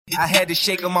I had to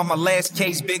shake him on my last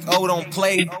case. Big O don't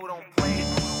play.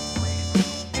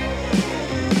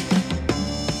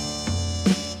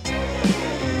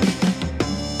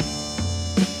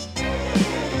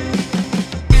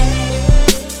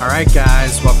 All right,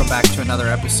 guys, welcome back to another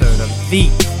episode of the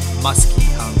Musky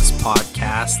Hunks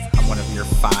podcast. I'm one of your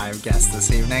 5 guests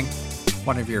this evening,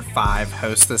 one of your 5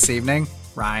 hosts this evening,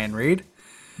 Ryan Reed.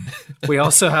 We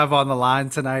also have on the line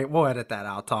tonight. We'll edit that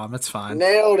out, Tom. It's fine.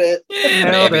 Nailed it.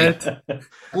 Yeah, Nailed maybe. it.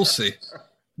 We'll see.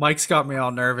 Mike's got me all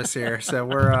nervous here, so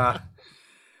we're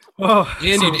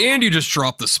And you just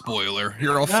dropped the spoiler.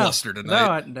 You're all flustered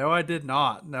tonight. No, I did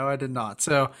not.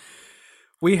 So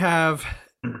we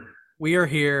are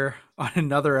here on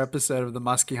another episode of the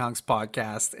Musky Hunks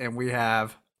podcast, and we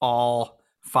have all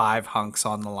 5 hunks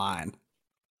on the line.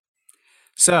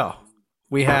 So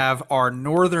we have our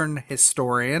northern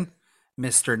historian,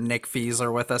 Mr. Nick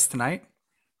Fiesler, with us tonight.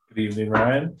 Good evening,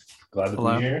 Ryan. Glad to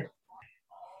Hello. be here.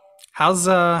 How's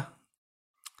oh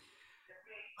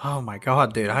my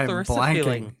god, dude, I am Larissa blanking.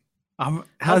 feeling?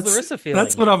 How's Larissa feeling?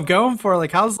 That's what I'm going for.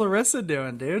 Like, how's Larissa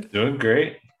doing, dude? Doing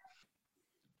great.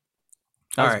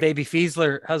 All How's right. baby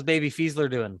Fiesler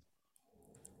doing?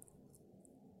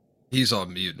 He's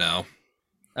on mute now.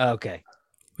 Okay.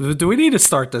 Do we need to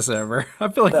start this over? I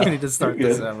feel like we need to start you're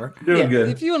this good. over. Doing good.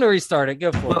 If you want to restart it,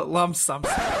 go for it. Lump sum.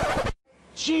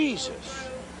 Jesus.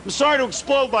 I'm sorry to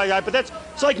explode my guy, but it's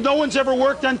like no one's ever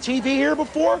worked on TV here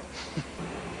before.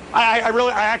 I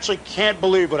actually can't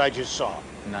believe what I just saw.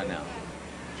 Not now.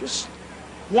 Just,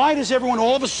 why does everyone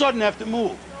all of a sudden have to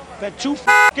move? I've had 2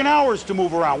 fucking hours to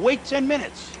move around. Wait 10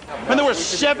 minutes. And there were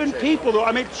 7 people there.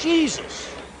 I mean,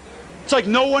 Jesus. It's like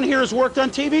no one here has worked on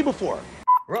TV before.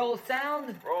 Roll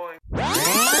sound. Rolling.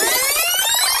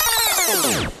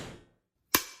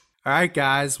 All right,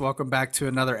 guys, welcome back to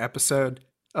another episode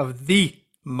of the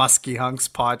Musky Hunks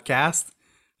podcast.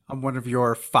 I'm one of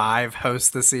your 5 hosts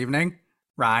this evening,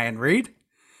 Ryan Reed.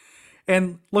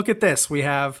 And look at this, we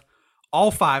have all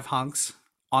 5 hunks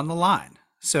on the line.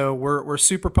 So we're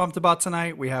super pumped about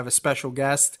tonight. We have a special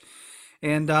guest,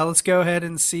 and let's go ahead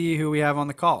and see who we have on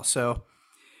the call. So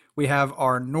we have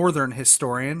our northern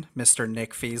historian, Mr.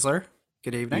 Nick Fiesler.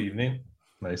 Good evening. Good evening.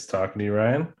 Nice talking to you,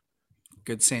 Ryan.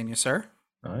 Good seeing you, sir.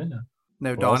 I know.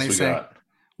 No What Donnie else we saying.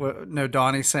 got? No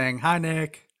Donnie saying hi,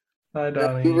 Nick. Hi,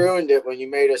 Donnie. You ruined it when you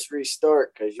made us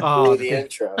restart because you Oh, blew the dude.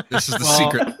 intro. This is the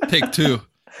Well- secret. Take 2.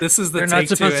 This is the You're not take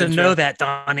 2 supposed to intro. know that,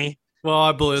 Donnie. Well,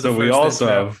 I blew the So first we also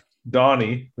intro. have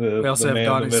Donnie, We the also have man,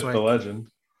 Donnie the myth, Swink. the legend.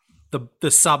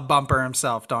 the sub bumper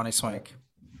himself, Donnie Swink.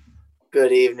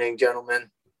 Good evening,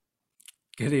 gentlemen.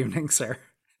 Good evening, sir.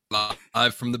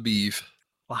 Live from the Beeve.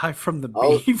 Live from the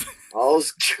Oh. Beeve.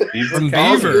 All's good. From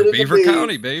All's good Beaver. in the Beaver Beeve.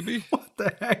 County, baby. What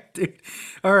the heck, dude?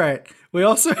 All right. We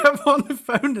also have on the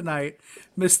phone tonight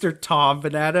Mr. Tom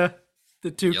Vanetta,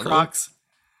 the 2 Yellow. Crocs.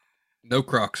 No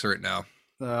Crocs right now.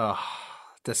 Oh,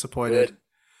 disappointed. Good.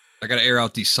 I got to air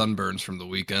out these sunburns from the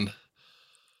weekend.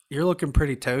 You're looking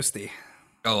pretty toasty.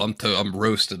 Oh, I'm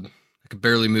roasted. I can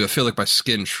barely move. I feel like my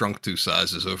skin shrunk 2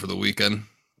 sizes over the weekend.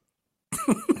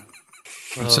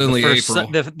 It's only the first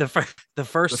April. sun, the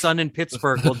first sun in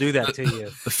Pittsburgh will do that to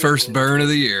you. The first burn of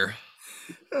the year.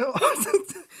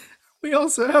 We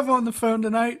also have on the phone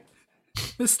tonight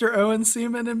Mr. Owen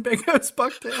Seaman and Big O's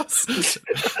Bucktails.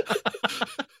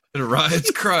 And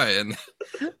Ryan's crying.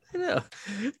 I know.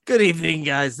 Good evening,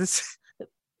 guys. This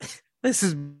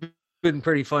has been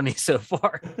pretty funny so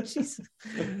far. Jeez.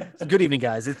 Good evening,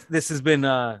 guys. This has been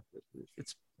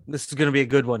this is going to be a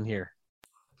good one here.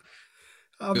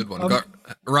 Good one.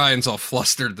 Ryan's all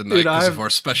flustered tonight Dude, because of our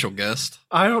special guest.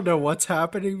 I don't know what's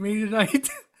happening to me tonight.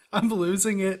 I'm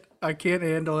losing it. I can't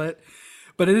handle it.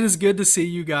 But it is good to see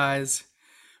you guys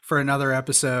for another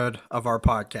episode of our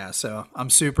podcast. So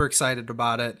I'm super excited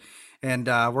about it. And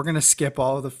we're going to skip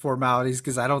all of the formalities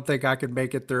because I don't think I can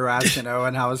make it through asking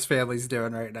Owen how his family's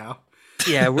doing right now.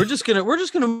 Yeah, we're just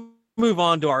gonna move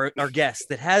on to our guest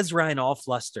that has Ryan all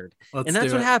flustered. Let's That's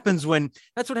do what it. happens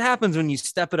when you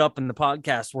step it up in the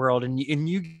podcast world and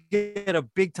you get a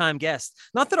big time guest.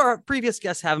 Not that our previous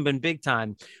guests haven't been big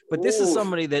time, but this is Ooh.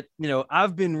 somebody that,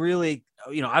 I've been really,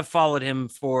 I've followed him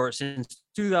since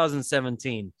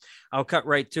 2017. I'll cut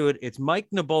right to it. It's Mike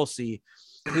Nabulsi,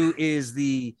 who is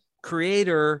the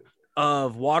creator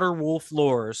of Water Wolf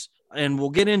Lures. And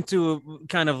we'll get into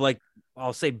kind of like,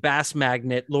 I'll say Bass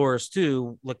Magnet Lures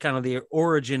too, like kind of the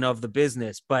origin of the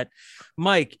business. But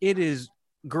Mike, it is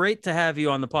great to have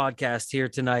you on the podcast here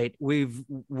tonight. We're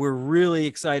really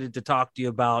excited to talk to you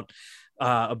about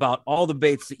all the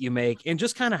baits that you make and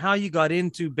just kind of how you got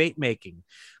into bait making.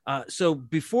 So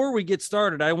before we get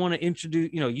started, I want to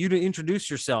introduce you to introduce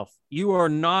yourself. You are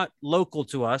not local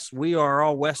to us. We are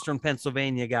all Western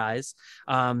Pennsylvania guys.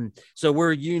 So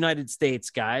we're United States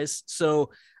guys.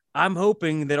 So I'm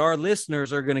hoping that our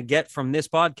listeners are going to get from this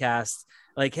podcast,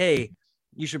 like, hey,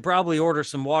 you should probably order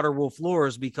some Waterwolf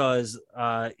lures because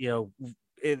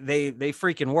they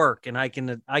freaking work, and I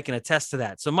can attest to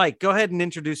that. So Mike, go ahead and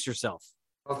introduce yourself.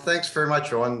 Well, thanks very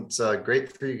much, Owen. It's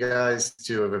great for you guys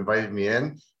to have invited me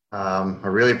in. I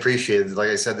really appreciate it. Like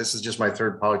I said, this is just my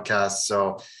third podcast,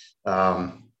 so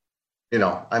I'm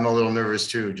a little nervous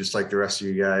too, just like the rest of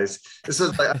you guys. This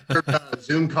is like I've never done a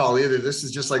Zoom call either. This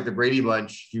is just like the Brady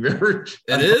Bunch. You ever?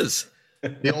 It is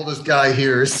the oldest guy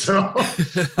here, so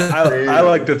I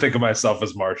like to think of myself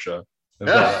as Marsha. And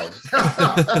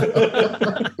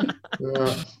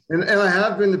I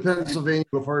have been to Pennsylvania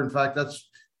before. In fact, that's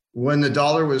when the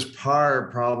dollar was par,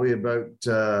 probably about 8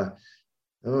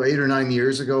 or 9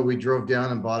 years ago. We drove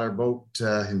down and bought our boat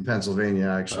in Pennsylvania,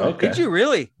 actually. Okay. Did you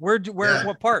really? Where, Yeah.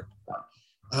 What part?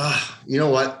 You know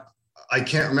what? I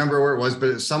can't remember where it was, but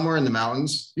it's somewhere in the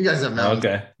mountains. You guys have mountains.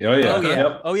 Okay. Oh yeah. Oh yeah.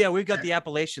 Yep. Oh yeah. We've got the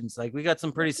Appalachians. Like we got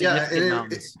some pretty significant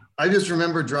mountains. I just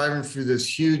remember driving through this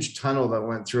huge tunnel that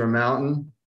went through a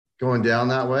mountain going down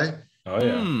that way. Oh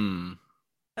yeah.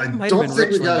 I That might have don't been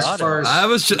think we Richland got as Auto. far as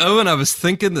I was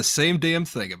thinking the same damn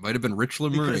thing. It might have been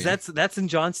Richland Marine. Because that's in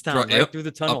Johnstown, right Yep, through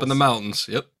the tunnels. up in the mountains.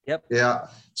 Yep. Yeah.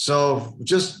 So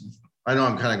I know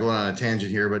I'm kind of going on a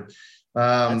tangent here, but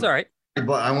That's all right.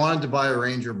 but I wanted to buy a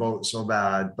Ranger boat so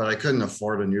bad, but I couldn't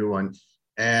afford a new one.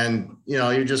 And,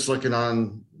 you're just looking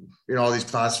on, all these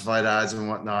classified ads and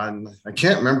whatnot. And I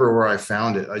can't remember where I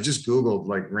found it. I just Googled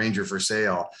like Ranger for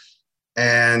sale.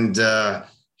 And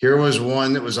here was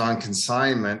one that was on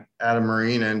consignment at a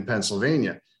marina in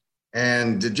Pennsylvania.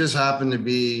 And it just happened to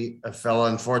be a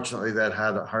fella, unfortunately, that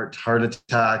had a heart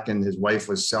attack, and his wife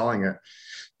was selling it.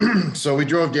 So we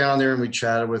drove down there and we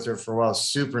chatted with her for a while.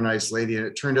 Super nice lady. And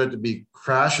it turned out to be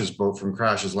Crash's boat from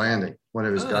Crash's Landing, one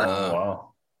of his guys. Oh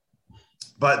wow.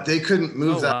 But they couldn't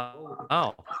move that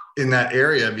Wow. in that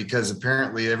area because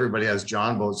apparently everybody has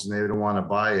John boats and they don't want to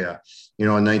buy a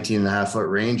 19 and a half foot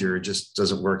Ranger. It just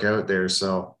doesn't work out there.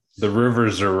 So The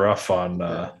rivers are rough on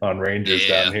Rangers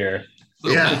down here.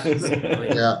 Yeah.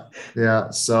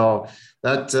 So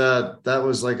that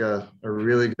was like a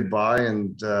really good buy,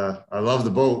 and I love the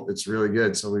boat. It's really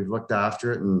good. So we've looked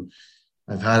after it, and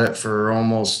I've had it for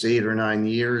almost 8 or 9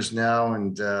 years now,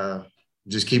 and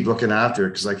just keep looking after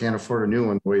it because I can't afford a new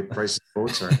one the way the price of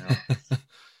boats are now.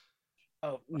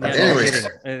 Oh, Anyways.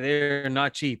 they're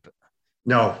not cheap.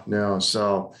 No.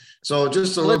 So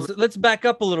just a little bit. Let's back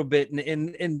up a little bit,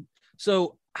 and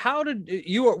so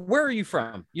where are you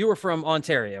from? You were from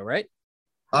Ontario, right?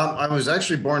 I was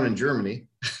actually born in Germany.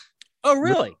 Oh,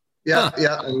 really? Yeah.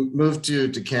 And moved to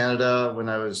Canada when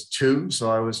I was 2, so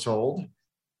I was told,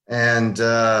 and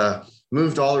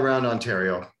moved all around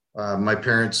Ontario. My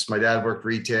dad worked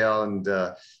retail and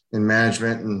in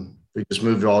management, and we just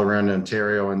moved all around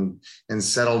Ontario and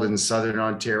settled in Southern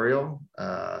Ontario.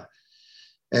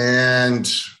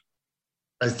 And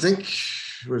I think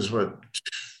it was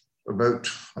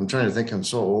I'm trying to think, I'm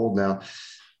so old now.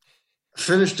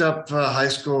 Finished up high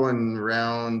school in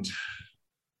around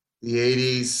the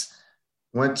 80s,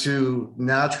 went to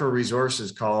Natural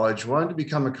Resources College, wanted to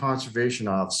become a conservation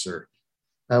officer.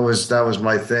 That was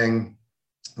my thing.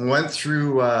 Went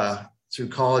through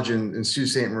college in Sault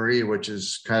Ste. Marie, which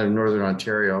is kind of Northern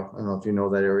Ontario. I don't know if you know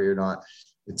that area or not.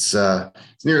 It's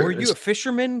near. Were you a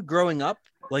fisherman growing up?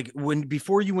 Like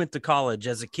before you went to college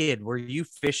as a kid, were you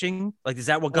fishing? Like, is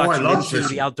that what got you into fishing.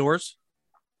 the outdoors?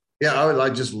 Yeah, I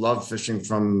just love fishing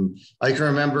I can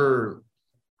remember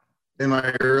in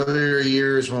my earlier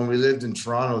years when we lived in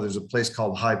Toronto, there's a place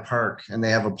called High Park, and they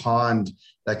have a pond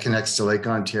that connects to Lake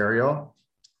Ontario.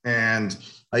 And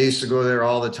I used to go there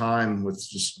all the time with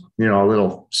just, a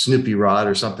little Snoopy rod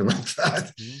or something like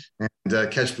that,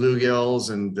 and catch bluegills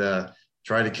and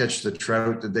try to catch the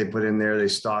trout that they put in there. They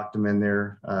stocked them in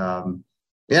there.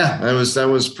 That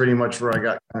was pretty much where I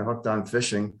got kind of hooked on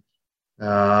fishing.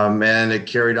 And it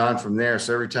carried on from there.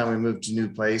 So every time we moved to a new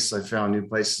place, I found new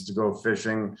places to go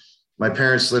fishing. My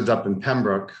parents lived up in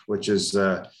Pembroke, which is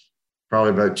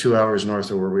probably about 2 hours north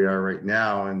of where we are right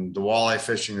now. And the walleye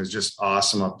fishing is just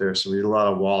awesome up there. So we did a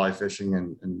lot of walleye fishing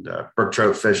and brook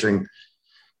trout fishing.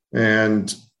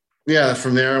 And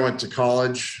from there I went to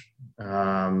college.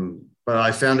 But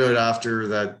I found out after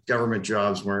that government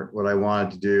jobs weren't what I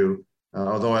wanted to do,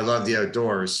 although I love the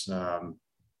outdoors.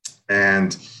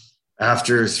 And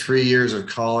after 3 years of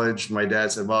college, my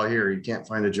dad said, well, here, you can't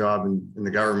find a job in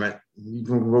the government. You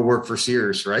can go work for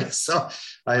Sears, right? So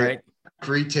I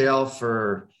retail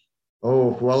for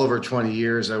well over 20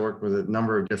 years. I worked with a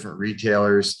number of different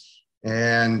retailers.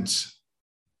 And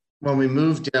when we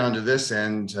moved down to this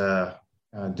end,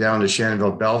 down to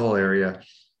Shannonville, Belleville area,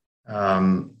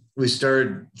 we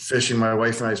started fishing. My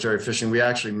wife and I started fishing. We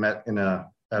actually met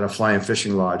at a flying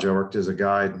fishing lodge. I worked as a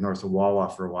guide north of Wawa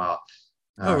for a while.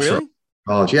 Oh, really?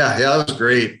 College. Yeah, that was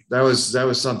great. That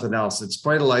was something else. It's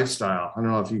quite a lifestyle. I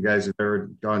don't know if you guys have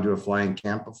ever gone to a flying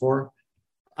camp before.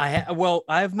 I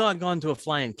have not gone to a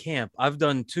fly-in camp. I've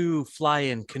done 2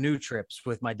 fly-in canoe trips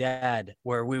with my dad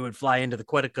where we would fly into the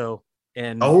Quetico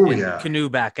and canoe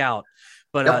back out.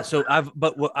 But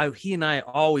Yep. he and I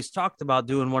always talked about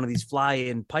doing one of these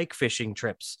fly-in pike fishing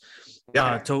trips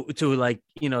to like,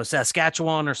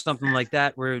 Saskatchewan or something like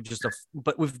that.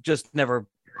 But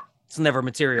it's never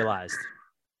materialized.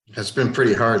 It's been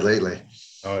pretty hard lately.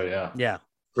 Oh yeah. Yeah.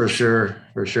 For sure.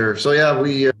 So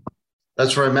yeah,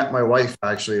 that's where I met my wife.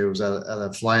 Actually, it was at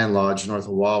a flying lodge north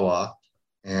of Wawa,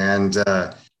 and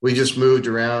we just moved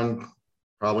around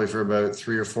probably for about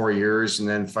 3 or 4 years, and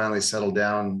then finally settled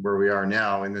down where we are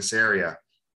now in this area.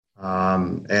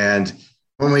 And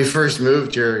when we first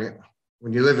moved here,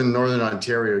 when you live in Northern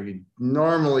Ontario, you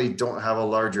normally don't have a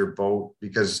larger boat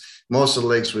because most of the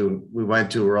lakes we went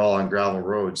to were all on gravel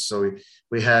roads. So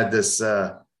we had this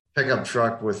pickup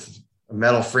truck with a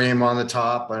metal frame on the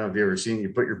top. I don't know if you've ever seen it. You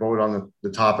put your boat on the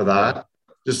top of that,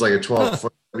 just like a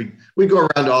 12-foot. We go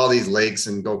around to all these lakes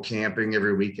and go camping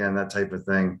every weekend, that type of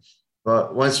thing.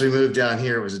 But once we moved down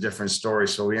here, it was a different story.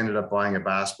 So we ended up buying a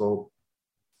bass boat,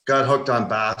 got hooked on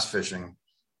bass fishing.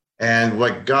 And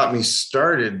what got me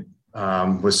started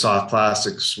with soft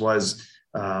plastics was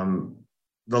the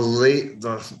early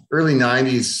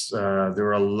 90s. There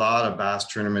were a lot of bass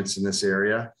tournaments in this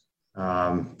area.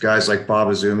 Guys like Bob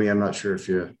Azumi, I'm not sure if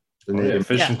the name.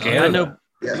 Fishing Canada. I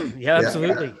know. Yeah,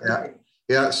 absolutely.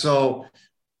 Yeah. So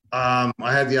I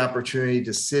had the opportunity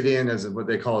to sit in as what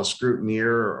they call a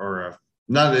scrutineer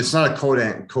it's not a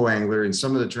co-angler. In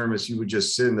some of the tournaments, you would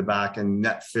just sit in the back and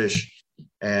net fish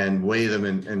and weigh them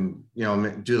and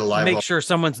do the live. Make sure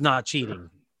someone's not cheating.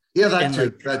 Yeah,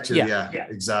 that too. Yeah,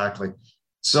 exactly.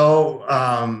 So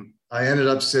I ended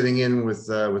up sitting in with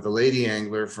a lady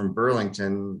angler from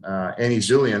Burlington, Annie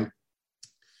Zulian,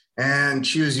 and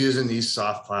she was using these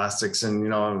soft plastics.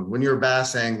 And when you're a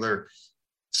bass angler,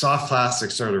 soft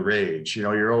plastics are the rage.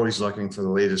 You're always looking for the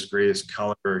latest, greatest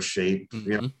color or shape,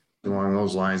 along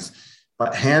those lines.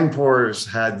 But hand pourers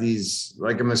had these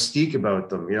like a mystique about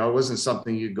them. It wasn't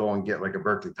something you'd go and get like a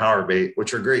Berkeley power bait,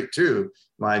 which are great too,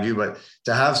 mind you. But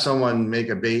to have someone make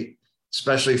a bait,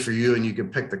 especially for you, and you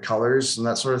could pick the colors and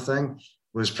that sort of thing,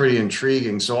 was pretty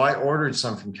intriguing. So I ordered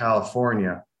some from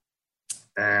California,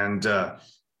 and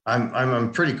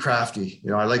I'm pretty crafty.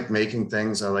 I like making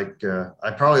things. I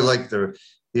probably like the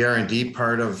R&D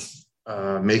part of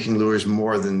making lures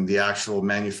more than the actual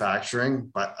manufacturing,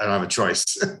 but I don't have a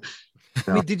choice.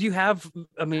 I mean, did you have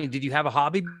a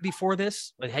hobby before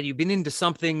this? Like, had you been into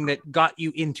something that got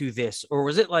you into this, or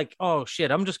was it like, oh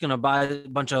shit, I'm just going to buy a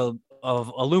bunch of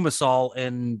Alumisol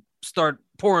and start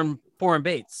pouring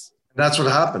baits? That's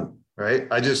what happened, right?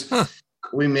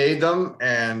 We made them,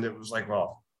 and it was like,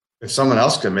 well, if someone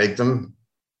else can make them,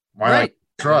 why not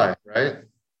try, right?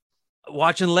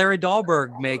 Watching Larry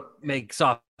Dahlberg make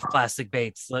soft plastic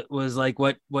baits was like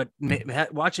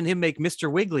watching him make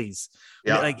Mr. Wiggly's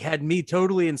had me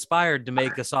totally inspired to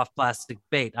make a soft plastic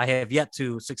bait. I have yet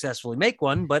to successfully make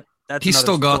one, but that's he's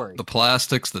still got story. The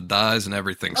plastics, the dyes, and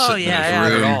everything. Oh sitting yeah, in his I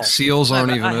have room. it all. Seals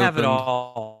aren't even. I have open. it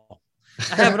all.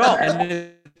 I have it all, and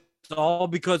it's all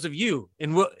because of you,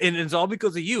 and it's all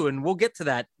because of you, and we'll get to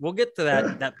that.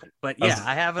 But yeah,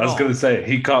 I have it all. I was going to say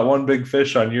he caught one big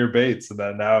fish on your baits, and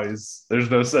then now there's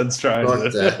no sense trying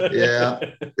to. Yeah,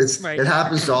 it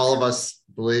happens to all of us.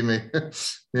 Believe me,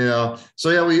 So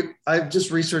yeah, I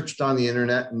just researched on the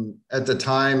internet, and at the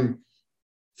time,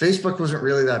 Facebook wasn't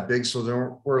really that big, so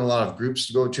there weren't a lot of groups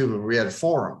to go to, but we had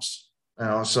forums.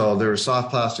 So there were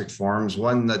soft plastic forums.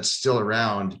 One that's still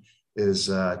around is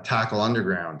Tackle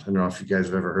Underground. I don't know if you guys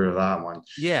have ever heard of that one.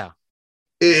 Yeah.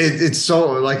 It's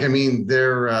so their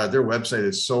website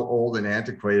is so old and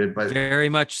antiquated, but very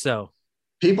much so.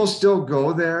 People still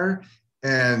go there,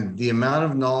 and the amount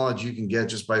of knowledge you can get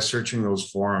just by searching those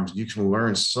forums, you can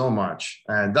learn so much.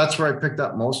 And that's where I picked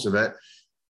up most of it.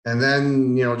 And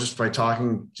then, just by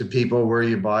talking to people, where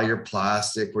you buy your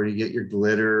plastic, where you get your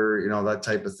glitter, that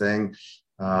type of thing.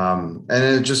 And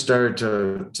it just started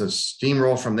to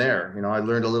steamroll from there. I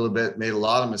learned a little bit, made a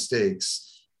lot of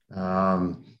mistakes,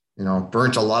 burnt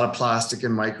a lot of plastic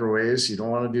in microwaves. You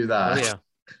don't want to do that. Oh,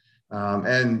 yeah.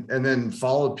 And then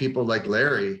followed people like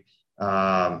Larry,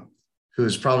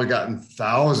 who's probably gotten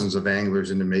thousands of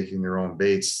anglers into making their own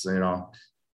baits, you know,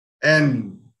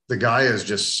 and the guy is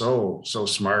just so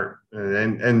smart.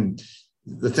 And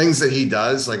the things that he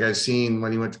does, like I've seen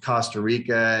when he went to Costa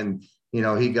Rica, and, you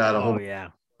know, he got a whole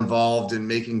involved in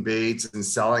making baits and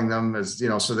selling them, as, you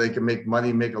know, so they can make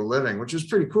money, make a living, which is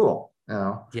pretty cool, you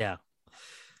know.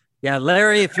 Yeah,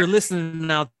 Larry, if you're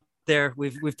listening out there,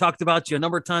 we've talked about you a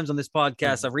number of times on this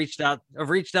podcast. I've reached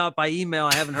out by email.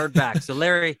 I haven't heard back. So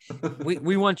Larry,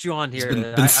 we want you on here.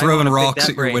 Been throwing rocks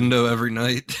at your window every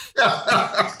night.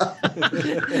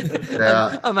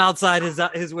 I'm outside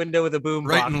his window with a boom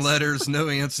writing box. letters, no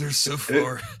answers so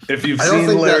far. If you've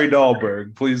seen Larry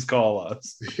Dahlberg, please call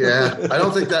us. Yeah, I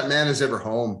don't think that man is ever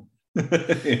home.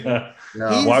 Yeah, no.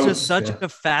 He's just such a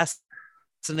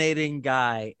fascinating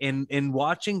guy. In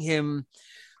watching him,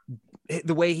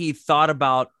 the way he thought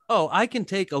about, I can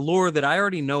take a lure that I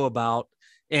already know about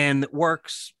and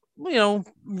works, you know,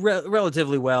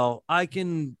 relatively well. I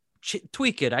can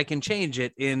tweak it. I can change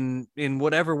it in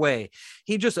whatever way.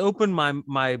 He just opened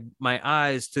my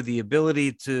eyes to the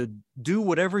ability to do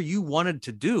whatever you wanted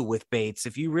to do with baits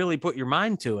if you really put your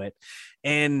mind to it.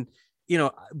 And, you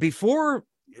know, before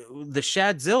the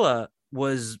Shadzilla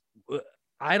was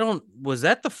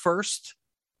that the first,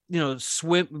 you know,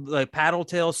 swim, like paddle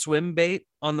tail swim bait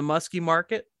on the musky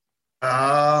market? You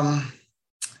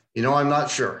know, I'm not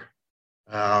sure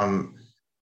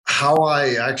how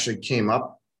I actually came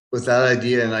up with that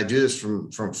idea. And I do this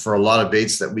for a lot of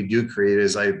baits that we do create,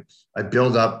 is I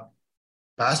build up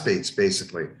bass baits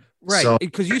basically. Right. So,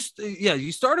 because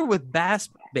you started with bass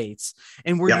baits,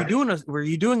 and were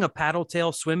you doing a paddle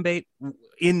tail swim bait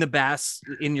in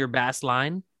your bass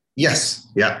line? Yes.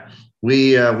 Yeah.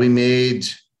 We made,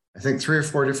 I think, 3 or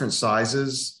 4 different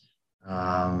sizes,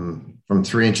 from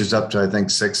 3 inches up to, I think,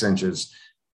 6 inches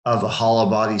of a hollow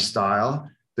body style.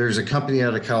 There's a company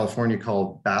out of California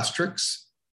called Bastrix,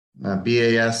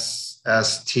 Basstrix,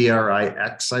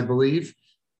 I believe.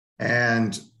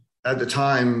 And at the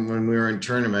time when we were in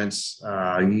tournaments,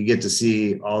 you get to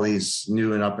see all these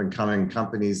new and up and coming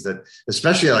companies that,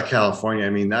 especially out of California, I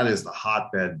mean, that is the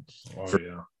hotbed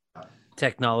for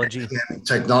technology.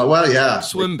 Well, yeah.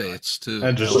 Swim baits too.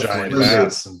 And just giant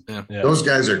bass. Yeah. Those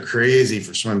guys are crazy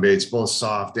for swim baits, both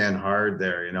soft and hard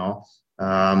there, you know.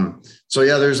 So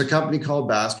yeah, there's a company called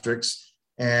Bastrix,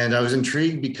 and I was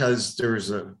intrigued because there was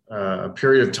a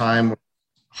period of time where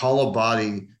hollow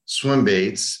body swim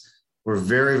baits were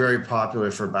very, very popular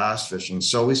for bass fishing.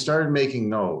 So we started making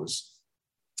those.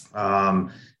 And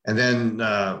then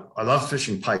I love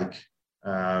fishing pike.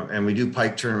 And we do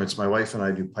pike tournaments. My wife and I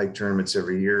do pike tournaments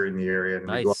every year in the area, and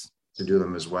we go to do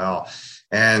them as well.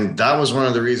 And that was one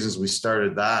of the reasons we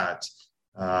started that.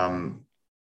 And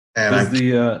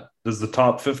does the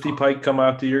top 50 pike come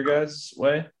out to your guys'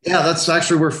 way? Yeah, that's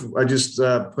actually where I just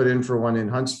put in for one in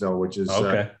Huntsville, which is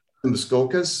in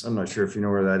Muskokas. I'm not sure if you know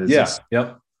where that is. Yeah,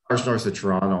 yep. Just north of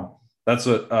Toronto. That's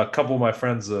what a couple of my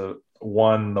friends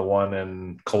won the one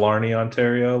in Killarney,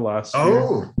 Ontario last year.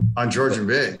 Oh, on Georgian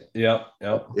Bay. Yep.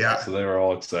 Yeah. So they were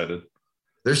all excited.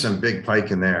 There's some big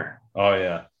pike in there. Oh,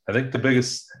 yeah. I think the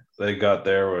biggest they got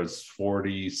there was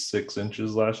 46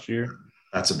 inches last year.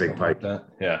 That's a big pike. Like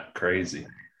yeah, crazy.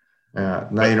 Yeah.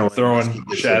 Now you know throwing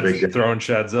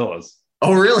Shadzillas.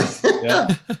 Oh, really?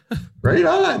 Yeah. Right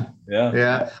on. Yeah.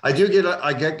 Yeah. I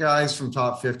get guys from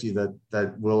top 50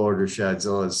 that will order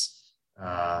Shadzillas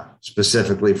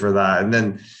specifically for that. And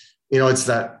then, you know, it's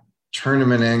that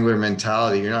tournament angler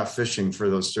mentality. You're not fishing for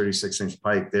those 36-inch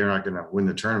pike. They're not going to win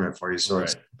the tournament for you. So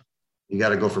you got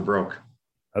to go for broke.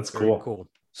 That's cool. Very cool.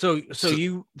 So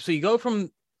you go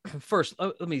from first.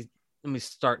 Let me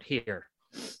start here,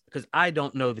 because I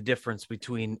don't know the difference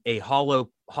between a hollow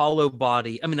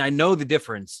body. I mean, I know the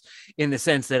difference in the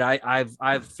sense that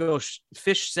I've fished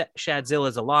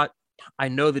Shadzillas a lot. I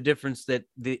know the difference that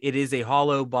it is a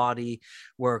hollow body,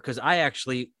 because I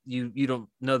actually, you don't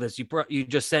know this. You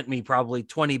just sent me probably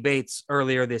 20 baits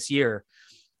earlier this year.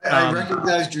 I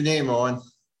recognized your name, Owen.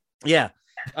 Yeah.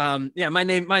 My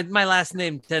name, my last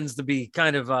name tends to be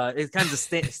kind of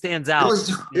stands out.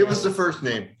 It was the first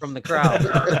name from the crowd.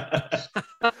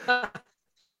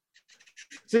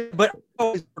 But I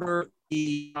always order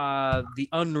the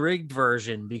unrigged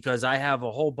version, because I have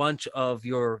a whole bunch of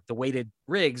the weighted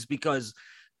rigs, because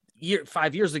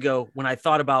 5 years ago, when I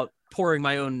thought about pouring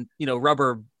my own,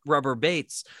 rubber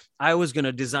baits, I was going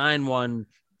to design one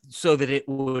so that it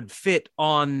would fit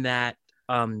on that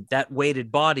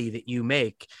weighted body that you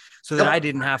make, so that I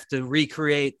didn't have to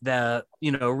recreate the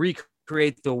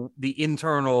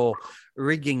internal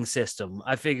rigging system.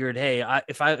 I figured, hey,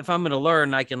 if I'm going to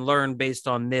learn, I can learn based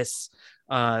on this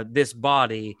this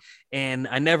body, and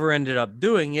I never ended up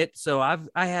doing it. So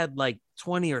I had like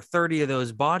 20 or 30 of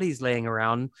those bodies laying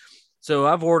around. So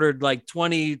I've ordered like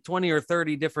 20 or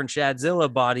 30 different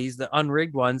Shadzilla bodies, the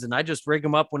unrigged ones, and I just rig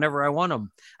them up whenever I want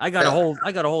them. I got a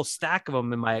whole stack of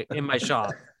them in my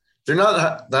shop. They're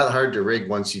not that hard to rig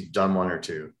once you've done one or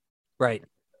two. Right.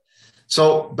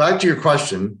 So back to your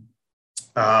question.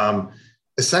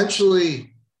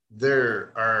 Essentially,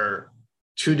 there are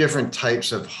two different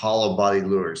types of hollow body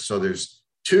lures. So there's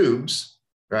tubes,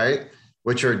 right,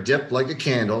 which are dipped like a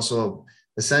candle. So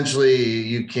essentially,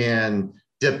 you can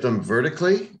dip them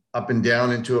vertically up and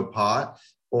down into a pot,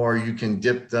 or you can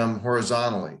dip them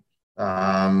horizontally,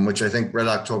 which I think Red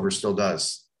October still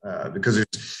does. Because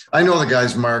I know the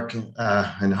guys, Mark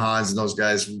and Hans and those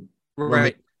guys.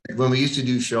 Right. When we used to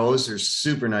do shows, they're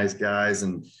super nice guys,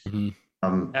 and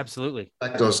absolutely,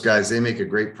 like those guys, they make a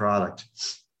great product.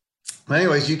 But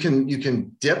anyways, you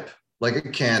can dip like a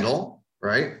candle,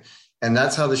 right? And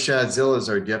that's how the Shadzillas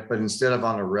are dipped, but instead of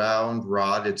on a round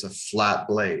rod, it's a flat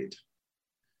blade.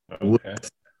 Okay.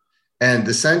 And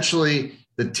essentially,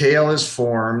 the tail is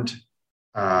formed.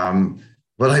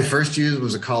 What I first used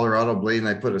was a Colorado blade, and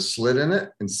I put a slit in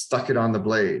it and stuck it on the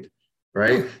blade,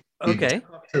 right? Okay.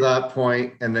 Up to that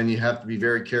point, and then you have to be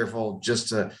very careful just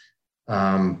to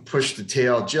push the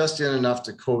tail just in enough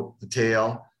to coat the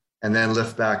tail, and then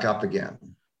lift back up again,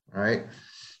 right?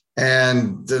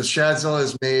 And the Shadzilla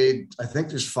is made, I think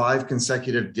there's 5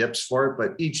 consecutive dips for it,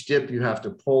 but each dip you have to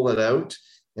pull it out,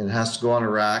 and it has to go on a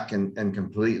rack and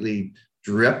completely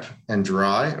drip and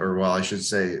dry, or well, I should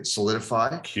say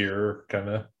solidify. Cure, kind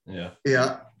of, yeah.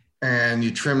 Yeah. And you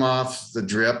trim off the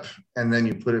drip, and then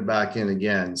you put it back in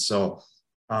again. So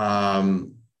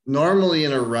normally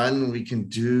in a run, we can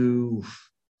do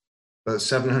about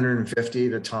 750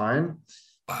 at a time.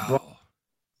 Wow. But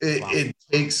it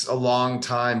takes a long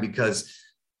time, because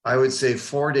I would say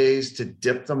 4 days to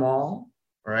dip them all,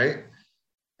 right?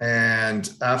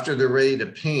 And after they're ready to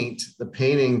paint, the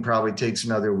painting probably takes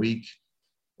another week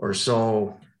or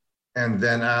so. And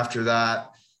then after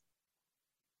that,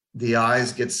 the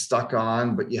eyes get stuck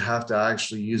on, but you have to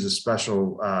actually use a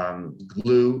special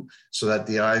glue so that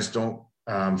the eyes don't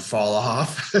fall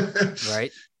off.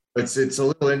 Right. It's a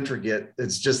little intricate.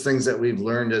 It's just things that we've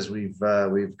learned as we've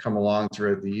come along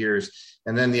throughout the years.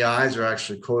 And then the eyes are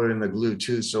actually coated in the glue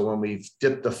too. So when we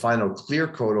dip the final clear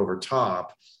coat over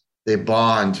top, they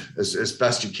bond as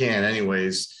best you can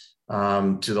anyways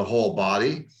to the whole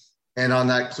body. And on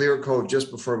that clear coat, just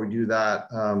before we do that,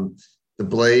 the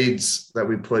blades that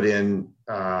we put in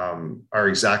are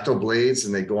X-Acto blades,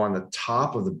 and they go on the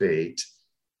top of the bait,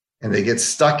 and they get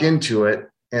stuck into it.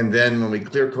 And then when we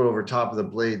clear coat over top of the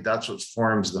blade, that's what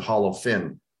forms the hollow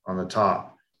fin on the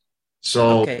top.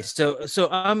 So okay, so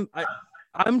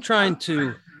I'm trying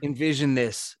to envision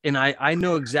this, and I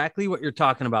know exactly what you're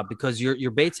talking about, because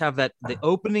your baits have the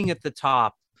opening at the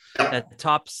top, that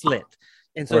top slit.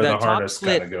 And so where that the top harness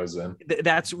slit kind of goes in.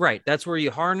 That's right. That's where the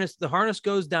harness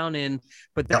goes down in,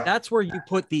 but that's where you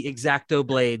put the X-Acto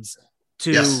blades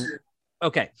to. Yes.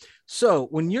 Okay. So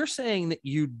when you're saying that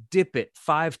you dip it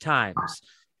 5 times,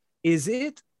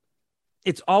 it's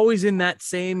always in that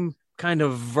same kind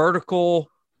of vertical,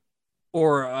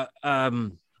 or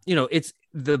it's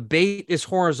the bait is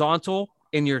horizontal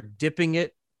and you're dipping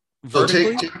it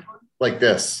vertically? So take like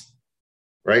this.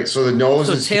 Right. So the nose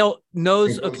is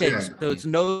nose. Okay. So it's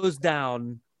nose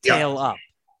down, tail up.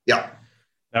 Yeah.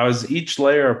 Now, is each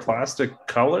layer of plastic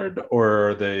colored,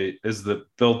 or is the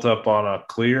built up on a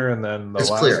clear, and then the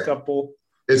last clear. couple?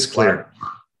 It's clear.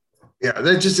 Yeah.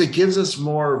 It gives us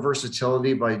more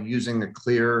versatility by using the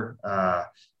clear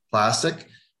plastic.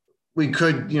 We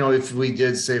could, if we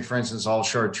did, say, for instance, all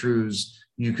chartreuse,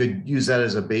 you could use that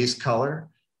as a base color.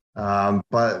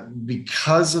 But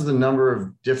because of the number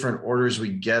of different orders we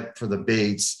get for the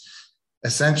baits,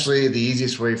 essentially the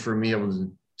easiest way for me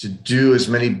to do as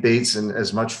many baits and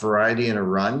as much variety in a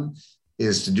run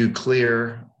is to do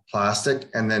clear plastic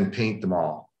and then paint them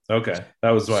all. Okay. That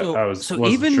was what I was. So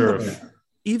wasn't sure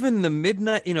even the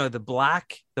midnight, the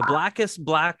blackest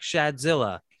black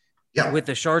Shadzilla with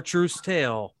the chartreuse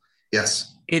tail.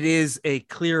 Yes. It is a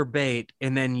clear bait,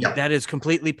 and then that is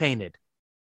completely painted.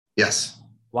 Yes.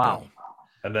 Wow.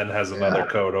 And then has another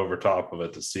coat over top of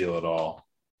it to seal it all.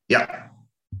 Yeah.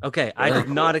 Okay. I did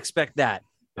not expect that.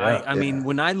 Yeah. I mean,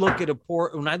 when I look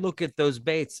at those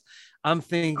baits, I'm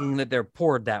thinking that they're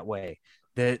poured that way.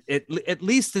 That at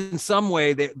least in some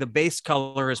way, the base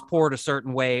color is poured a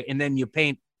certain way, and then you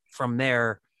paint from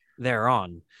there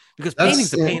on. Because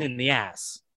painting's a pain in the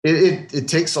ass. It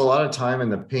takes a lot of time,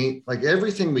 and the paint, like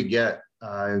everything we get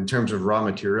in terms of raw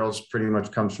materials, pretty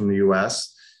much comes from the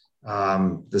U.S.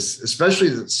 This, especially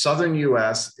the southern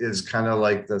U.S., is kind of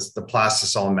like this, the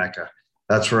plastisol mecca.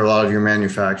 That's where a lot of your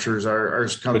manufacturers are.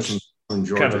 Ours comes from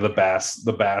Georgia. Kind of the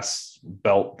bass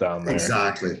belt down there.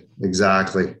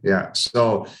 Exactly. Yeah.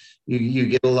 So you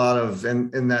get a lot of,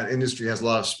 and that industry has a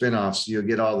lot of spin-offs. You'll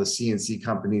get all the CNC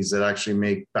companies that actually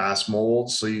make bass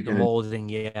molds. So you can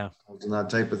molding, and that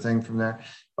type of thing from there.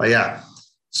 But yeah,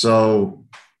 so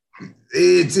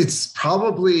it's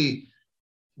probably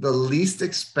the least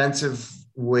expensive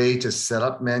way to set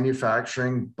up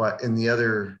manufacturing, but in the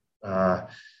other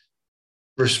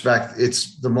respect,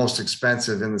 it's the most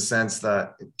expensive in the sense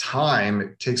that it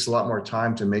takes a lot more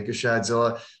time to make a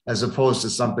Shadzilla as opposed to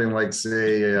something like,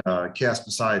 say, cast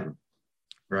Poseidon,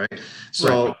 right?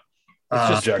 So it's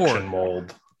just injection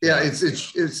mold. Yeah,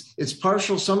 it's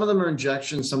partial. Some of them are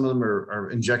injection, some of them are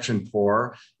injection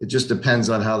pour. It just depends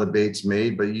on how the bait's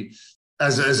made. But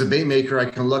as a bait maker, I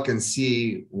can look and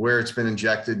see where it's been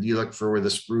injected. You look for where the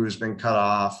sprue has been cut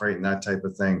off, right, and that type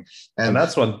of thing. And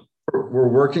that's what we're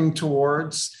working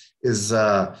towards is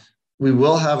we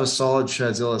will have a solid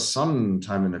Shadzilla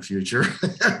sometime in the future.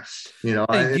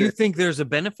 Do you think there's a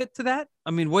benefit to that?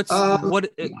 I mean,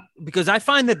 because I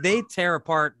find that they tear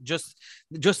apart just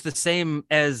the same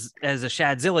as a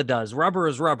Shadzilla does. Rubber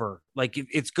is rubber. Like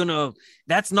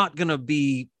that's not gonna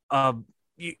be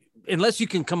unless you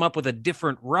can come up with a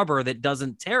different rubber that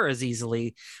doesn't tear as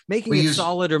easily. Making it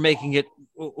solid or making it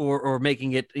or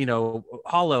making it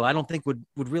hollow, I don't think would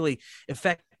really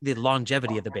affect the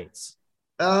longevity of the baits.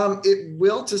 It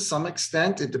will to some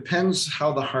extent. It depends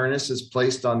how the harness is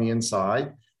placed on the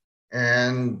inside,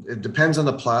 and it depends on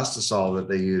the plastisol that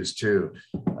they use too.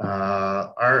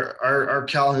 Our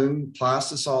Calhoun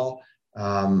plastisol,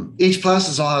 each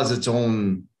plastisol has its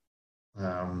own.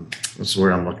 What's the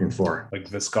word I'm looking for? Like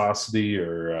viscosity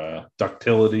or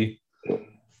ductility,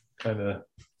 kind of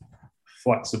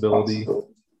flexibility.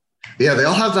 Yeah, they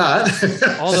all have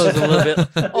that.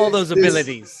 all those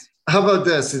abilities. How about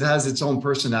this? It has its own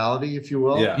personality, if you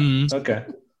will. Yeah. Okay.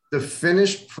 The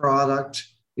finished product,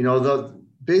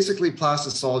 basically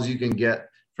plastisols you can get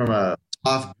from a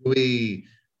soft, gooey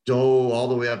dough all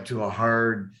the way up to a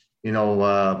hard,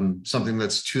 something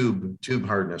that's tube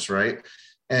hardness, right?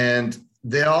 And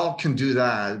they all can do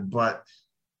that, but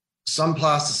some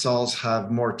plastisols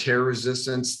have more tear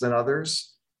resistance than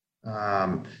others.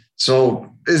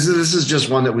 So this is just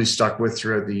one that we stuck with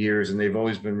throughout the years, and they've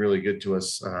always been really good to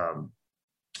us.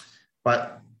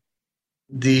 But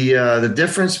the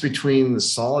difference between the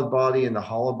solid body and the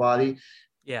hollow body,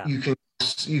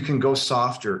 you can go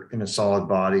softer in a solid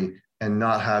body and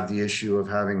not have the issue of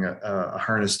having a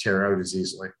harness tear out as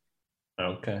easily.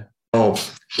 Okay. So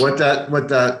what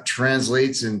that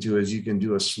translates into is you can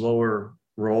do a slower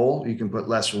roll. You can put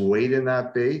less weight in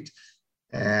that bait,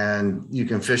 and you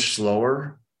can fish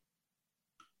slower.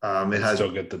 It has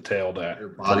still get the tail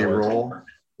to body roll.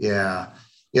 Yeah.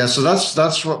 So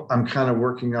that's what I'm kind of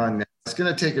working on now. It's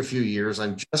going to take a few years.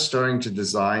 I'm just starting to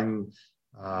design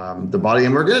the body,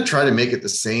 and we're going to try to make it the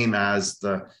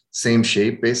same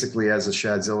shape, basically as a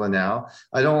Shadzilla now.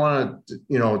 I don't want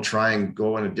to, try and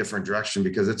go in a different direction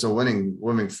because it's a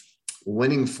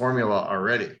winning formula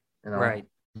already. Right.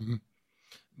 Mm-hmm.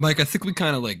 Mike, I think we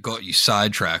kind of got you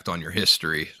sidetracked on your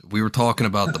history. We were talking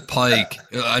about the pike.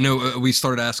 I know we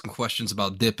started asking questions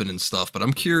about dipping and stuff, but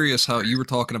I'm curious how you were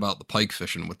talking about the pike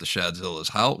fishing with the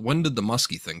Shadzillas. When did the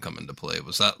musky thing come into play?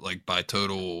 Was that by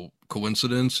total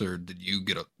coincidence, or did you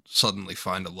suddenly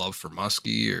find a love for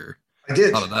musky? Or I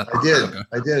did. Okay.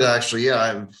 I did actually.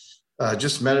 Yeah, I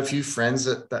just met a few friends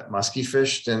that musky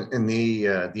fished, and in the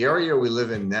area we live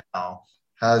in now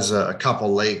has a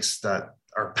couple lakes that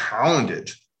are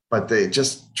pounded, but they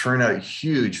just turn out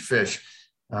huge fish.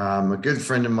 A good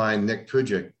friend of mine, Nick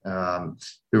Pujic,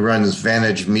 who runs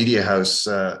Vantage Media House,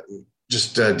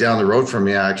 just down the road from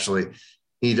me, actually.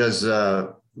 He does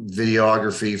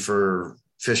videography for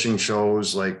fishing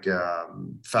shows like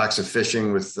Facts of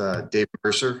Fishing with Dave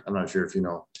Mercer. I'm not sure if you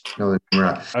know the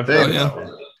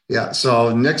name. Yeah.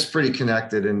 So Nick's pretty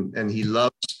connected, and he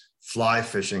loves fly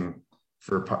fishing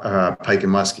for pike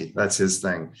and muskie. That's his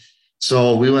thing.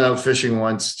 So we went out fishing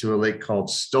once to a lake called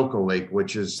Stokoe Lake,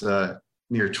 which is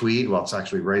near Tweed. Well, it's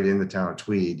actually right in the town of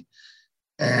Tweed.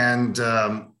 And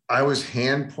I was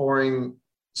hand pouring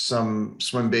some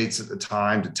swim baits at the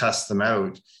time to test them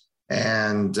out.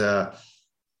 And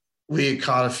we had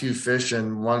caught a few fish,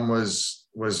 and one was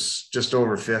just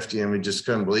over 50, and we just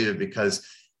couldn't believe it because,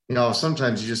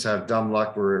 sometimes you just have dumb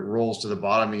luck where it rolls to the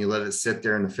bottom and you let it sit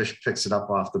there and the fish picks it up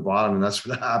off the bottom. And that's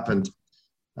what happened.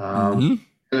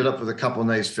 Ended up with a couple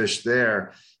nice fish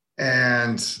there,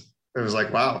 and it was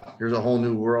like, wow, here's a whole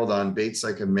new world on baits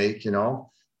I can make,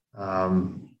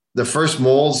 The first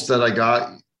molds that I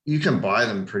got, you can buy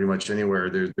them pretty much anywhere.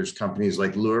 There's companies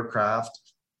like Lurecraft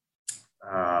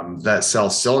that sell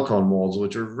silicone molds,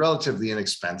 which are relatively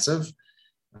inexpensive.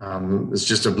 It's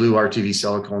just a blue RTV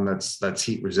silicone that's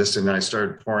heat resistant. And I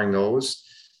started pouring those.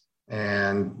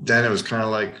 And then it was kind of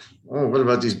like, oh, what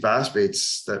about these bass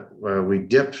baits that we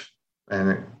dip? And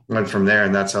it went from there.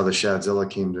 And that's how the Shadzilla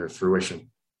came to fruition.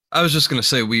 I was just going to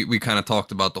say, we kind of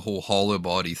talked about the whole hollow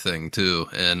body thing too.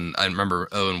 And I remember,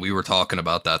 Owen, we were talking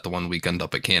about that the one weekend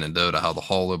up at Canandota, how the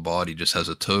hollow body just has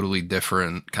a totally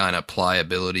different kind of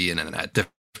pliability and a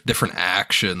different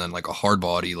action than like a hard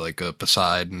body, like a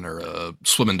Poseidon or a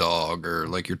swimming dog or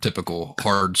like your typical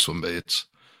hard swim baits.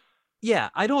 Yeah,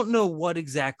 I don't know what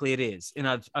exactly it is. And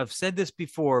I've said this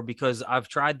before because I've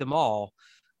tried them all.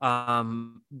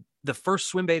 The first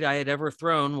swim bait I had ever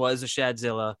thrown was a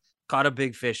Shadzilla. Caught a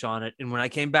big fish on it, and when I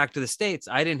came back to the States,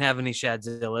 I didn't have any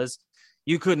Shadzillas.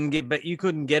 You couldn't get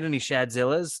any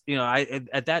Shadzillas. You know,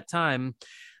 at that time,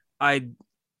 I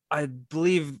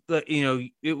believe that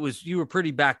you were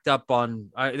pretty backed up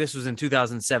on. This was in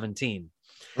 2017,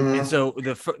 and so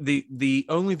the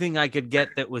only thing I could get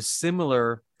that was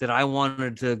similar that I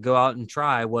wanted to go out and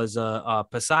try was a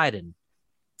Poseidon.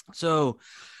 So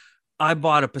I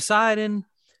bought a Poseidon.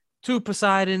 2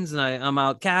 Poseidons, and I'm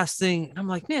out casting, and I'm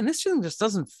like, man, this thing just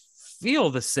doesn't feel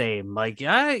the same. Like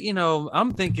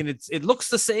I'm thinking it looks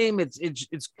the same. It's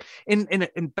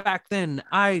and back then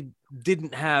I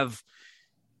didn't have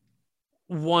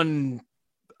one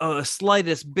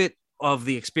slightest bit of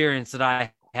the experience that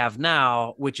I have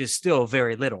now, which is still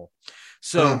very little.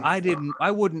 So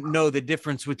I wouldn't know the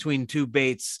difference between 2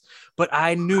 baits, but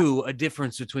I knew a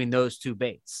difference between those 2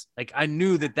 baits. Like I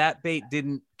knew that bait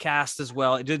didn't cast as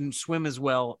well. It didn't swim as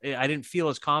well. I didn't feel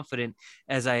as confident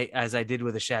as I did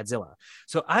with a Shadzilla.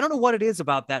 So I don't know what it is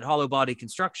about that hollow body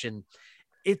construction.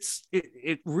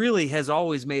 It really has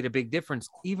always made a big difference.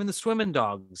 Even the swimming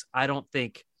dogs, I don't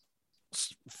think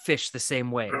fish the same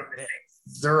way.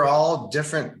 They're all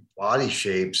different body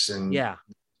shapes and yeah.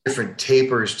 Different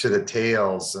tapers to the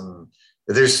tails, and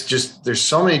there's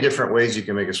so many different ways you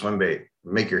can make a swim bait,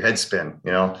 make your head spin,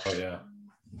 Oh yeah.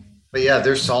 But yeah,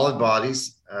 they're solid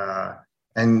bodies,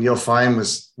 and you'll find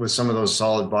with some of those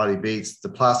solid body baits, the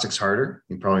plastic's harder.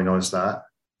 You probably noticed that.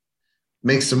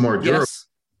 Makes them more durable. Yes.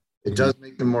 It does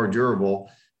make them more durable,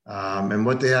 and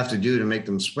what they have to do to make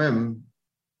them swim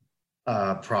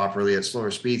properly at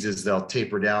slower speeds is they'll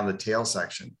taper down the tail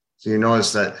section. So you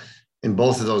notice that in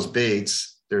both of those baits,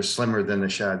 they're slimmer than the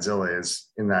Shadzilla is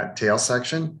in that tail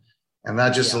section. And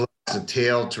that just allows the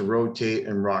tail to rotate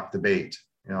and rock the bait.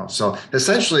 So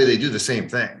essentially they do the same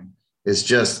thing. It's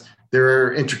just there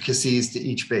are intricacies to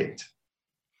each bait.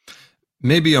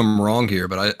 Maybe I'm wrong here,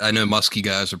 but I know musky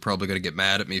guys are probably going to get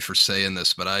mad at me for saying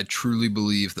this, but I truly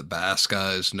believe that bass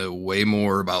guys know way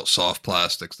more about soft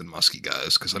plastics than musky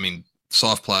guys. Because, I mean,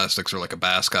 soft plastics are like a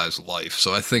bass guy's life.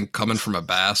 So I think coming from a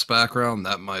bass background,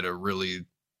 that might have really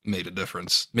made a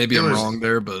difference. Maybe I'm wrong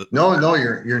there, but no,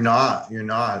 you're not.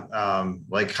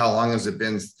 Like, how long has it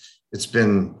been? It's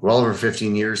been well over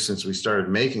 15 years since we started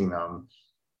making them.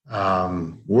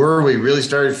 Where we really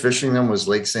started fishing them was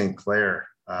Lake St. Clair.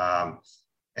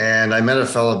 And I met a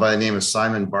fellow by the name of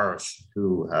Simon Barth,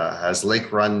 who has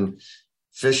lake run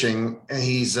fishing, and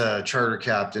he's a charter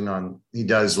captain he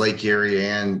does Lake Erie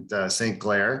and St.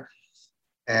 Clair.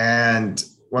 And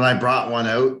when I brought one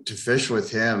out to fish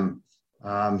with him,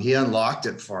 he unlocked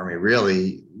it for me.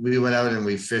 Really, we went out and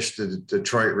we fished the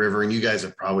Detroit River, and you guys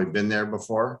have probably been there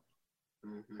before.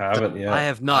 Haven't yet. I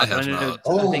have not. I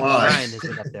think Ryan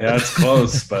is up there. Yeah, it's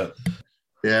close, but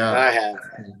yeah, I have.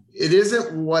 It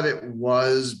isn't what it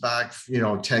was back,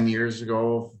 10 years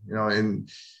ago,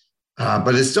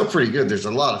 but it's still pretty good. There's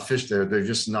a lot of fish there. They're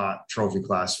just not trophy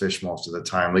class fish most of the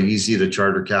time. Like, you see the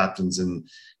charter captains, and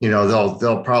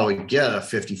they'll probably get a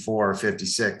 54 or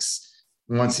 56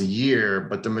 once a year,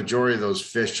 but the majority of those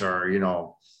fish are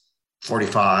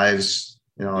 45s.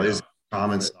 Is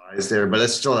common size there, but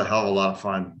it's still a hell of a lot of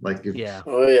fun. Like,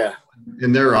 Oh yeah.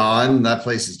 And they're on, that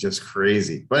place is just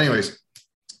crazy. But anyways,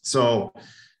 so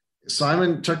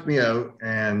Simon took me out,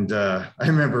 and I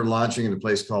remember launching in a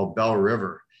place called Bell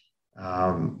River,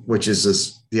 which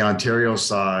is the Ontario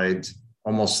side,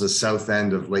 almost the south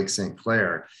end of Lake St.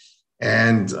 Clair.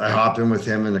 And I hop in with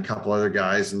him and a couple other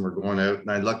guys, and we're going out,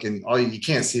 and I look, and you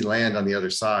can't see land on the other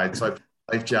side. So I put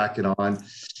a life jacket on,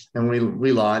 and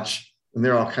we launch, and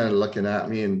they're all kind of looking at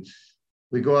me, and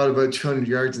we go out about 200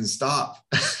 yards and stop.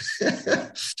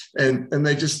 and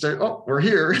they just start, oh, we're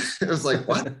here. It was like,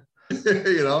 what? And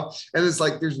it's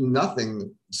like, there's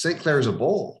nothing. St. Clair is a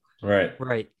bowl. Right.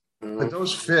 Right. But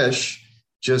those fish,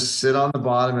 just sit on the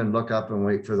bottom and look up and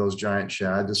wait for those giant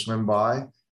shad to swim by.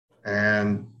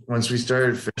 And once we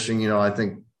started fishing, I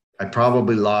think I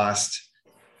probably lost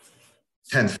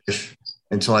 10 fish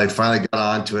until I finally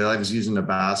got onto it. I was using the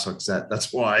bass hook set.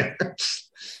 That's why,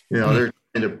 they're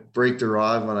trying to break the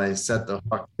rod when I set the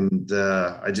hook, and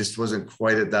I just wasn't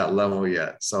quite at that level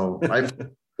yet. So I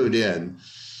put in,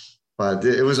 but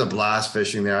it was a blast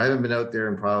fishing there. I haven't been out there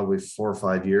in probably 4 or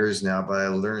 5 years now, but I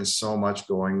learned so much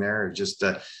going there. Just,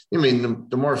 the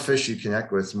more fish you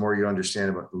connect with, the more you understand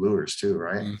about the lures too,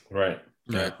 right? Right.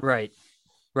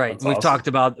 That's we've awesome. talked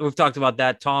about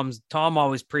that. Tom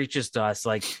always preaches to us,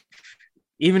 like,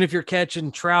 even if you're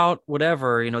catching trout,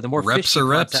 whatever, the more reps fish are you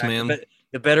reps, contact, man.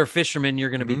 the better fisherman you're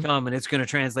going to become, and it's going to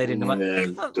translate into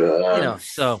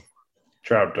so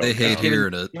Trout don't They hate count.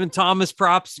 hearing it. giving Tom his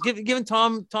props, giving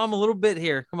Tom a little bit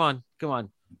here. Come on.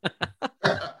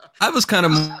 I was kind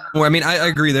of more, I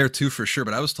agree there too, for sure,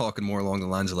 but I was talking more along the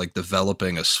lines of like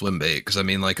developing a swim bait. Because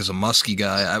like as a musky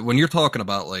guy, when you're talking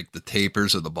about like the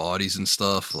tapers of the bodies and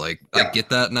stuff, like I get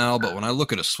that now, but when I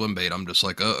look at a swim bait, I'm just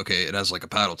like, oh, okay, it has like a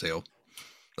paddle tail.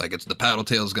 Like the paddle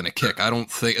tail is going to kick. I don't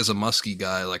think, as a musky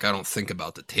guy, like I don't think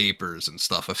about the tapers and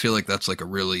stuff. I feel like that's like a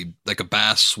really, like a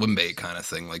bass swim bait kind of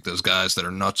thing. Like those guys that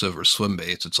are nuts over swim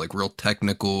baits. It's like real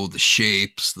technical, the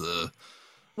shapes,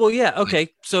 Well, yeah.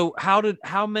 Okay. So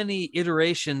how many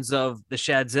iterations of the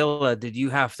Shadzilla did you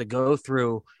have to go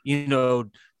through,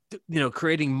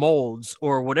 creating molds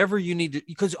or whatever you need to,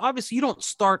 because obviously you don't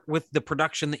start with the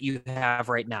production that you have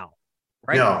right now,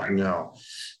 right? No.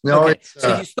 Okay.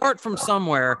 So you start from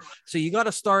somewhere. So you got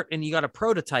to start and you got to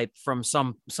prototype from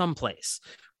someplace,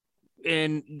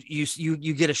 and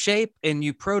you get a shape and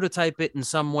you prototype it in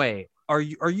some way. Are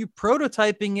you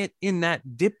prototyping it in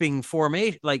that dipping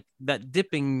formation, like that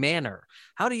dipping manner?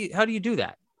 How do you do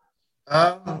that?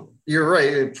 You're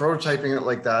right. Prototyping it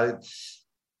like that.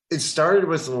 It started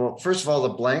with, first of all, the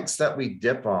blanks that we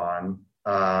dip on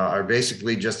are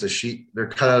basically just a sheet. They're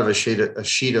cut out of a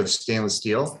sheet of stainless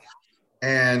steel,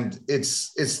 and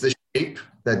it's the shape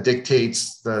that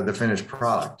dictates the finished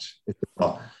product.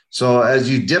 So as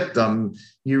you dip them,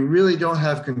 you really don't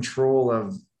have control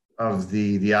of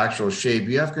the actual shape.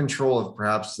 You have control of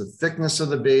perhaps the thickness of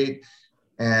the bait,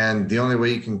 and the only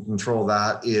way you can control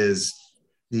that is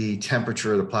the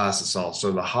temperature of the plastisol.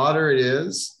 So the hotter it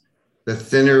is, the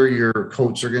thinner your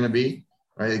coats are going to be,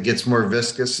 right? It gets more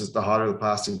viscous as the hotter the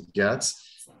plastic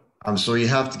gets. So you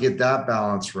have to get that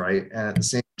balance right, and at the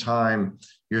same time,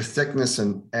 your thickness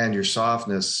and your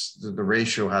softness, the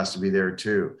ratio has to be there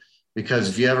too, because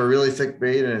if you have a really thick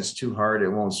bait and it's too hard, it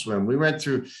won't swim. We went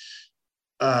through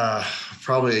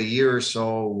probably a year or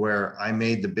so where I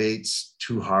made the baits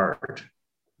too hard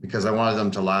because I wanted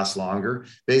them to last longer.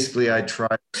 Basically, I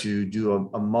tried to do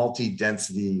a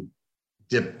multi-density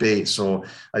dip bait. So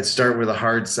I'd start with a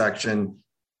hard section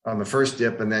on the first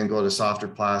dip and then go to softer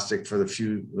plastic for the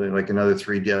few, like another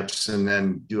 3 dips, and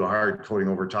then do a hard coating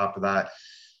over top of that.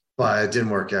 But it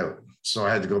didn't work out. So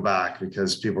I had to go back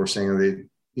because people were saying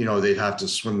they'd have to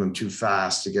swim them too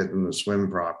fast to get them to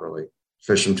swim properly,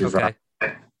 fish them too fast.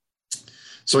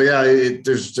 So yeah,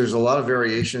 there's a lot of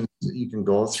variations that you can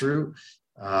go through.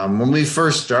 When we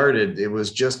first started, it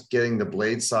was just getting the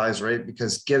blade size right,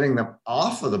 because getting them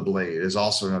off of the blade is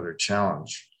also another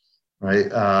challenge,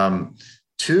 right?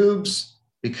 Tubes,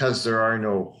 because there are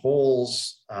no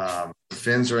holes,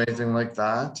 fins or anything like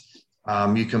that,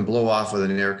 you can blow off with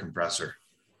an air compressor.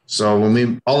 So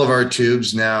all of our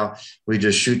tubes now, we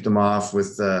just shoot them off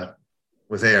with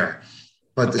air.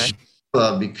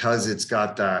 But because it's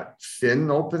got that fin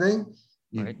opening,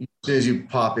 as soon as you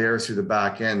pop air through the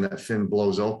back end, that fin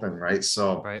blows open, right?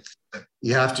 So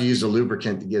you have to use a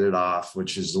lubricant to get it off,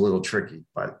 which is a little tricky.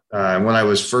 But when I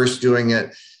was first doing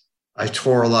it, I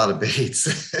tore a lot of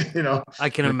baits. I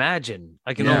can imagine.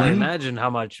 I can only imagine how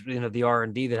much the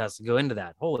R&D that has to go into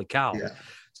that. Holy cow! Yeah.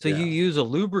 So you use a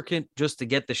lubricant just to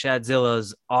get the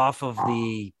Shadzillas off of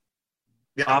the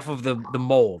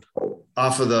mold,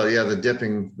 off of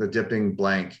the dipping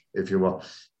blank, if you will.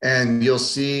 And you'll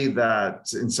see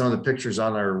that in some of the pictures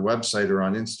on our website or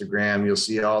on Instagram, you'll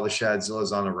see all the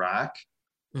Shadzillas on a rack.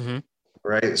 Mm-hmm.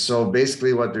 Right. So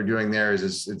basically what they're doing there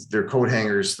is they're coat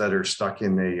hangers that are stuck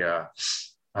in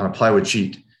on a plywood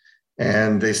sheet,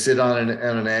 and they sit on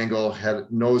an angle,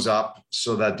 nose up,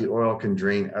 so that the oil can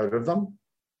drain out of them.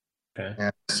 Okay.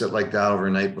 And sit like that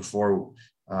overnight before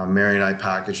Mary and I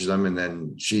package them, and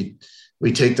then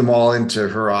we take them all into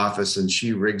her office and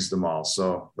she rigs them all.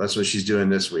 So that's what she's doing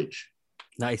this week.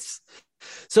 Nice.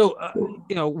 So,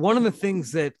 one of the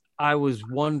things that I was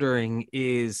wondering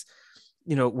is,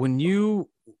 when you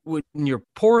when you're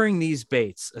pouring these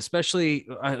baits, especially,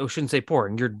 I shouldn't say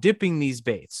pouring, you're dipping these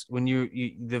baits. When you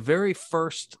the very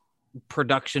first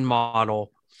production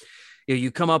model,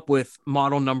 you come up with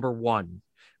model number 1,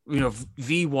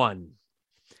 V1.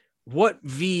 What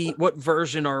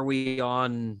version are we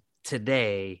on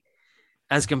today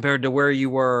as compared to where you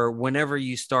were whenever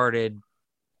you started,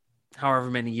 however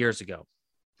many years ago?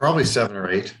 Probably 7 or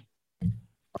 8.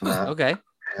 Okay.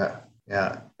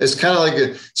 Yeah. It's kind of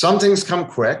like some things come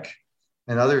quick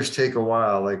and others take a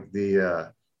while. Like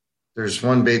there's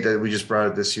one bait that we just brought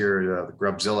out this year, the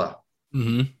Grubzilla.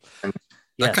 Mm-hmm. And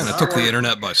that kind of took the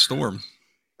internet by storm.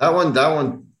 That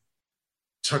one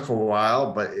took a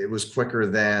while, but it was quicker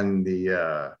than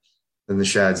the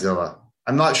Shadzilla.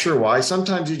 I'm not sure why.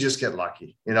 Sometimes you just get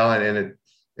lucky, and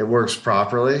it works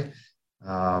properly.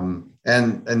 And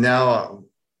now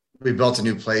we built a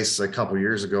new place a couple of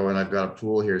years ago, and I've got a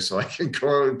pool here, so I can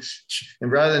go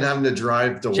and rather than having to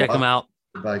drive to check them out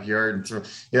the backyard and throw.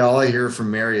 Yeah, all I hear from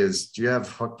Mary is, "Do you have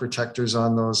hook protectors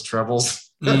on those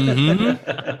trebles?" Mm-hmm.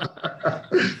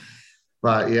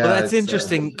 But yeah, well, that's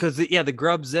interesting because the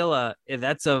Grubzilla,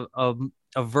 that's a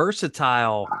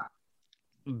versatile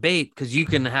bait because you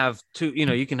can have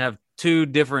two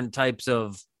different types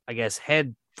of, I guess,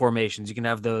 head formations. You can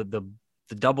have the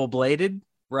double bladed,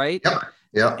 right?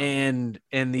 Yeah. And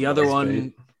the other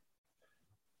one,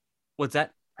 what's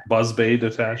that? Buzz bait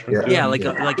attachment. Yeah, like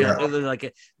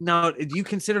a. Now, do you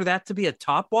consider that to be a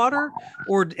top water,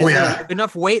 or is there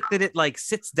enough weight that it like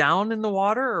sits down in the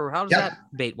water, or how does that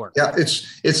bait work? Yeah,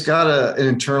 it's got an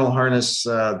internal harness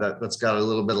that's got a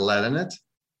little bit of lead in it,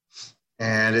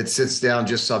 and it sits down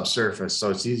just subsurface, so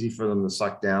it's easy for them to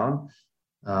suck down.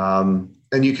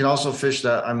 And you can also fish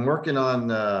that. I'm working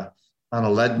on a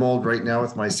lead mold right now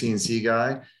with my CNC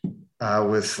guy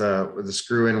with the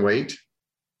screw-in weight.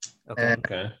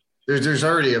 Okay. There's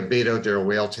already a bait out there, a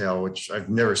whale tail, which I've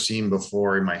never seen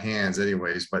before in my hands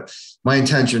anyways. But my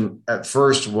intention at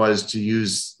first was to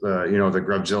use, the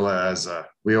Grubzilla as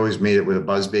we always made it with a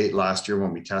buzz bait last year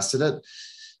when we tested it.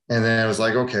 And then I was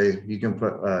like, okay, you can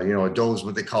put, a doze,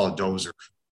 what they call a dozer.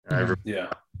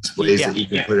 Displays that you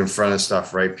can put in front of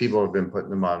stuff, right? People have been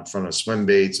putting them on in front of swim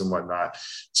baits and whatnot.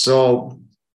 So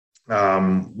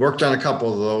worked on a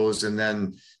couple of those, and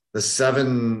then the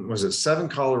 7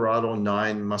 Colorado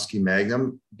 9 musky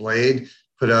Magnum blade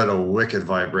put out a wicked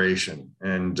vibration.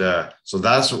 And so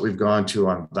that's what we've gone to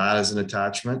on that as an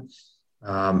attachment.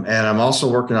 And I'm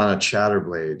also working on a chatter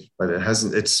blade, but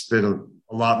it's been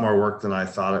a lot more work than I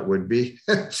thought it would be.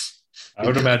 I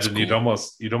would imagine you'd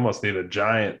almost need a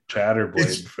giant chatter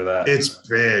blade for that. It's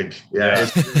big. Yeah.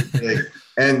 It's big.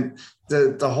 And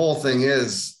the whole thing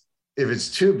is, if it's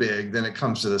too big, then it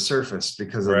comes to the surface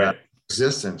because of that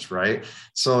resistance, right?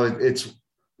 So it's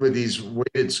with these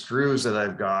weighted screws that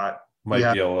I've got,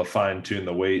 might be able to fine tune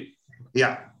the weight.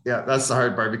 Yeah, that's the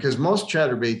hard part, because most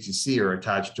chatterbaits you see are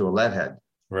attached to a lead head,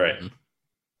 right?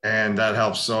 And that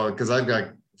helps. So because I've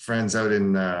got friends out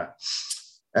in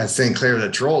at St. Clair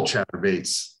that troll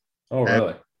chatterbaits. Oh,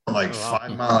 really? Like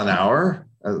 5 miles an hour.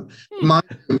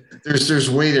 There's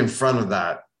weight in front of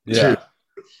that. Yeah, too.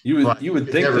 You would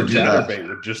think the chatterbait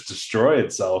would just destroy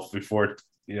itself before.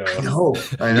 I know.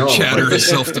 Chatter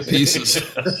itself to pieces.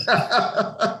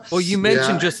 Well, you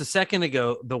mentioned just a second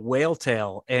ago the whale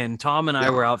tail, and Tom and I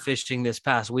were out fishing this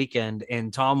past weekend,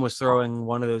 and Tom was throwing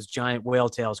one of those giant whale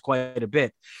tails quite a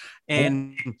bit.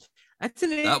 And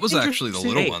that was actually the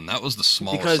little one. That was the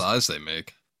smallest size they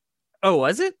make. Oh,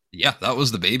 was it? Yeah, that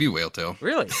was the baby whale tail.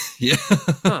 Really? Yeah.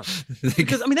 Huh.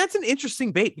 Because that's an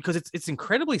interesting bait because it's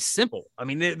incredibly simple. I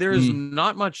mean, there's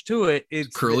not much to it.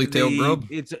 It's curly tail grub.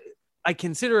 I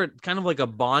consider it kind of like a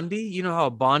Bondi. You know how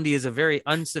a Bondi is a very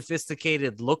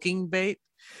unsophisticated looking bait.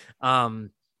 The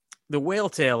whale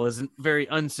tail is a very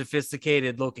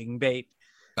unsophisticated looking bait.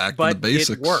 Back to the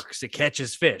basics. It works. It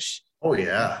catches fish. Oh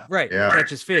yeah. Right. Yeah. It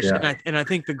catches fish. Yeah. And I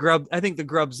think the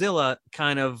Grubzilla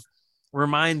kind of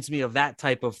reminds me of that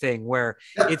type of thing where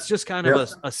it's just kind of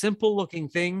a simple looking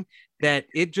thing that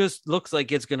it just looks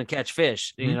like it's going to catch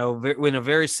fish, in a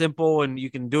very simple, and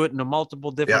you can do it in multiple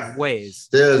different ways.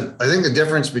 I think the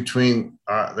difference between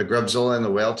the Grubzilla and the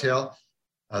whale tail,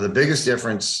 the biggest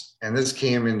difference, and this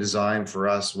came in design for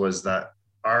us, was that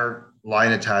our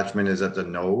line attachment is at the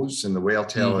nose and the whale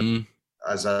tail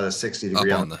is at a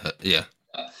 60-degree up on the head. Yeah.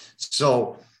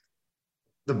 So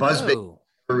the buzzbait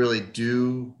really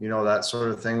do that sort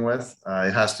of thing with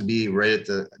it has to be right at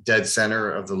the dead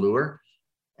center of the lure,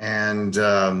 and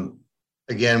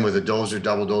again with a dozer,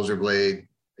 double dozer blade,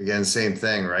 again same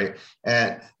thing, right?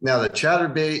 And now the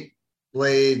chatterbait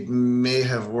blade may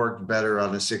have worked better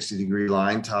on a 60-degree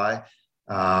line tie,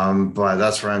 But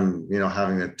that's where I'm,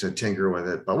 having to tinker with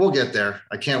it. But we'll get there.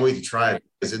 I can't wait to try it,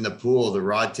 because in the pool, the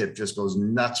rod tip just goes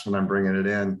nuts when I'm bringing it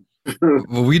in.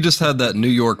 Well, we just had that New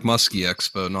York Musky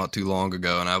Expo not too long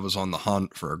ago, and I was on the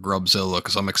hunt for a Grubzilla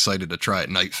because I'm excited to try it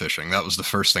night fishing. That was the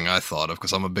first thing I thought of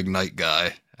because I'm a big night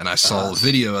guy, and I saw a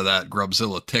video of that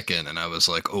Grubzilla ticking, and I was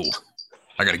like, oh,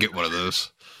 I got to get one of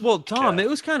those. Well, Tom, it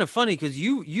was kind of funny because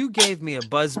you gave me a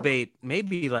buzz bait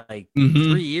maybe like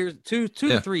 3 years, two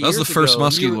to 3 years ago. That was the first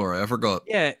musky lure I ever got.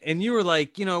 Yeah, and you were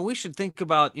like, we should think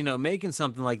about, making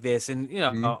something like this, and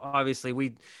obviously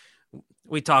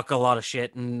we talk a lot of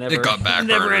shit and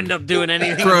never end up doing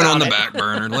anything. Thrown on the back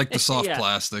burner like the soft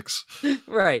plastics.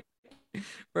 Right.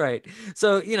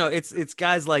 So, it's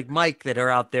guys like Mike that are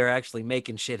out there actually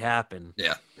making shit happen.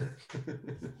 Yeah.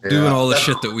 Doing all the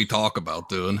shit that we talk about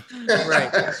doing.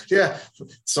 Right. Yeah.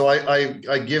 So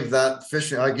I give that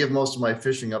fishing, I give most of my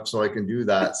fishing up so I can do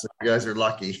that. So you guys are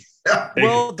lucky.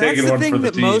 Well, that's the thing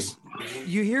that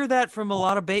you hear that from a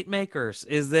lot of bait makers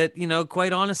is that,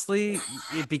 quite honestly,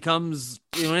 it becomes,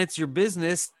 when it's your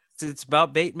business, it's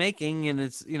about bait making, and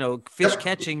it's, fish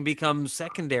catching becomes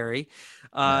secondary.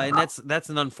 And that's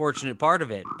an unfortunate part of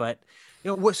it. But,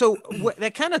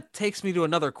 that kind of takes me to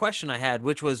another question I had,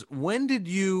 which was, when did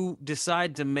you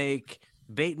decide to make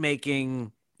bait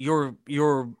making your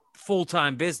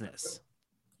full-time business?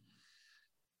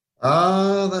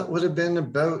 That would have been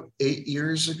about 8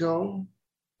 years ago.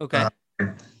 Okay.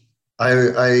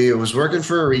 I was working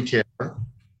for a retailer,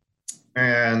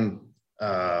 and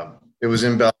it was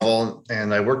in Belleville,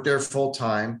 and I worked there full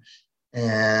time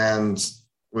and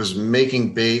was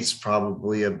making baits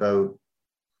probably 8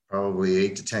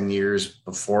 to 10 years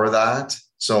before that.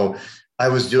 So I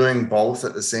was doing both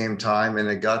at the same time, and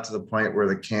it got to the point where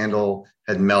the candle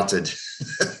had melted.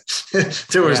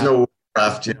 There was no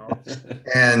left,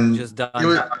 and just done.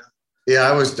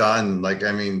 I was done.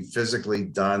 Physically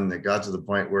done. It got to the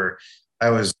point where I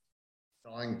was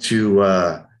selling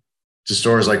to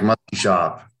stores like Musky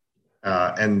Shop,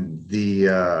 and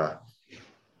the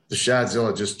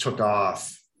Shadzilla just took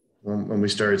off when we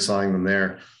started selling them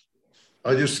there.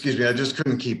 I just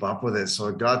couldn't keep up with it. So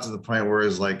it got to the point where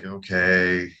it's like,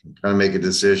 okay, gotta make a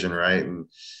decision, right? And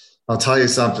I'll tell you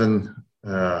something.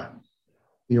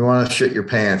 You want to shit your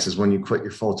pants is when you quit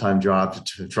your full-time job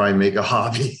to try and make a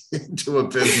hobby into a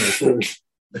business.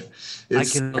 I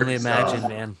can only imagine,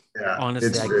 man. Yeah,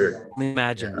 honestly, I can only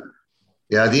imagine.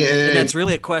 Yeah, and that's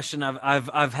really a question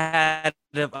I've had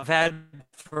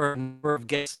for a number of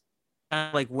guests.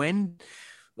 Like when,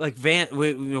 like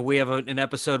we have an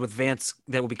episode with Vance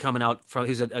that will be coming out from.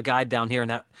 He's a guide down here,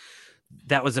 and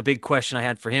that was a big question I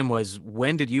had for him was,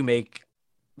 when did you make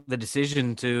the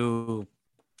decision to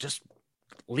just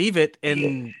leave it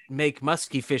and make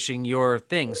musky fishing your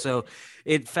thing? So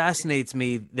it fascinates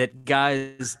me that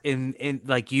guys in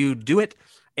like you do it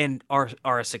and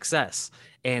are a success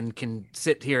and can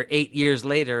sit here 8 years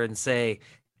later and say,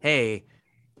 hey,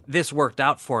 this worked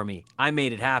out for me. I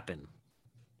made it happen.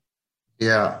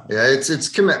 Yeah. It's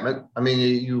commitment.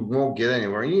 You won't get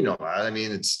anywhere. That.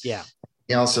 It's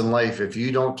else in life. If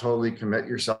you don't totally commit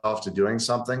yourself to doing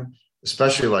something,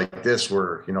 especially like this,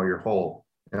 where, your whole,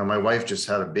 my wife just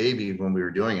had a baby when we were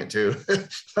doing it too.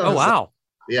 Oh, wow.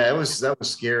 That was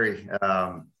scary.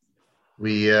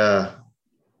 We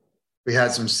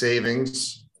had some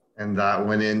savings, and that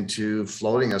went into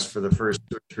floating us for the first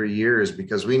 2 or 3 years,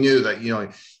 because we knew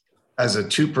that, as a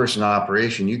 2-person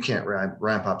operation, you can't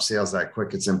ramp up sales that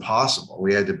quick. It's impossible.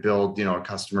 We had to build, a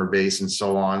customer base and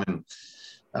so on, and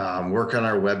work on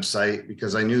our website,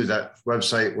 because I knew that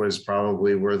website was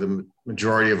probably where the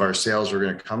majority of our sales were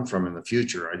going to come from in the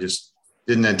future. I just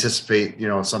didn't anticipate,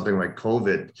 something like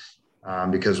COVID,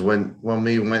 because when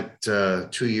we went 2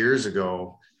 years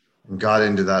ago and got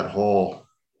into that whole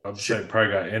website,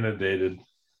 probably got inundated.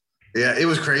 Yeah, it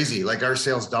was crazy. Like, our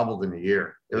sales doubled in a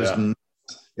year. It was,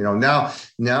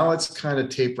 now it's kind of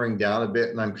tapering down a bit,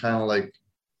 and I'm kind of like,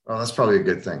 oh, that's probably a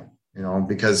good thing,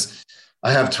 because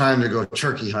I have time to go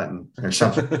turkey hunting or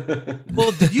something.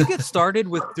 Well, did you get started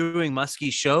with doing musky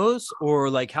shows, or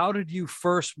like, how did you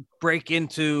first break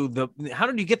into how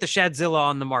did you get the Shadzilla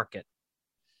on the market?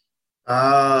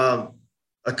 A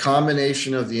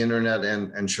combination of the internet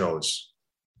and shows,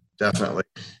 definitely.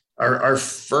 Our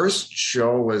first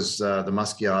show was the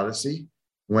Musky Odyssey,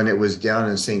 when it was down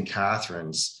in St.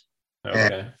 Catharines. Okay.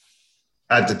 And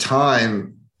at the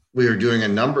time, we were doing a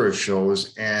number of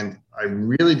shows, and I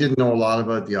really didn't know a lot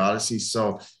about the Odyssey.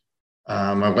 So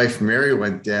my wife Mary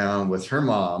went down with her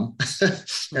mom,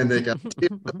 and they got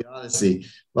the Odyssey.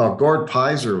 Well, Gord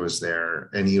Pizer was there,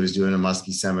 and he was doing a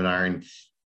musky seminar, and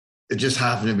it just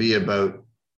happened to be about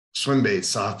swim baits,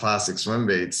 soft plastic swim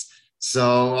baits. So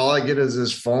all I get is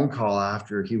this phone call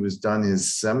after he was done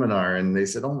his seminar, and they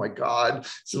said, "Oh my God,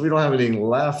 so we don't have anything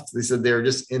left." They said they were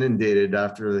just inundated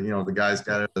after the guys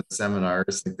got out of the seminar.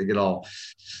 It's like they get all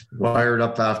wired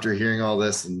up after hearing all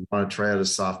this and want to try out a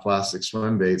soft plastic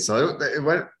swim bait. So it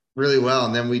went really well,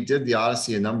 and then we did the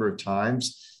Odyssey a number of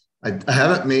times. I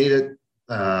haven't made it.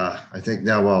 I think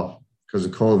now, well, because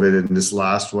of COVID, and this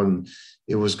last one,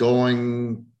 it was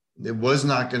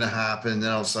not going to happen.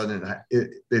 Then all of a sudden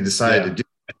they decided to do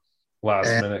it. Last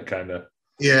minute kind of.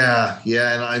 Yeah.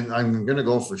 And I'm going to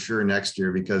go for sure next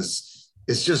year, because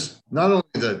it's just not only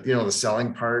the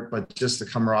selling part, but just the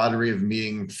camaraderie of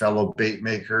meeting fellow bait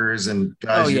makers and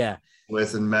guys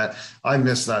with and met. I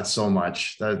miss that so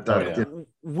much.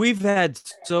 We've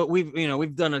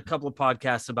done a couple of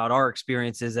podcasts about our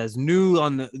experiences as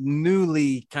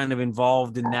newly kind of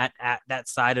involved in that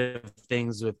side of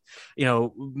things, with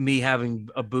me having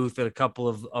a booth at a couple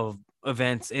of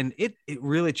events, and it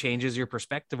really changes your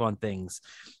perspective on things,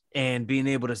 and being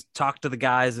able to talk to the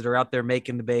guys that are out there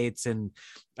making the baits. And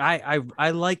I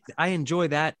enjoy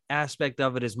that aspect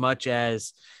of it as much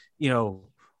as,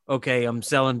 okay, I'm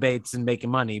selling baits and making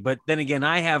money. But then again,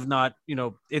 I have not,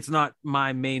 it's not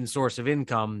my main source of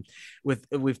income. With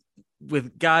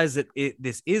guys that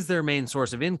this is their main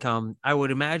source of income, I would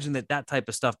imagine that type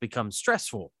of stuff becomes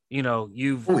stressful. You got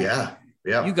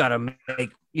to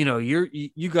make,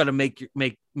 you got to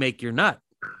make your nut.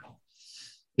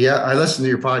 Yeah, I listened to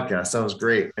your podcast. That was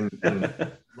great. And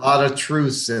a lot of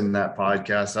truths in that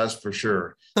podcast, that's for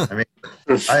sure. I mean,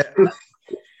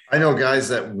 I know guys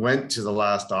that went to the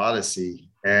last Odyssey,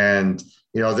 and,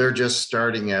 they're just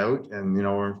starting out, and,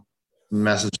 we're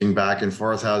messaging back and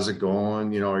forth. How's it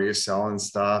going? Are you selling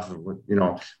stuff?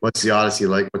 What's the Odyssey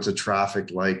like? What's the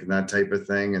traffic like? And that type of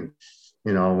thing. And,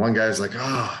 one guy's like,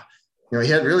 he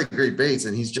had really great baits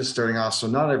and he's just starting off. So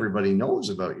not everybody knows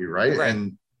about you. Right.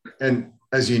 And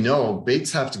as you know,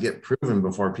 baits have to get proven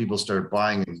before people start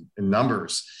buying in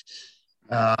numbers.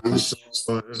 So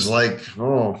it was like,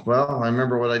 oh, well, I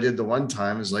remember what I did the one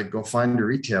time is like, go find a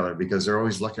retailer, because they're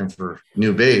always looking for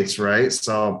new baits. Right.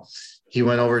 So he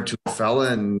went over to a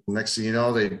fella, and next thing you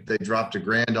know, they dropped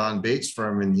 $1,000 on baits for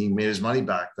him, and he made his money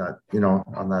back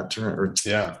on that turn.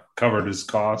 Covered his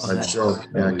costs.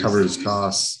 Covered his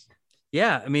costs.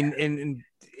 Yeah. I mean, and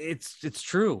it's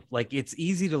true. Like, it's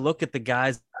easy to look at the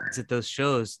guys at those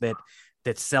shows that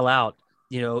sell out,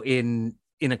 in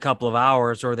a couple of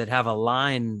hours, or that have a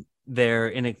line there,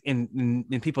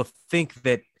 and people think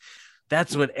that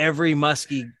that's what every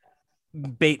musky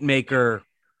bait maker,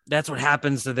 that's what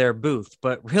happens to their booth.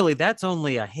 But really, that's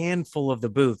only a handful of the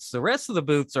booths. The rest of the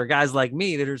booths are guys like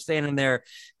me that are standing there,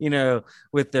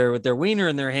 with their wiener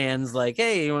in their hands, like,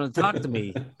 hey, you want to talk to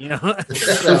me?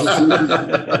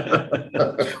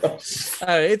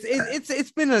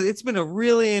 It's been a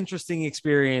really interesting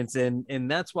experience, and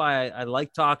that's why I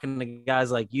like talking to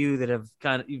guys like you that have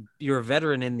you're a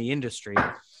veteran in the industry.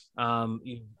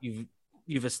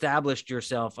 You've established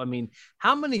yourself. I mean,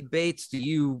 how many baits do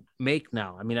you make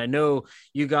now? I mean, I know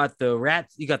you got the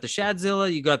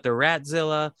Shadzilla, you got the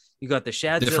Ratzilla, you got the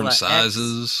Shadzilla different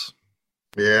sizes.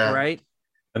 X, right.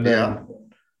 And then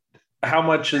how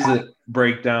much is it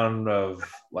breakdown of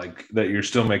like that you're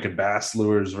still making bass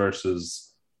lures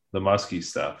versus the musky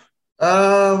stuff?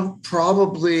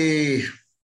 Probably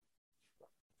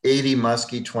 80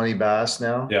 musky, 20 bass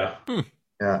now. Yeah.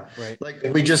 Yeah. Right. Like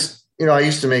we just, I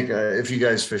used to make, if you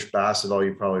guys fish bass at all,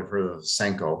 you probably heard of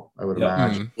Senko, I would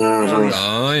imagine.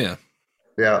 Oh, yeah.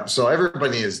 Yeah. So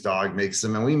everybody in his dog makes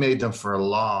them, and we made them for a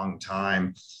long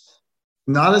time.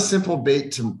 Not a simple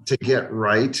bait to get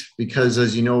right, because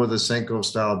as you know, with a Senko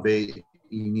style bait,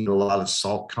 you need a lot of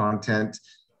salt content.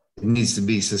 It needs to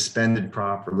be suspended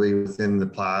properly within the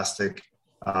plastic.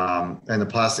 And the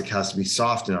plastic has to be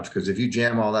soft enough, because if you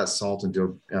jam all that salt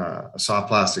into a soft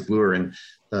plastic lure and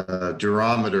the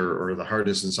durometer, or the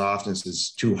hardness and softness,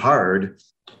 is too hard,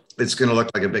 it's going to look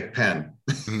like a big pen,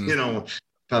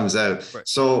 comes out. Right.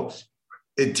 So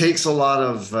it takes a lot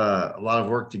of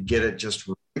work to get it just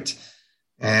right.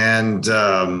 And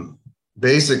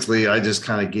basically, I just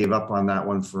kind of gave up on that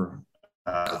one for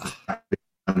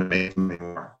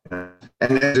anymore. And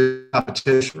then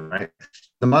competition, right?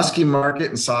 The musky market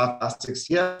and soft plastics,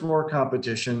 more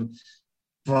competition,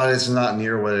 but it's not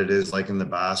near what it is like in the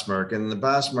bass market. And the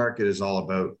bass market is all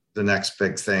about the next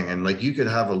big thing. And like, you could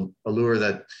have a lure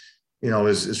that,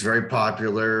 is very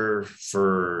popular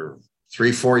for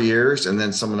 3-4 years, and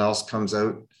then someone else comes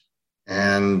out,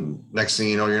 and next thing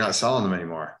you know, you're not selling them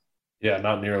anymore. Yeah,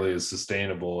 not nearly as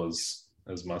sustainable as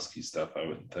musky stuff, I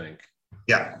wouldn't think.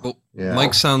 Yeah. Well, Yeah.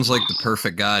 Mike sounds like the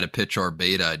perfect guy to pitch our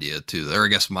bait idea to, or I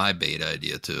guess my bait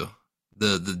idea to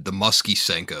the musky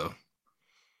Senko.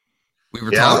 We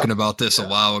were talking about this a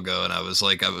while ago, and I was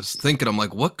thinking, I'm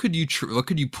like, what could you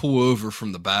pull over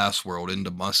from the bass world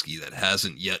into musky that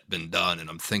hasn't yet been done? And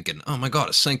I'm thinking, oh my god,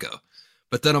 a Senko.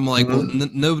 But then I'm like, well,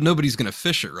 nobody's gonna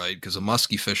fish it, right? Because a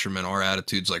musky fisherman, our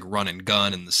attitude's like run and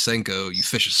gun, and the Senko, you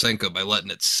fish a Senko by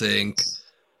letting it sink.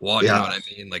 Well, you know what I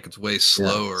mean? Like it's way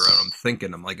slower. And I'm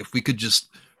thinking, I'm like, if we could just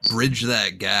bridge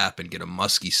that gap and get a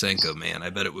musky Senko, man, I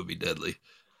bet it would be deadly.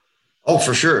 Oh,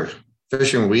 for sure.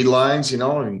 Fishing weed lines, you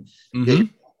know, and get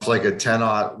like a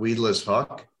 10-aught weedless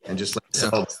hook and just like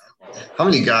sell. How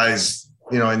many guys,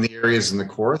 you know, in the areas in the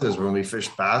Kawarthas when we fish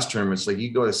bass tournaments, like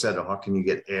you go to set a hook and you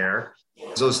get air.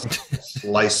 Those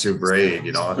slice through braid,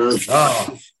 you know.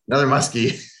 Oh, another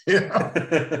musky.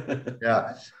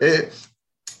 Yeah.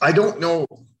 I don't know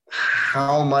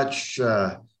how much, you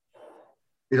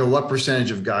know, what percentage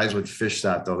of guys would fish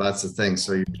that though. That's the thing.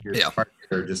 So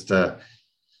you're just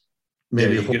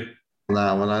maybe get on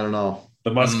that one. I don't know.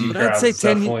 the musky crab is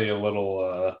definitely a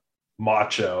little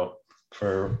macho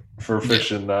for fishing. For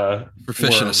fishing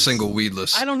worms. a single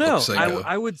weedless. I don't know.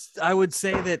 I would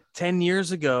say that 10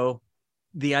 years ago,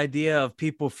 the idea of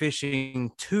people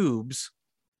fishing tubes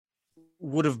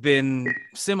would have been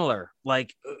similar.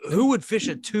 Like, who would fish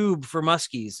a tube for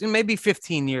muskies? And maybe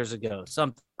 15 years ago,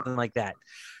 something like that.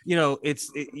 You know,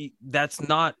 that's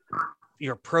not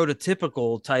your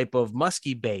prototypical type of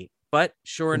musky bait. But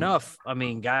sure enough, I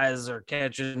mean, guys are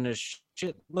catching a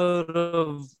shitload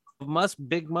of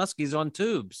big muskies on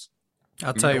tubes.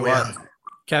 I'll tell you what,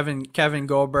 Kevin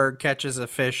Goldberg catches a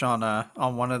fish on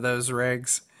one of those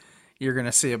rigs. You're going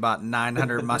to see about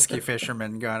 900 musky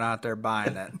fishermen going out there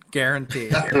buying it.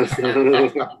 Guaranteed.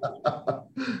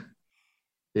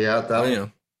 Yeah, that'll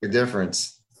make a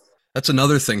difference. That's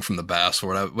another thing from the bass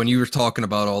world. When you were talking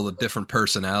about all the different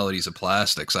personalities of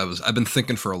plastics, I've been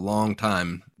thinking for a long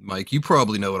time, Mike, you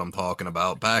probably know what I'm talking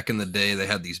about. Back in the day, they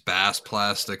had these bass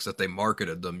plastics that they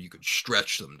marketed them. You could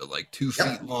stretch them to like 2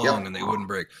 feet long and they wouldn't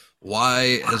break.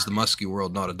 Why has the musky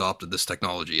world not adopted this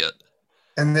technology yet?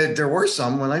 And there were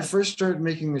some, when I first started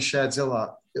making the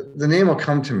Shadzilla, the name will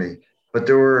come to me, but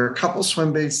there were a couple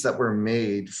swim baits that were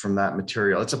made from that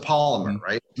material. It's a polymer,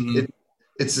 right?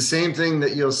 It's the same thing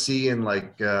that you'll see in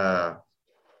like I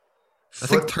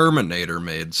think Terminator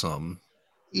made some.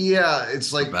 Yeah,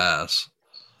 it's like bass.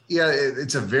 Yeah,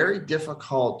 it's a very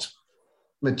difficult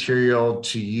material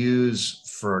to use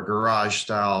for a garage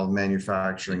style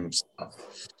manufacturing stuff.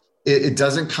 It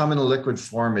doesn't come in a liquid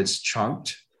form, it's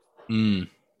chunked.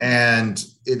 And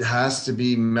it has to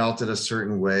be melted a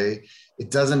certain way.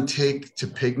 It doesn't take to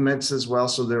pigments as well.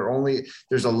 So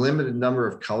there's a limited number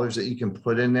of colors that you can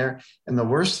put in there. And the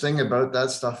worst thing about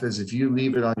that stuff is if you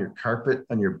leave it on your carpet,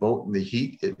 on your boat in the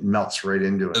heat, it melts right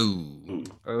into it. Ooh.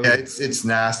 Yeah, it's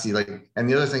nasty. And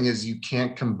the other thing is you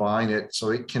can't combine it, so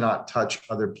it cannot touch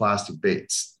other plastic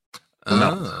baits.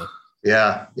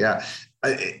 Yeah.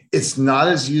 It's not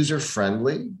as user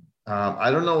friendly.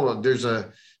 I don't know.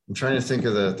 I'm trying to think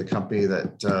of the company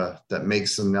that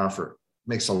makes them now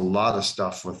makes a lot of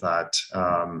stuff with that.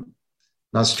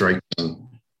 Not striking,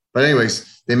 but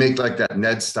anyways, they make like that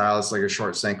Ned style. It's like a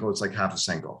short Senko. It's like half a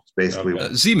Senko. It's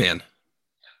basically Z-Man.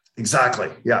 Exactly.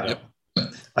 Yeah.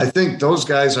 Yep. I think those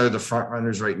guys are the front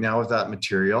runners right now with that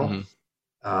material.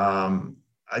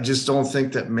 I just don't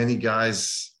think that many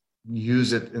guys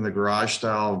use it in the garage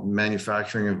style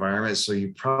manufacturing environment. So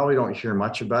you probably don't hear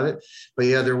much about it, but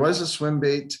yeah, there was a swim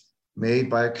bait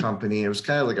made by a company. It was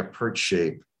kind of like a perch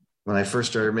shape when I first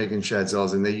started making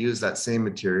Shadzillas, and they used that same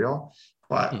material,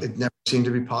 but it never seemed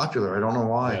to be popular. I don't know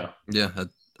why. Yeah.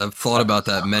 I've thought about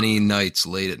that many nights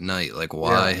late at night. Like,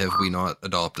 why have we not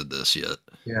adopted this yet?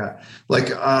 Yeah. Like,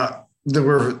 there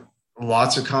were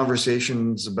lots of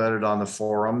conversations about it on the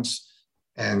forums,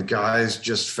 and guys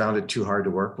just found it too hard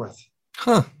to work with.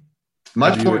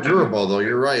 Much more durable, though.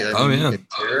 You're right. I mean, you can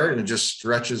tear it and it just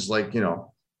stretches like,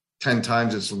 10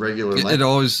 times its regular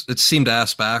length. It seemed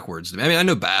ass backwards. I mean, I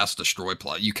know bass destroy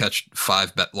plot. You catch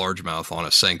 5 largemouth on a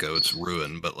Senko, it's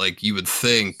ruined. But like, you would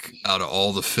think out of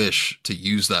all the fish to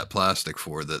use that plastic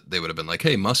for, that they would have been like,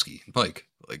 hey, musky, pike.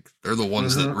 Like, they're the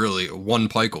ones that really, one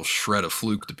pike will shred a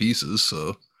fluke to pieces.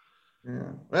 So,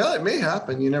 yeah. Well, it may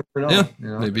happen. You never know. Yeah,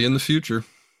 maybe in the future.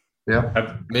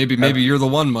 Yeah. Maybe you're the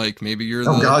one, Mike. Maybe you're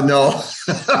Oh God, no.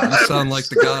 You sound like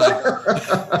the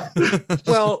guy.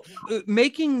 Well,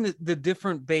 making the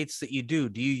different baits that you do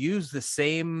you use the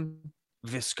same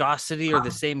viscosity or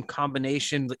the same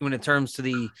combination when it comes to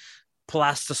the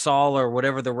plastisol or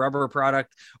whatever the rubber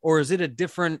product, or is it a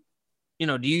different, do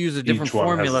you use a different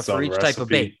formula for each type of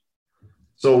bait?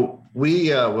 So we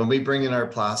when we bring in our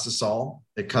plastisol,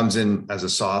 it comes in as a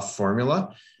soft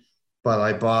formula, but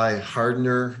I buy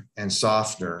hardener and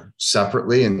softener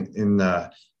separately in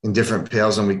different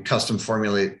pails, and we custom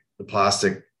formulate the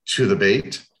plastic to the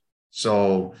bait.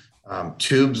 So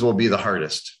tubes will be the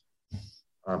hardest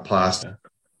plastic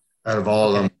out of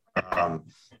all of them.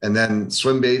 And then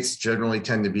swim baits generally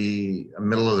tend to be a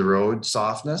middle of the road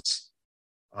softness.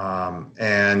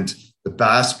 And the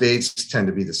bass baits tend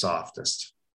to be the softest.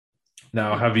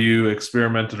 Now, have you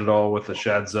experimented at all with a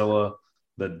Shadzilla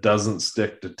that doesn't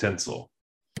stick to tinsel?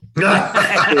 Those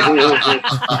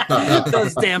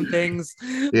damn things.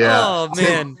 Yeah. Oh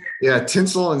man. Yeah,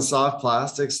 tinsel and soft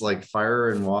plastics like fire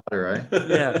and water, right?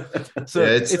 Yeah. So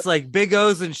it's like Big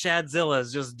O's and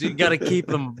Shadzillas. Just you got to keep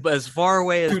them as far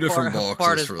away as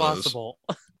apart as possible.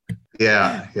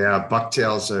 Yeah.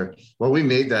 Bucktails are. Well, we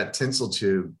made that tinsel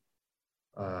tube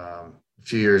a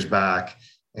few years back,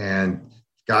 and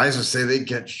guys would say they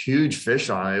get huge fish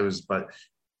on it. But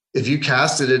if you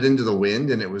casted it into the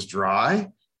wind and it was dry,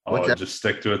 it just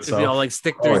stick to itself. It'd be all like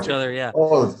stick to each other, yeah.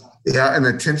 Oh, yeah, and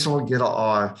the tinsel would get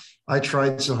all. I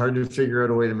tried so hard to figure out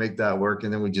a way to make that work,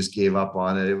 and then we just gave up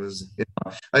on it. It was,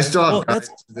 I still have guys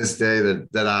to this day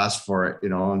that asked for it,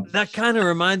 And that kind of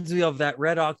reminds me of that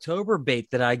Red October bait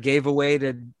that I gave away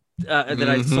to. That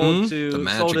I sold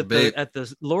at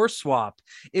the lure swap.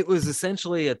 It was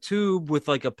essentially a tube with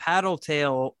like a paddle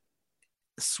tail,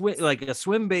 like a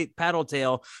swim bait paddle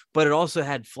tail, but it also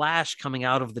had flash coming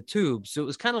out of the tube. So it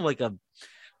was kind of like an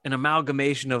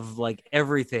amalgamation of like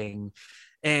everything.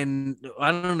 And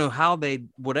I don't know how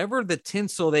whatever the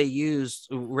tinsel they used,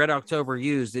 Red October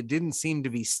used, it didn't seem to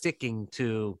be sticking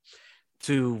to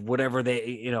whatever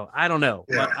they, I don't know.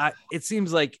 Yeah. But it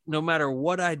seems like no matter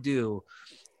what I do,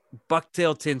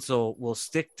 bucktail tinsel will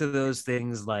stick to those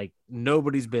things like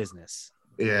nobody's business.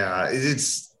 Yeah,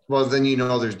 well, then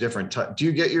there's different. Do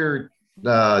you get your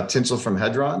tinsel from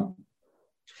Hedron?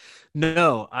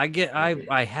 No,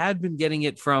 I had been getting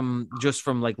it from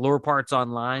like Lure Parts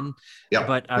online. Yeah,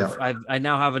 but I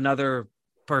now have another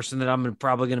person that I'm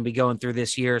probably going to be going through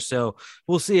this year, so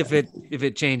we'll see if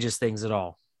it changes things at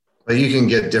all. But you can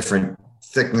get different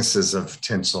thicknesses of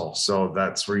tinsel, so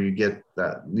that's where you get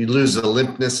that you lose the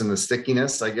limpness and the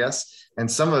stickiness, I guess.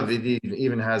 And some of it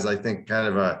even has, I think, kind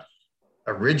of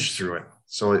a ridge through it,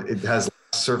 so it has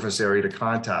surface area to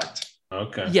contact.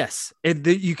 Okay. Yes,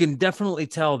 you can definitely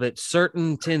tell that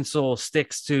certain tinsel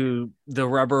sticks to the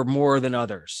rubber more than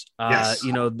others. Yes.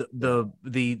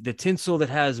 The tinsel that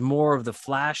has more of the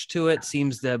flash to it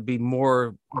seems to be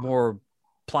more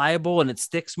pliable and it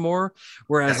sticks more,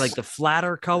 whereas like the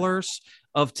flatter colors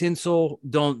of tinsel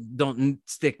don't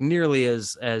stick nearly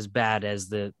as bad as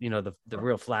the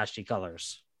real flashy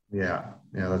colors. Yeah,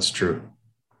 that's true.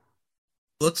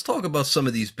 Let's talk about some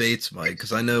of these baits, Mike,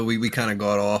 because I know we kind of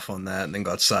got off on that and then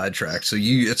got sidetracked. So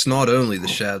it's not only the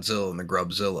Shadzilla and the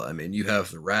Grubzilla. I mean, you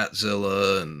have the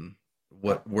Ratzilla, and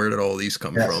where did all these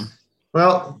come from?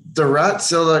 Well, the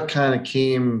Ratzilla kind of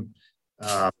came,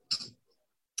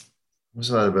 was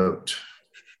that about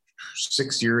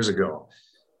 6 years ago,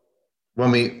 when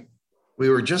we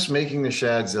were just making the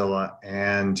Shadzilla,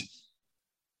 and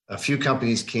a few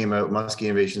companies came out. Musky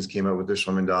Innovations came out with their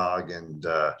swimming dog, and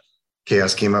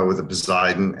Chaos came out with a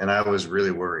Poseidon, and I was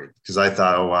really worried because I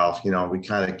thought, oh wow, we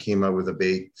kind of came out with a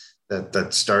bait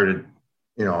that started,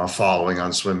 a following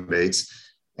on swim baits,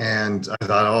 and I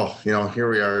thought, oh, here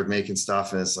we are making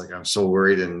stuff, and it's like I'm so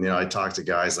worried. And I talked to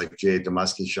guys like Jay at the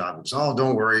Musky shop, and oh,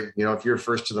 don't worry, if you're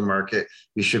first to the market,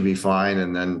 you should be fine.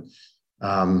 And then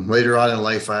later on in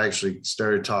life, I actually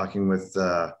started talking with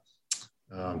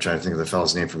I'm trying to think of the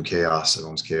fellow's name from Chaos that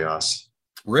owns Chaos.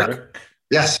 Rick.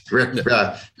 Yes, Rick.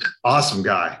 Awesome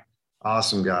guy.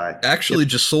 Actually,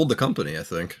 just sold the company, I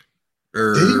think.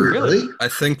 Did he really? I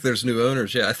think there's new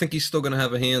owners. Yeah, I think he's still going to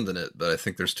have a hand in it, but I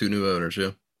think there's 2 new owners.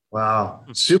 Yeah. Wow,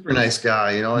 super nice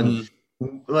guy. And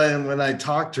when I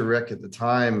talked to Rick at the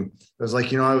time, I was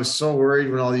like, I was so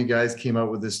worried when all you guys came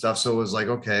out with this stuff. So it was like,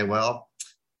 okay, well,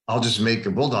 I'll just make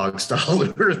a bulldog style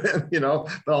lure then,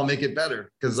 but I'll make it better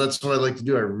because that's what I like to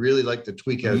do. I really like to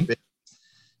tweak out bait.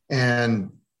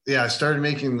 And yeah, I started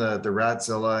making the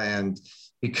Ratzilla, and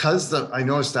because I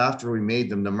noticed after we made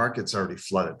them, the market's already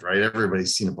flooded, right?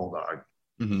 Everybody's seen a bulldog,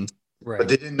 right? But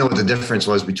they didn't know what the difference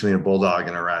was between a bulldog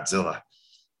and a Ratzilla,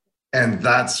 and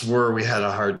that's where we had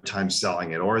a hard time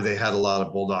selling it. Or they had a lot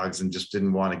of bulldogs and just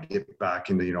didn't want to get back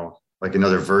into like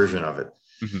another version of it.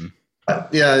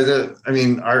 Yeah,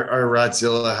 our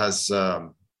Ratzilla has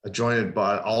a jointed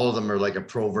body. All of them are like a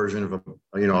pro version of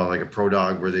like a pro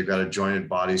dog where they've got a jointed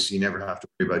body, so you never have to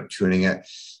worry about tuning it.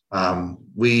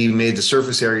 We made the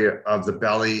surface area of the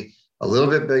belly a little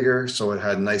bit bigger, so it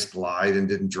had nice glide and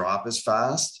didn't drop as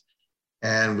fast.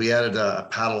 And we added a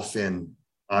paddle fin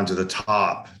onto the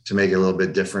top to make it a little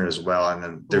bit different as well.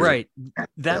 And then right,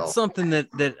 that's something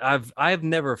that I've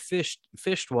never fished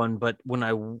one, but when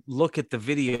I look at the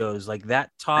videos, like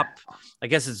that top, I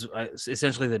guess it's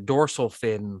essentially the dorsal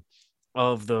fin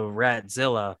of the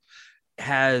Ratzilla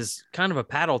has kind of a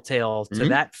paddle tail to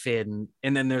that fin,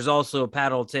 and then there's also a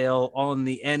paddle tail on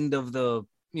the end of the,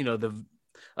 you know,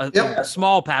 a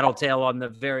small paddle tail on the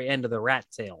very end of the rat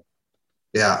tail.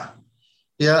 Yeah,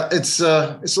 it's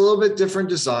a little bit different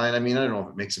design. I mean, I don't know if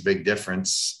it makes a big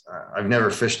difference. I've never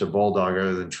fished a bulldog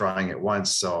other than trying it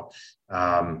once. So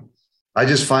I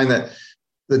just find that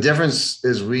the difference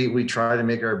is we try to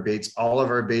make all of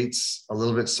our baits a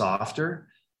little bit softer.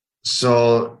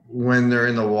 So when they're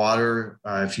in the water,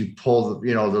 if you pull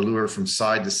the lure from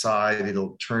side to side,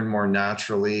 it'll turn more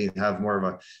naturally and have more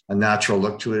of a natural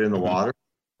look to it in the water.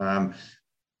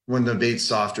 When the bait's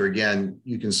softer, again,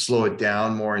 you can slow it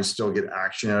down more and still get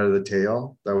action out of the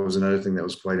tail. That was another thing that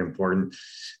was quite important.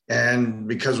 And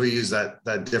because we use that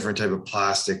different type of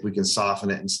plastic, we can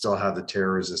soften it and still have the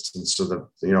tear resistance. So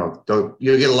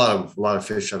you get a lot of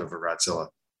fish out of a Ratzilla.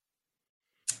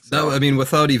 No, I mean,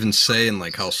 without even saying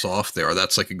like how soft they are,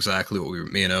 that's like exactly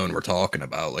what me and Owen were talking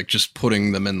about. Like just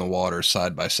putting them in the water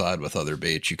side by side with other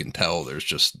baits, you can tell there's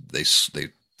just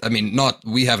I mean,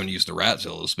 we haven't used the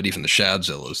Ratzillas, but even the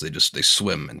Shadzillas, they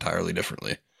swim entirely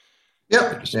differently.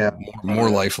 Yep.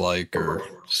 More lifelike, or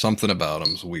something about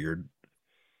them is weird.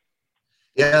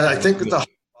 Yeah, I think with the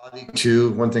body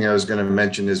too, one thing I was going to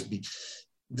mention is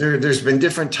there's been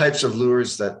different types of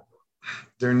lures that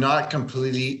they're not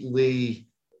completely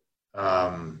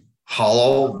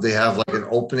hollow. They have like an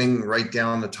opening right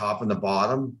down the top and the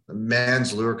bottom. The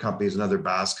Man's Lure Company is another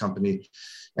bass company,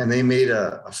 and they made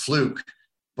a fluke,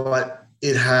 but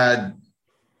it had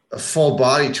a full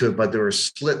body to it, but there were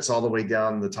slits all the way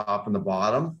down the top and the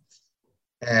bottom,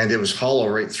 and it was hollow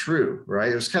right through,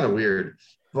 right? It was kind of weird,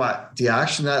 but the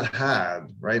action that had,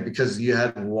 right, because you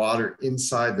had water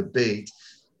inside the bait,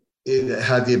 it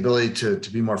had the ability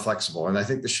to be more flexible. And I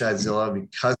think the Shadzilla,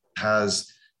 because it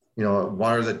has,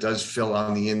 water that does fill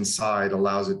on the inside,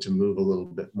 allows it to move a little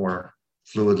bit more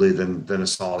fluidly than a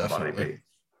solid body bait.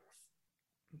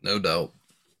 No doubt.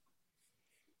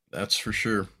 That's for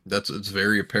sure. It's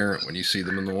very apparent when you see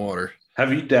them in the water.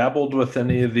 Have you dabbled with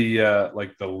any of the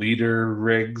like the leader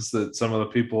rigs that some of the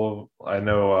people I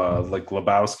know, like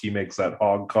Nabulsi makes that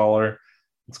hog collar?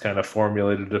 It's kind of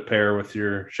formulated to pair with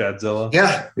your Shadzilla.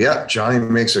 Yeah. Johnny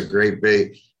makes a great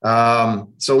bait.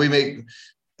 So we make,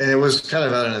 and it was kind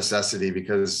of out of necessity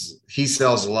because he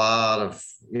sells a lot of,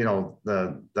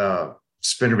 the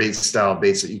spinnerbait style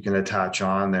baits that you can attach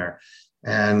on there.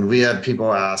 And we had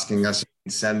people asking us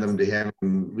to send them to him.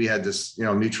 And we had this,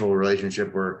 mutual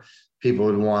relationship where people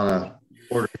would want to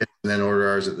order it and then order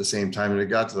ours at the same time. And it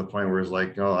got to the point where it's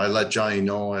like, I let Johnny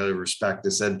know out of respect. I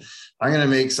said, I'm going to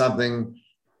make something,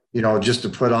 just to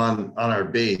put on our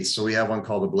baits. So we have one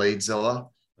called the Bladezilla,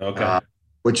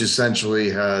 which essentially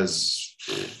has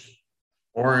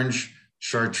orange,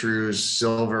 chartreuse,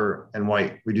 silver, and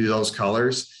white. We do those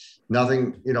colors.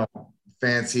 Nothing,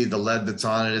 fancy. The lead that's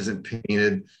on it isn't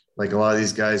painted. Like a lot of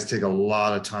these guys take a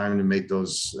lot of time to make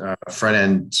those front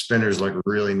end spinners look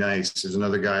really nice. There's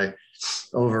another guy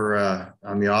over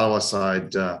on the Ottawa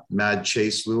side, Mad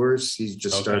Chase Lures. He's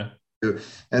just started.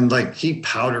 And like he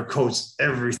powder coats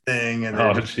everything, and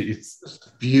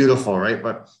beautiful, right?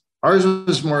 But ours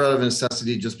was more out of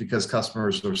necessity, just because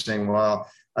customers were saying, "Well,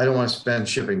 I don't want to spend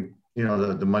shipping,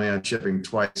 the money on shipping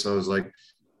twice." So I was like,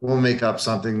 "We'll make up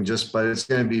something, but it's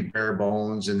going to be bare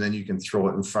bones, and then you can throw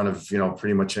it in front of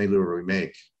pretty much any lure we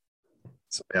make."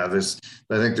 So yeah,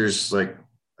 I think there's like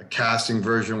a casting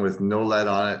version with no lead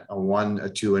on it, a 1, a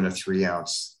 2, and a 3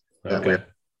 ounce.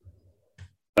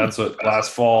 That's what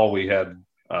last fall we had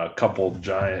a couple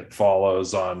giant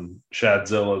follows on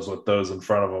Shadzillas with those in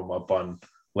front of them up on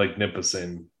Lake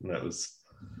Nipissing. And it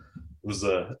was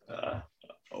a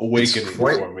awakening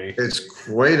for me. It's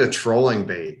quite a trolling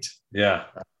bait. Yeah.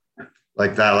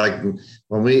 Like that. Like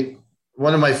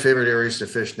one of my favorite areas to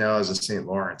fish now is the St.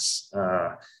 Lawrence.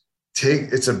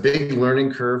 It's a big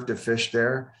learning curve to fish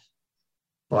there,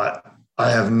 but I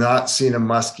have not seen a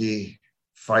muskie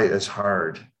fight as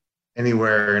hard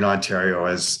anywhere in Ontario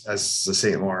as the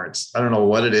St. Lawrence. I don't know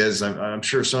what it is. I'm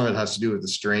sure some of it has to do with the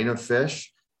strain of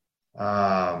fish.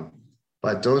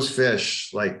 But those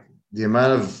fish, like the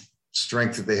amount of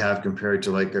strength that they have compared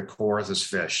to like a Kawarthas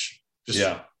fish.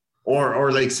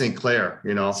 Or Lake St. Clair,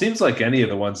 It seems like any of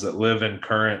the ones that live in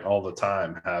current all the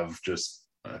time have just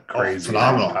crazy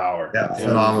phenomenal power. Yeah,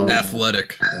 phenomenal.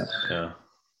 Athletic. Yeah.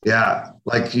 Yeah,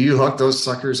 like you hook those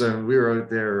suckers, and we were out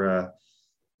there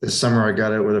this summer. I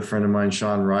got out with a friend of mine,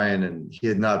 Sean Ryan, and he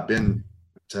had not been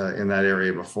in that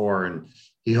area before, and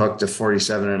he hooked a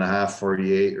 47 and a half,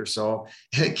 48 or so,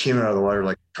 and it came out of the water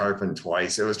like carping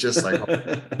twice. It was just like,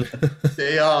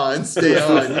 stay on,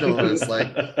 you know, it's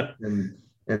like,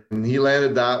 and he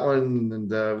landed that one,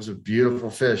 and it was a beautiful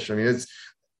fish. I mean, it's,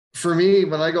 for me,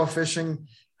 when I go fishing,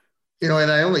 you know,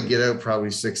 and I only get out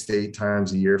probably 6 to 8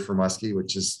 times a year for muskie,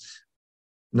 which is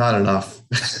not enough.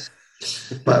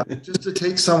 But just to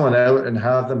take someone out and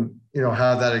have them, you know,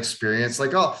 have that experience,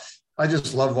 like, oh, I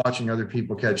just love watching other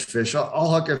people catch fish.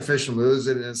 I'll hook a fish and lose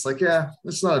it, and it's like, yeah,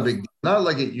 it's not a big deal. Not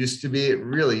like it used to be. It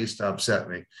really used to upset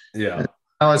me. Yeah. And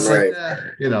now it's like,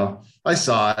 you know, I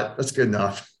saw it. That's good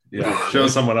enough. Yeah. Show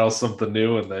someone else something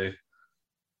new, and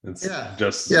it's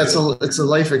it's a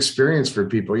life experience for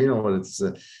people. You know what it's.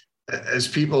 As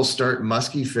people start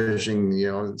musky fishing,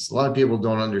 you know, a lot of people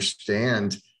don't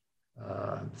understand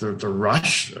the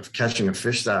rush of catching a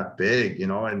fish that big, you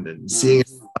know, and seeing it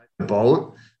in the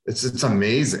boat. It's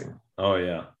amazing. Oh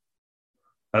yeah,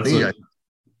 that's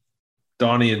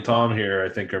Donnie and Tom here,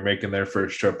 I think, are making their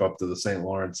first trip up to the St.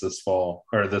 Lawrence this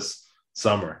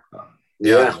summer.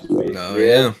 Yeah. Oh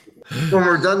yeah. When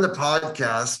we're done the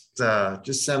podcast,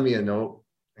 just send me a note,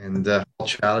 and I'll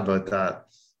chat about that.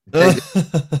 I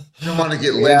don't want to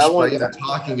get lynched by even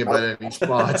talking about any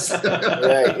spots.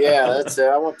 Right, yeah, that's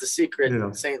I want the secret, You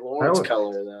know, St. Lawrence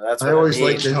color though. That's what I always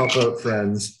like need. to help out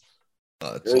friends.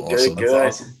 That's Good, awesome. good.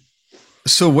 That's awesome.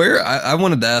 So where I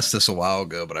wanted to ask this a while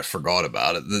ago, but I forgot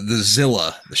about it. The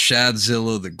Zilla, the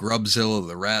Shadzilla, the Grubzilla,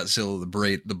 the Ratzilla,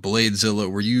 the Bladezilla.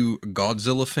 Were you a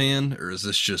Godzilla fan, or is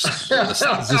this just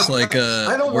is this like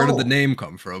I don't where know. did the name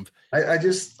come from? I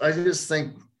just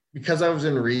think, because I was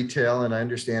in retail and I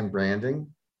understand branding,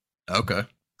 Okay.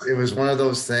 it was one of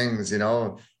those things, you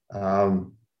know. Yeah,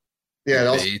 it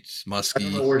also, Bates, I don't musky.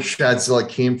 know where Shadzilla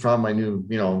came from. I knew,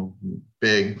 you know,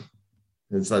 big.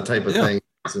 It's that type of Yeah. thing.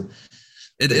 So,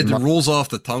 It rolls off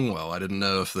the tongue well. I didn't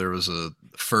know if there was a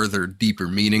further, deeper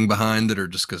meaning behind it, or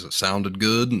just because it sounded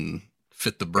good and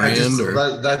fit the brand.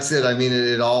 that's it. I mean,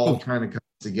 it all kind of comes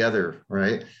together,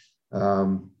 right? I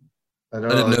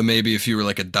didn't know maybe if you were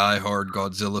like a diehard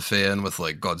Godzilla fan with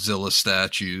like Godzilla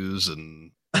statues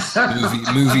and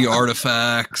movie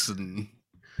artifacts and.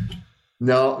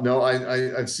 No,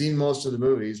 I've seen most of the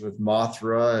movies with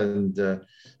Mothra and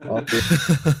all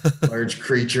the large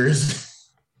creatures.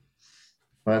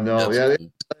 But no, I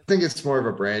think it's more of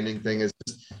a branding thing. It's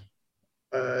just,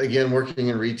 again, working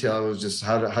in retail, it was just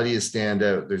how do you stand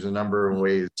out? There's a number of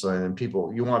ways, and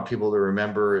you want people to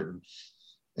remember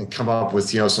and come up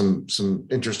with, you know, some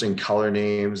interesting color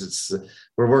names.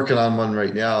 We're working on one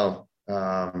right now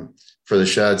for the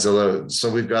Shadzilla. So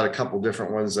we've got a couple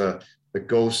different ones. The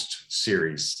Ghost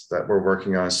series that we're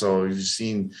working on. So you've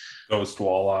seen Ghost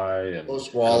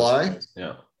Walleye.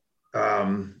 Yeah.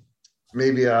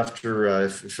 Maybe after,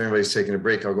 if anybody's taking a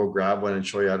break, I'll go grab one and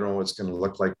show you. I don't know what's going to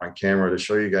look like on camera to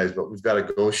show you guys, but we've got a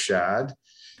Ghost Shad,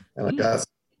 and I got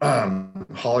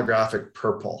holographic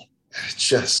purple.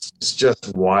 It's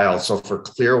just wild. So for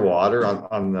clear water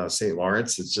on the St.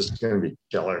 Lawrence, it's just going to be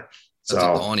killer. That's a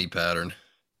Donnie pattern.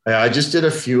 I just did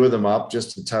a few of them up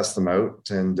just to test them out,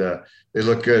 and they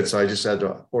look good. So I just had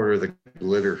to order the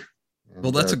glitter. And,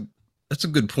 well, that's a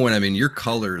good point. I mean, your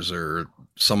colors are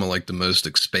some of like the most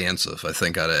expansive, I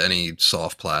think, out of any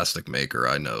soft plastic maker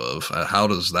I know of. How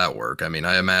does that work? I mean,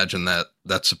 I imagine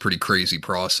that's a pretty crazy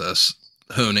process,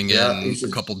 honing in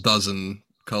a couple dozen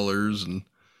colors and.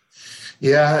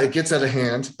 Yeah, it gets out of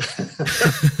hand.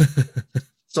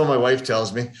 So my wife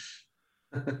tells me.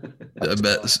 I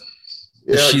bet.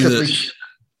 Yeah, she's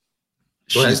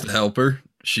the helper.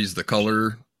 She's the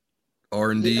color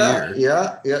R&D.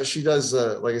 Yeah. She does.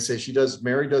 Like I say,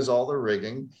 Mary does all the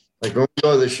rigging. Like when we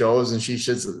go to the shows, and she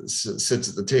sits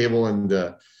at the table and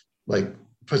like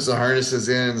puts the harnesses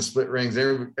in and the split rings.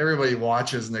 Everybody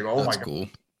watches and they go, "Oh, my God, cool.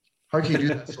 How can you do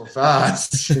that so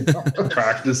fast?"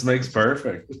 Practice makes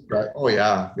perfect. Right. Oh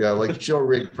yeah. Like she'll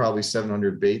rig probably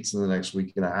 700 baits in the next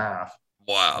week and a half.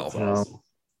 Wow. Awesome.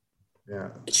 Yeah.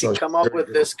 She come up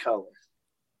with this color.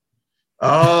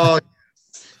 Oh,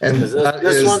 and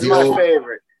this one's my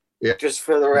favorite. Yeah, just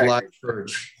for the record. Black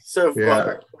Perch. So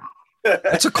far.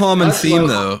 That's a common theme,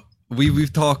 though.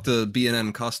 We've talked to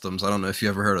B&N Customs. I don't know if you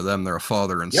ever heard of them. They're a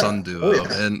father and son duo,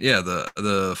 and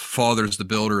the father's the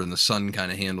builder, and the son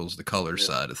kind of handles the color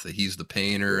side of it. He's the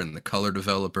painter and the color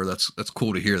developer. That's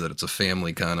cool to hear that it's a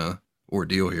family kind of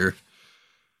ordeal here.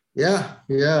 Yeah.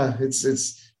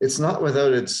 It's it's not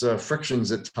without its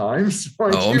frictions at times.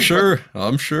 Oh, I'm sure.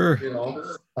 I'm sure. You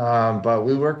know, but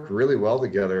we worked really well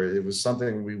together. It was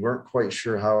something we weren't quite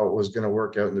sure how it was going to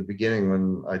work out in the beginning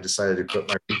when I decided to quit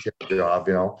my retail job,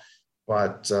 you know,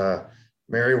 but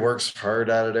Mary works hard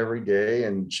at it every day,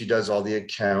 and she does all the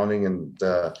accounting and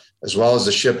as well as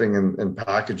the shipping and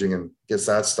packaging, and gets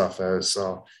that stuff out.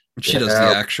 So she does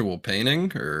the actual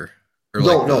painting, or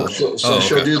no. So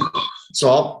she'll okay. do.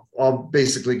 So I'll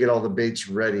basically get all the baits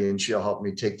ready, and she'll help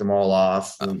me take them all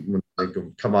off when they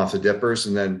come off the dippers,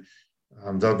 and then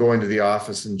they'll go into the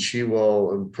office, and she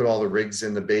will put all the rigs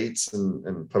in the baits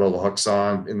and put all the hooks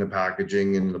on in the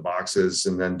packaging in the boxes,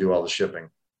 and then do all the shipping.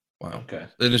 Wow. Okay.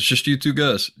 And it's just you two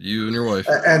guys, you and your wife.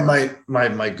 And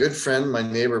my good friend, my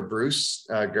neighbor Bruce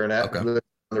Garnett, who lives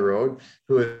on the road,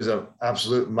 who is an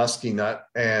absolute musky nut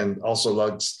and also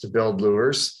loves to build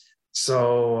lures.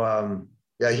 So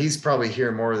yeah, he's probably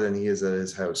here more than he is at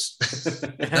his house.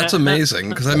 That's amazing,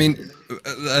 because I mean,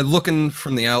 looking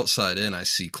from the outside in, I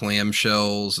see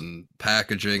clamshells and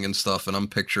packaging and stuff, and I'm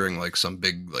picturing like some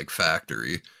big like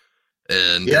factory.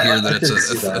 And hear that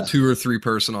it's a 2 or 3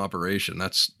 person operation.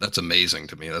 That's amazing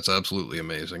to me. That's absolutely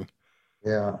amazing.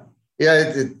 Yeah.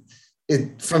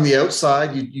 It from the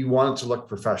outside, you want it to look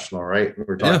professional, right?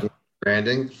 We're talking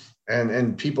branding,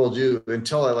 and people do,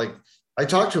 until I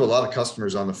talk to a lot of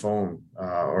customers on the phone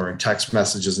or in text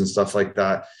messages and stuff like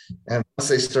that. And once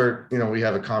they start, we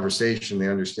have a conversation, they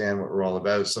understand what we're all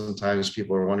about. Sometimes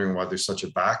people are wondering why there's such a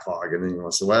backlog. And then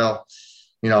you say, well,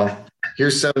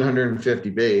 here's 750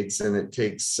 baits, and it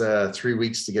takes 3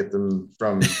 weeks to get them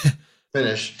from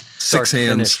finish. 6 hands,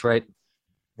 finish, right?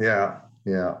 Yeah.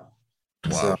 Wow.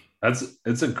 So,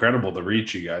 it's incredible the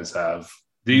reach you guys have.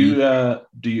 Do you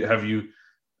have you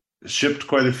shipped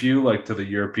quite a few like to the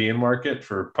European market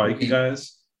for pike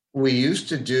guys? We used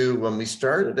to do, when we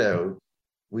started out,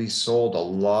 we sold a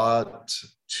lot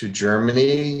to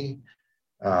Germany,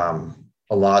 a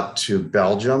lot to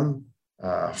Belgium,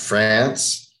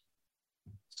 France,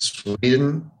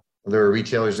 Sweden. There were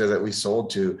retailers there that we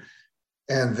sold to.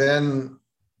 And then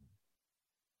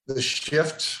the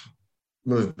shift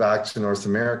moved back to North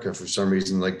America for some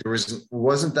reason. Like there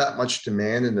wasn't that much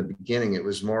demand in the beginning. It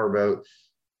was more about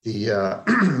the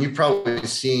you've probably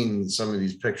seen some of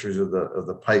these pictures of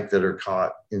the pike that are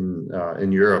caught in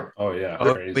Europe. Oh yeah.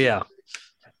 Yeah.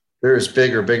 They're as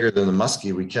bigger than the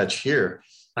musky we catch here.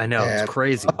 I know, it's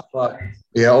crazy.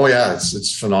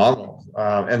 It's phenomenal.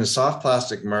 And the soft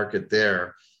plastic market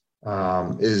there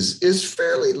is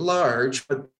fairly large,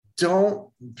 but don't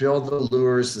build the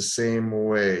lures the same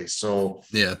way. So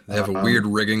yeah, they have a weird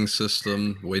rigging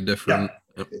system, way different.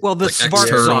 Yeah. Well, the smart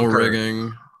external zonker,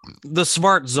 rigging. The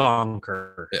smart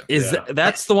zonker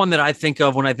that's the one that I think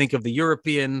of when I think of the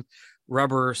European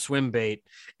rubber swim bait,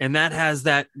 and that has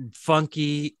that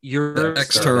funky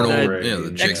external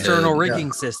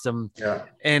rigging system. Yeah,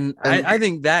 and I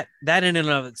think that in and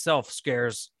of itself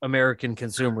scares American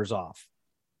consumers off.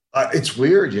 It's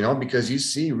weird, because you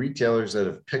see retailers that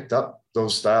have picked up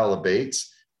those style of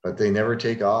baits, but they never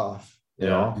take off.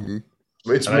 Mm-hmm.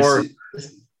 It's more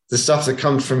the stuff that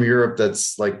comes from Europe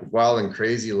that's like wild and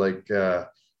crazy, like the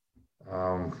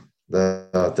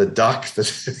duck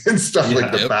and stuff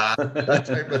like the bat, that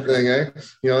type of thing.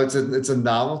 It's a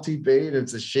novelty bait.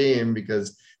 It's a shame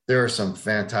because there are some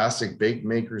fantastic bait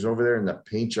makers over there, and the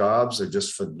paint jobs are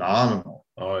just phenomenal.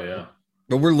 Oh yeah.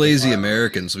 But we're lazy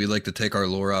Americans. We like to take our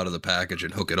lure out of the package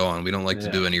and hook it on. We don't like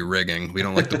to do any rigging. We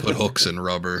don't like to put hooks in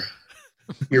rubber.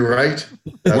 You're right.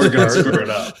 We're going to screw it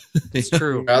up. It's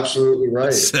true. You're absolutely right.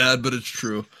 It's sad, but it's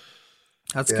true.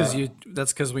 That's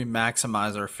because we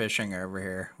maximize our fishing over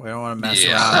here. We don't want to mess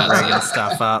around and rigging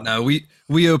stuff up. No,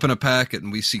 we open a packet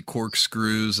and we see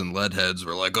corkscrews and lead heads.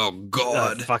 We're like, oh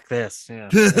god, fuck this. Yeah.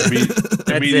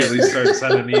 Immediately start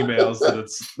sending emails that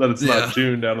it's not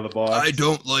tuned out of the box. I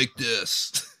don't like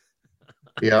this.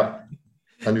 Yep.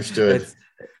 Understood.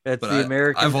 That's the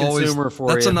American consumer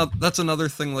for you. That's another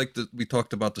thing, like we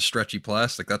talked about the stretchy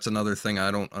plastic. That's another thing I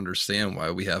don't understand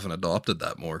why we haven't adopted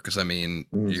that more. Because I mean,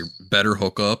 you're better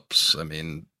hookups. I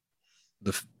mean,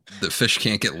 the fish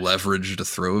can't get leverage to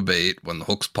throw a bait when the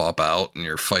hooks pop out and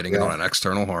you're fighting it on an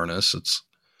external harness.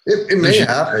 It may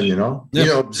happen,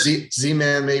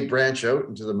 Z-Man may branch out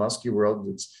into the musky world.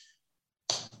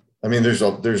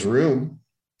 There's room.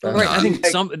 Right. I think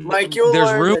Mike,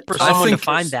 there's room for someone to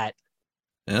find that.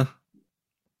 Yeah.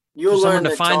 You'll learn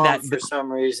that Tom, for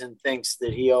some reason, thinks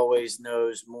that he always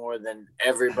knows more than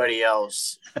everybody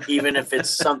else, even if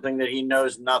it's something that he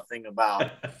knows nothing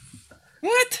about.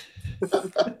 What?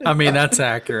 I mean, that's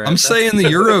accurate. I'm saying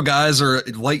the Euro guys are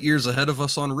light years ahead of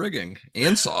us on rigging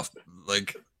and soft.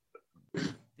 Like,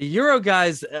 The Euro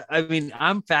guys, I mean,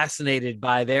 I'm fascinated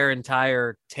by their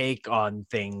entire take on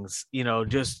things, you know,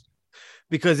 just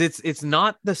because it's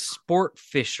not the sport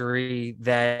fishery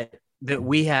that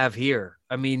we have here.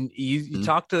 I mean, you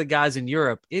talk to the guys in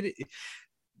Europe, it's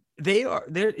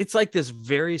like this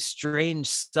very strange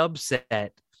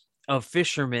subset of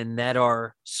fishermen that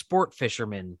are sport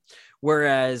fishermen,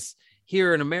 whereas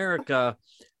here in America,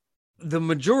 the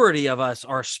majority of us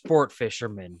are sport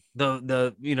fishermen.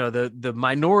 The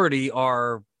minority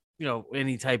are, you know,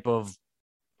 any type of,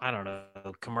 I don't know,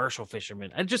 commercial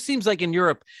fishermen. It just seems like in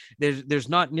Europe, there's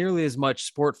not nearly as much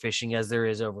sport fishing as there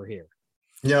is over here.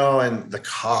 No, and the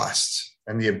cost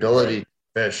and the ability to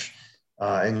fish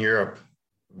in Europe,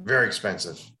 very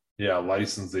expensive. Yeah,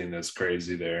 licensing is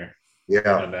crazy there.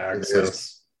 Yeah, and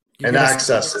access.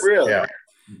 Really? Yeah.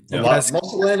 Most of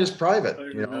the land is private,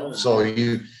 you know, so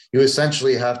you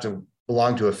essentially have to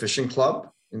belong to a fishing club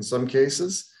in some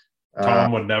cases.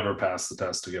 Tom would never pass the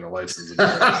test to get a license.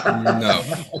 No.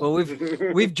 Well,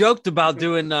 we've joked about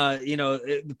doing,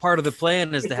 part of the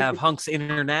plan is to have Hunks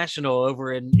International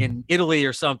over in Italy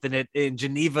or something, in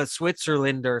Geneva,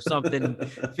 Switzerland or something,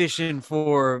 fishing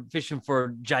for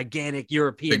gigantic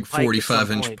European big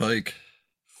 45-inch pike.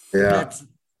 Yeah,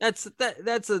 that's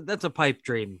a pipe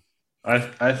dream.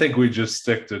 I think we just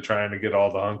stick to trying to get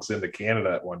all the hunks into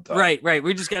Canada at one time. Right.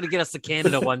 We just got to get us to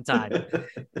Canada one time.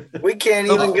 We can't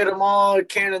even get them all at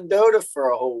Canadota for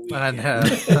a whole week. I know.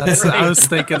 I was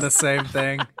thinking the same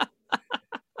thing.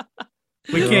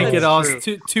 We can't get all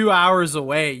 2 hours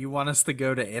away. You want us to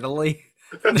go to Italy?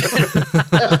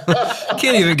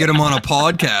 Can't even get them on a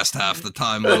podcast half the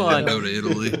time. Let them go to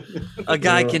Italy. A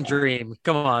guy can dream.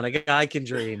 Come on, a guy can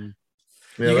dream.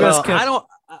 Yeah,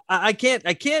 I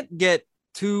can't get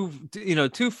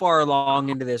too far along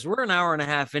into this. We're an hour and a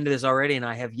half into this already, and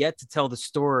I have yet to tell the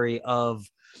story of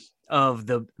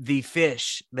the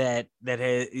fish that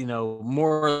has,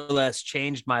 more or less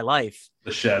changed my life.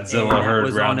 The Shadzilla herd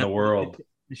around the world.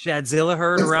 The Shadzilla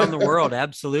herd around the world,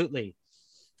 absolutely.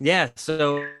 Yeah.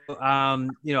 So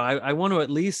I want to at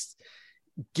least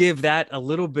give that a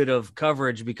little bit of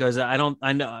coverage, because I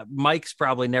know Mike's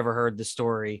probably never heard the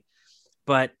story,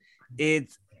 but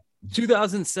it's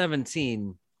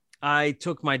 2017. I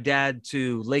took my dad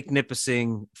to Lake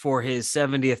Nipissing for his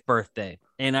 70th birthday.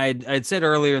 And I'd said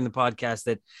earlier in the podcast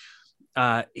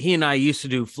that he and I used to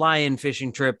do fly-in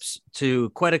fishing trips to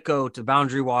Quetico, to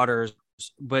Boundary Waters,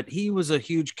 but he was a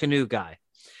huge canoe guy.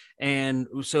 And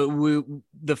so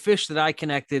the fish that I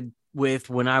connected with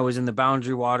when I was in the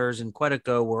Boundary Waters in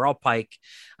Quetico were all pike.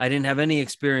 I didn't have any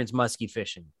experience musky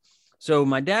fishing. So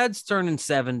my dad's turning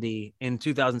 70 in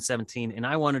 2017, and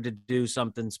I wanted to do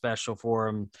something special for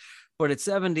him. But at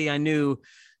 70, I knew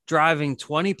driving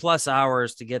 20 plus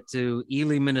hours to get to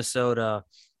Ely, Minnesota,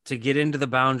 to get into the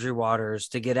Boundary Waters,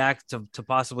 to get to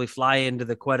possibly fly into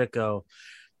the Quetico,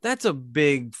 that's a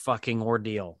big fucking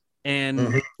ordeal.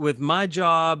 And with my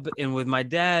job and with my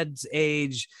dad's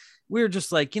age, we were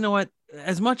just like, you know what?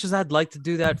 As much as I'd like to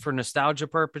do that for nostalgia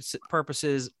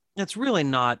purposes, it's really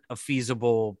not a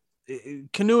feasible.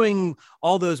 Canoeing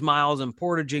all those miles and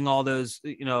portaging all those,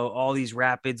 all these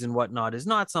rapids and whatnot is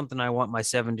not something I want my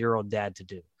 70-year-old dad to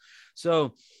do.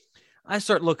 So I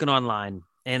start looking online,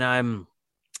 and I'm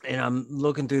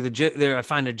looking through there. I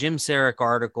find a Jim Sarek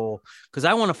article, because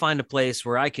I want to find a place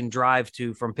where I can drive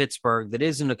to from Pittsburgh that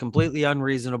isn't a completely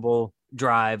unreasonable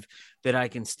drive, that I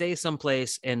can stay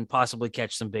someplace and possibly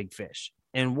catch some big fish.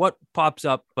 And what pops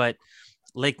up but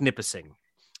Lake Nipissing.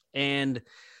 And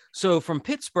so from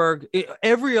Pittsburgh,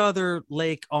 every other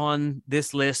lake on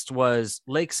this list was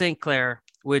Lake St. Clair,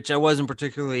 which I wasn't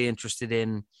particularly interested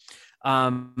in.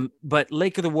 But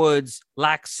Lake of the Woods,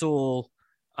 Lac Seul,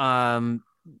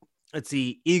 let's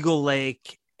see, Eagle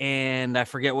Lake, and I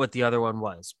forget what the other one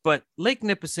was. But Lake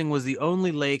Nipissing was the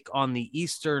only lake on the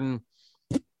eastern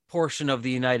portion of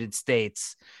the United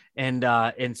States. And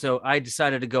so I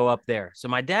decided to go up there. So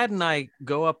my dad and I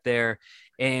go up there,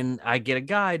 and I get a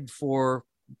guide for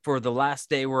the last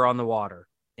day we're on the water.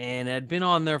 And I'd been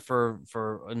on there for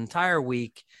an entire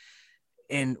week,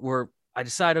 and I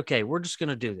decided, okay, we're just going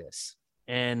to do this.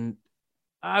 And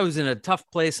I was in a tough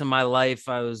place in my life.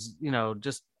 I was,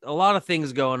 just a lot of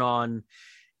things going on.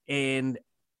 And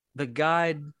the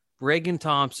guide, Reagan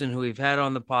Thompson, who we've had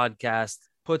on the podcast,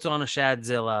 puts on a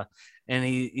Shadzilla, and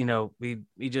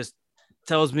he just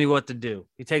tells me what to do.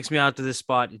 He takes me out to this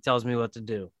spot. He tells me what to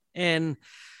do. And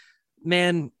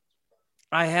man,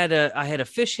 I had a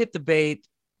fish hit the bait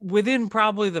within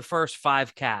probably the first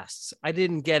 5 casts. I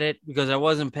didn't get it because I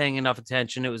wasn't paying enough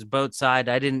attention. It was boat side.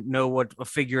 I didn't know what a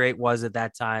figure 8 was at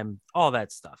that time, all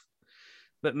that stuff.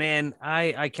 But man,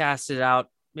 I cast it out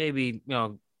maybe,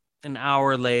 an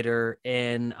hour later,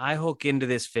 and I hook into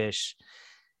this fish.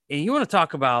 And you want to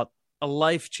talk about a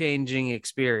life-changing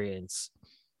experience,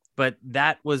 but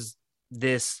that was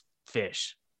this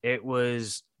fish. It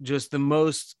was just the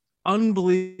most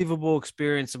unbelievable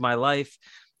experience of my life.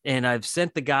 And I've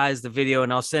sent the guys the video,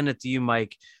 and I'll send it to you,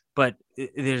 Mike. But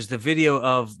there's the video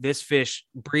of this fish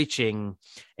breaching,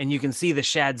 and you can see the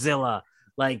shadzilla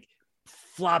like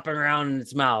flopping around in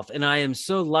its mouth. And I am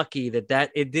so lucky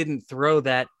that it didn't throw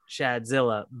that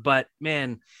shadzilla. But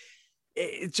man,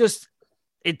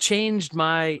 it changed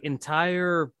my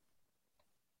entire,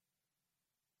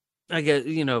 I guess,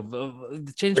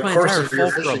 changed my entire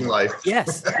fishing life.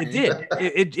 Yes, it did.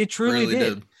 It truly really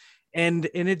did. And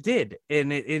it did.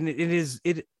 And it is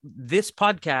this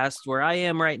podcast where I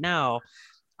am right now,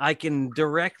 I can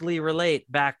directly relate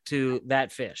back to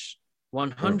that fish.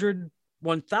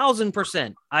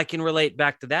 1,000% I can relate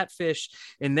back to that fish,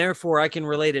 and therefore I can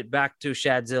relate it back to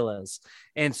shadzillas.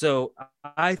 And so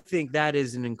I think that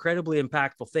is an incredibly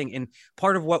impactful thing. And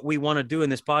part of what we want to do in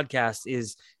this podcast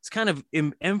is kind of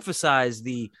emphasize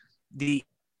the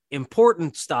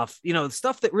important stuff, the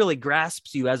stuff that really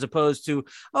grasps you, as opposed to,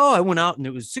 oh, I went out and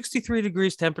it was 63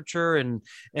 degrees temperature and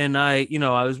I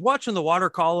was watching the water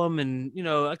column and,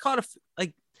 I caught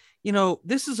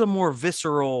this is a more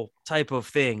visceral type of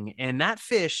thing. And that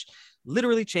fish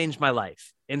literally changed my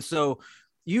life. And so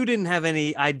you didn't have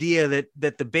any idea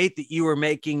that the bait that you were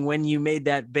making when you made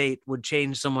that bait would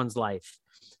change someone's life.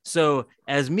 So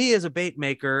as a bait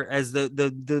maker, as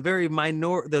the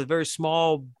very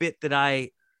small bit that I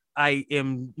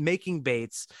am making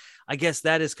baits, I guess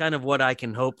that is kind of what I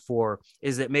can hope for,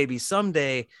 is that maybe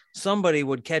someday somebody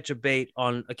would catch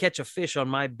a fish on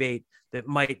my bait that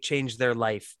might change their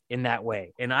life in that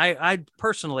way. And I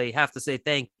personally have to say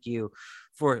thank you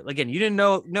for, again, you didn't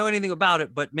know anything about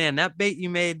it, but man, that bait you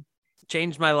made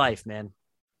changed my life, man.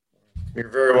 You're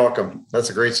very welcome. That's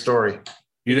a great story.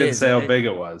 You didn't say how big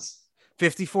it was.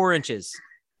 54 inches.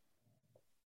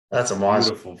 That's a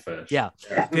monster. Beautiful fish. Yeah.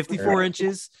 54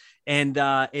 inches. And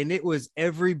it was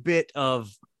every bit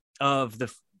of the,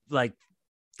 like,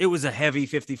 it was a heavy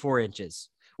 54 inches.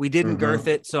 We didn't girth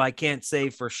it, so I can't say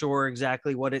for sure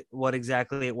exactly what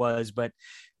exactly it was, but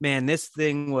man, this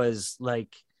thing was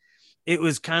like, it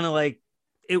was kind of like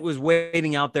it was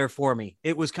waiting out there for me.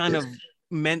 It was kind of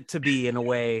meant to be in a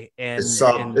way. And it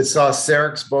saw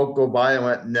Sarek's boat go by and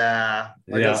went, nah.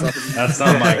 That's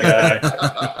not my guy.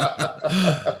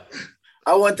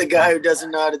 I want the guy who doesn't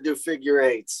know how to do figure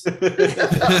eights. Better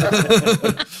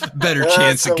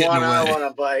chance of getting away. I want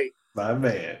to bite. My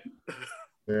man.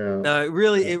 Yeah.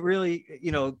 It really,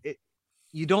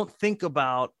 you don't think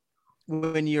about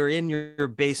when you're in your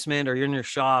basement or you're in your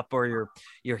shop or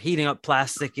you're heating up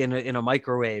plastic in a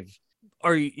microwave,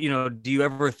 or, do you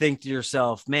ever think to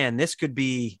yourself, man, this could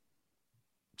be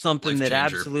something that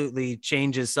absolutely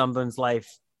changes someone's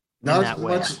life? Not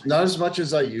as much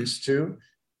as I used to,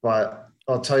 but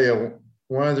I'll tell you,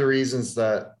 one of the reasons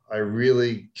that I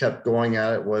really kept going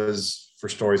at it was for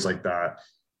stories like that.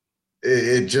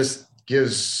 It just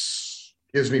gives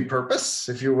me purpose,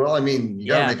 if you will. I mean, you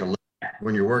gotta make a living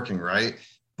when you're working, right?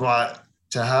 But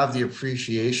to have the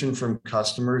appreciation from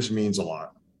customers means a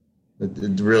lot.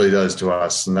 It really does to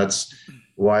us, and that's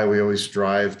why we always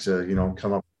strive to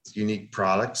come up with unique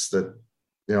products that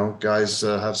guys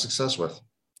have success with.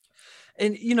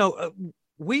 And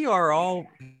we are all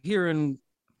here in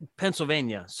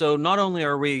Pennsylvania, so not only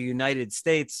are we United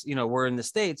States, we're in the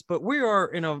States, but we are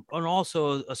in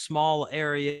also a small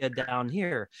area down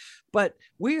here. But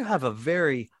we have a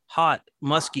very hot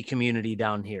musky community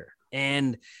down here,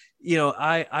 and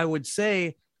I would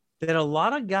say that a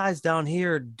lot of guys down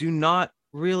here do not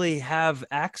really have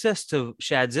access to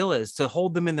shadzillas to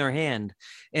hold them in their hand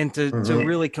and to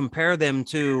really compare them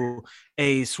to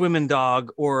a swimming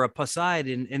dog or a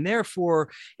Poseidon. And therefore,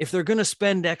 if they're going to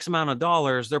spend X amount of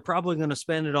dollars, they're probably going to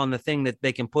spend it on the thing that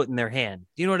they can put in their hand.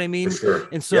 Do you know what I mean? For sure.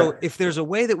 And so if there's a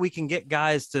way that we can get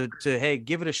guys to hey,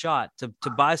 give it a shot, to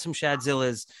buy some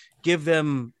shadzillas, give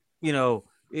them,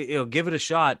 give it a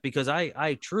shot, because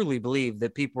I truly believe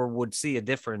that people would see a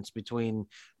difference between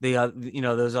the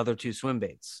those other two swim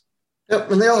baits.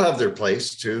 Yep, and they all have their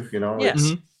place too.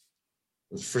 Yes,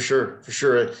 for sure.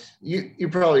 You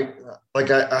probably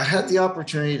I had the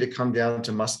opportunity to come down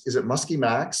to Is it Musky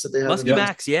Max that they have? Musky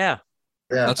Max, yeah.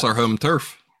 That's our home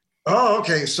turf. Oh,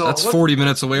 okay. So that's 40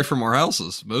 minutes away from our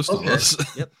houses, most of us.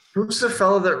 Yep. Who's the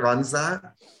fellow that runs that?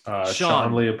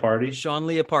 Sean Leopardi. Sean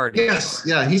Leopardi. Yes,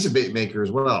 yeah, he's a bait maker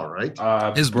as well, right?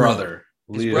 His brother.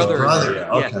 His brother.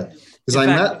 Yeah. Okay.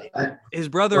 Because his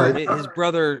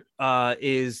brother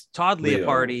is Todd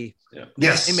Leopardi, Yeah.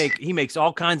 Yes. He makes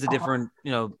all kinds of different,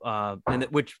 and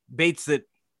which baits that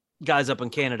guys up in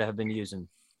Canada have been using.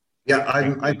 Yeah,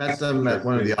 I met them at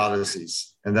one of the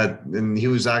Odysseys, and he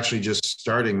was actually just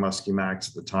starting Musky Max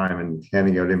at the time and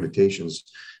handing out invitations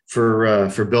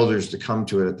for builders to come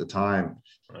to it at the time.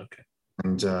 Okay.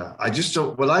 And I just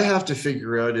don't. What I have to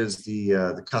figure out is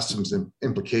the customs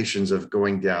implications of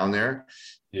going down there,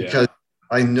 because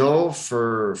I know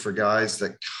for guys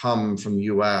that come from the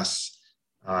U.S.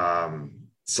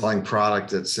 Selling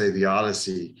product at, say, the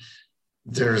Odyssey,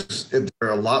 they're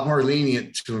a lot more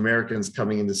lenient to Americans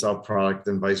coming in to sell product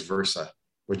than vice versa,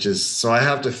 which is, so I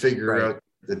have to figure out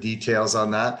the details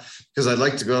on that, because I'd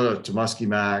like to go to Musky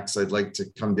Max. I'd like to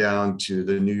come down to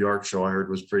the New York show. I heard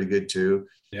was pretty good too.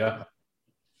 Yeah.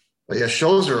 But yeah,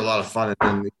 shows are a lot of fun,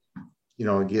 and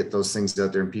get those things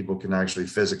out there and people can actually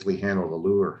physically handle the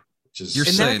lure, which is, you're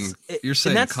saying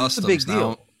that's customs the big deal.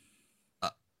 now.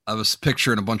 I was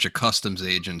picturing a bunch of customs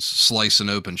agents slicing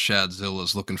open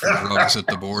Shadzillas looking for drugs at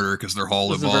the border because they're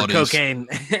hollow bodies. Cocaine.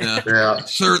 Yeah.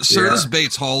 Sir, this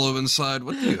bait's hollow inside.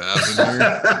 What do you have in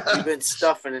here? You've been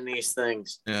stuffing in these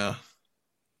things. Yeah.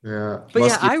 Yeah.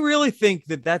 But I really think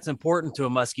that that's important to a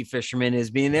musky fisherman, is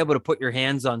being able to put your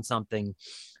hands on something,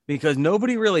 because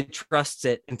nobody really trusts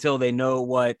it until they know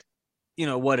what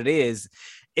it is.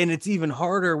 And it's even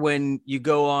harder when you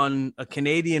go on a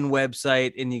Canadian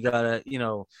website and you gotta,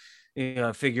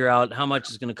 figure out how much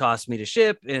it's going to cost me to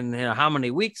ship and how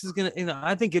many weeks is going to,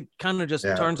 I think it kind of just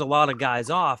turns a lot of guys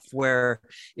off, where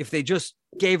if they just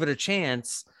gave it a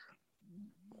chance,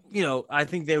 I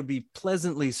think they would be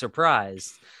pleasantly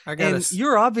surprised. And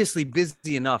you're obviously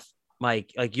busy enough,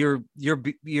 Mike, like you're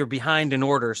behind in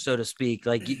order, so to speak.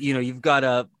 Like, you've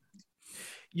got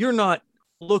you're not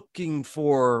looking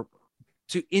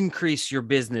to increase your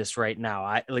business right now.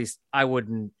 I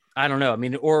don't know. I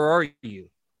mean, or are you?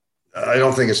 I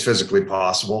don't think it's physically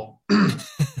possible.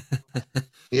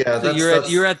 Yeah. So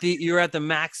you're at the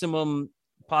maximum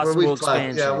possible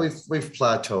expansion. Yeah. We've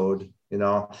plateaued,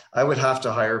 I would have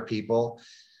to hire people,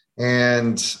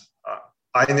 and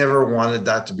I never wanted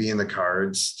that to be in the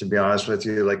cards, to be honest with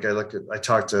you. Like I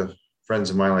talked to friends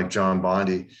of mine like John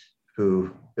Bondi,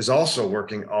 who is also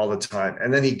working all the time,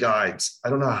 and then he guides. I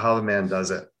don't know how the man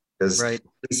does it, because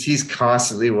he's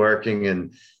constantly working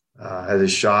and at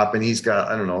his shop, and he's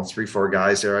got, I don't know, 3-4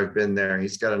 guys there. I've been there.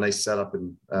 He's got a nice setup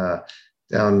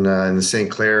down in the St.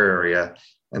 Clair area,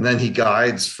 and then he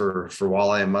guides for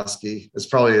walleye and muskie. It's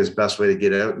probably his best way to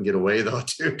get out and get away, though,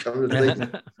 too. Come to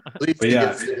think, at least he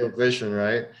gets to go fishing,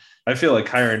 right? I feel like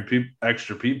hiring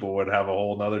extra people would have a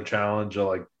whole nother challenge of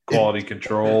like quality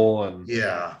control and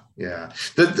yeah.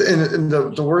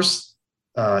 The worst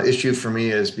issue for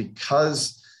me is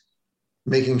because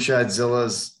making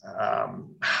Shadzillas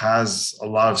has a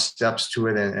lot of steps to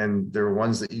it, and there are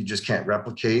ones that you just can't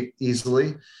replicate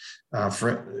easily,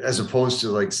 as opposed to,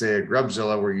 like, say, a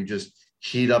Grubzilla, where you just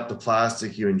heat up the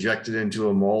plastic, you inject it into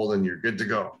a mold, and you're good to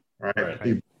go,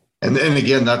 right? And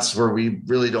again, that's where we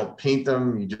really don't paint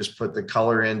them. You just put the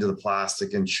color into the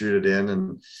plastic and shoot it in,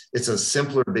 and it's a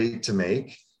simpler bait to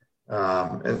make.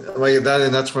 And like that,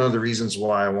 and that's one of the reasons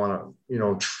why I want to,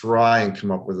 try and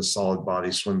come up with a solid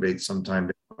body swim bait sometime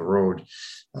down the road.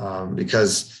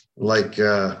 Because like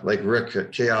Rick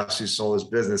at Chaos, who sold his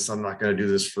business, I'm not going to do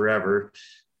this forever.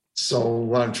 So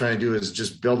what I'm trying to do is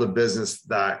just build a business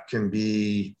that can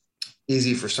be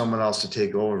easy for someone else to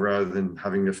take over, rather than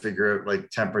having to figure out like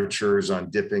temperatures on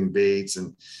dipping baits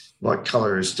and what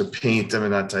colors to paint them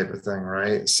and that type of thing.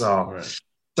 Right. So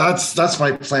that's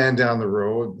my plan down the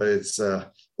road, but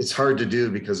it's hard to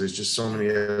do because there's just so many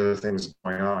other things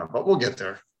going on, but we'll get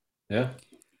there. Yeah.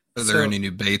 Are there any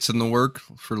new baits in the work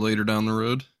for later down the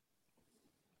road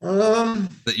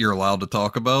that you're allowed to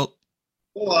talk about?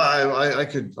 Well, I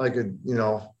could,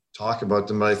 talk about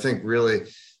them, but I think really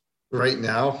right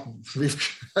now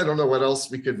I don't know what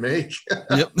else we could make.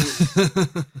 Yep.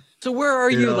 So where are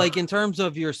you, like, in terms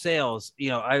of your sales?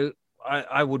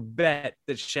 I would bet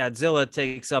that Shadzilla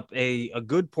takes up a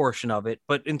good portion of it,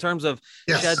 but in terms of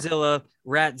Shadzilla,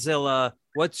 Ratzilla,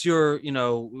 what's your,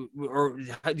 or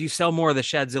do you sell more of the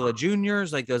Shadzilla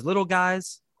juniors, like those little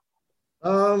guys?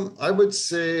 I would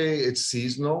say it's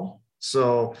seasonal.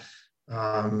 So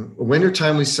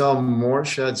wintertime, we sell more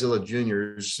Shadzilla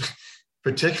juniors,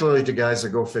 particularly to guys that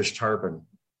go fish tarpon.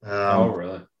 Oh,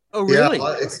 really? Oh, really?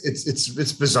 Yeah,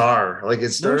 it's bizarre. Like, it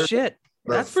started. No shit.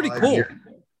 That's pretty cool.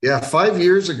 5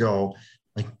 years ago,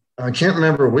 like, I can't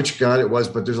remember which guide it was,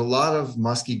 but there's a lot of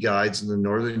musky guides in the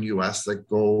northern U.S. that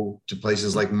go to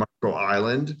places like Marco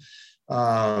Island.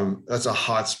 That's a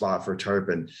hot spot for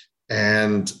tarpon,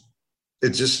 and it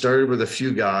just started with a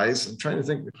few guys. I'm trying to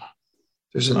think.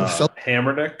 There's a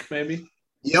Hammerdick, maybe.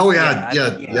 Oh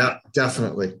yeah,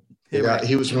 definitely. Yeah,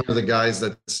 he was one of the guys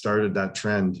that started that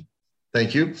trend.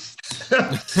 Thank you.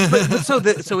 so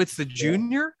it's the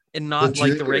junior and not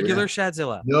like the regular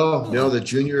Shadzilla. No, the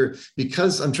junior,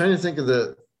 because I'm trying to think of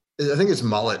I think it's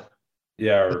mullet.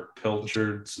 Yeah, or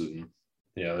pilchards, and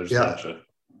there's a bunch of.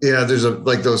 Yeah, there's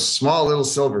like those small little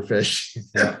silverfish.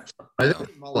 Yeah, I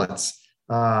think mullets.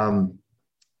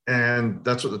 And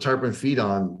that's what the tarpon feed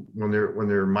on when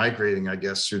they're migrating, I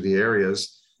guess, through the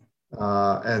areas.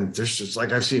 And there's just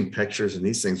like, I've seen pictures and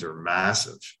these things are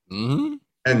massive. Mm-hmm.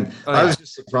 And I was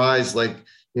just surprised, like,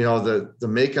 the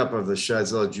makeup of the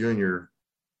Shadzilla Junior,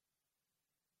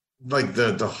 like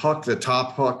the hook, the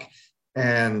top hook,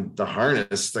 and the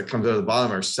harness that comes out of the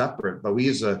bottom are separate, but we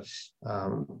use a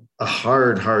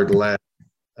hard lead.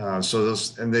 So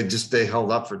those, and they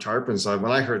held up for tarpon. So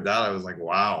when I heard that, I was like,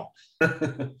 wow.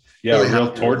 Yeah, really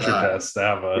real torture test to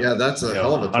have that's a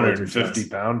hell of a 150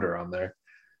 pounder on there.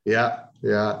 Yeah.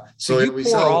 So you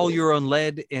pour all your own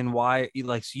lead and why,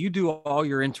 like, so you do all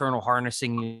your internal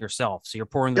harnessing yourself. So you're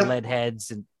pouring the lead heads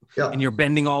and you're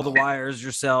bending all the wires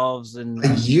yourselves. And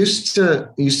I used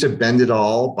to bend it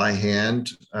all by hand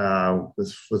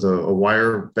with a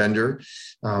wire bender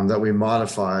that we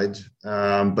modified.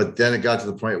 But then it got to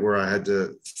the point where I had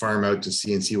to farm out to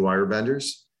CNC wire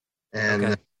benders,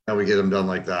 and now we get them done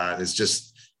like that. It's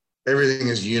just, everything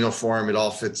is uniform. It all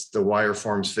fits. The wire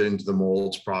forms fit into the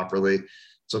molds properly.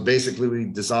 So basically, we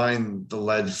design the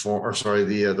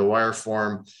the wire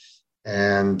form,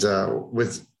 and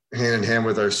with hand in hand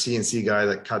with our CNC guy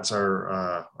that cuts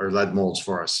our lead molds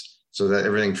for us, so that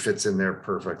everything fits in there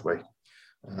perfectly.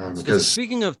 Because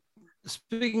speaking of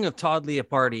Todd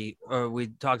Leopardi, we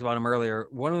talked about him earlier.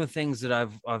 One of the things that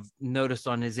I've noticed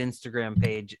on his Instagram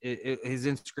page, his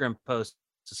Instagram post.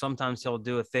 So sometimes he'll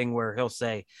do a thing where he'll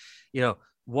say,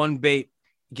 one bait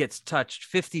gets touched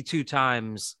 52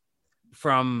 times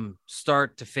from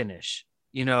start to finish.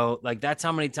 Like that's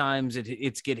how many times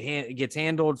it gets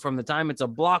handled from the time it's a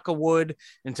block of wood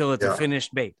until it's a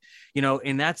finished bait.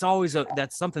 And that's always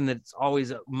that's something that's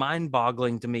always mind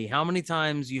boggling to me. How many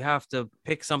times you have to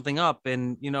pick something up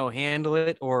and handle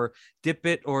it or dip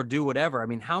it or do whatever. I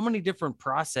mean, how many different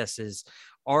processes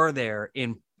are there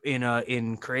in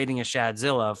creating a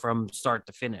Shadzilla from start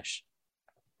to finish?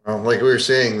 Like we were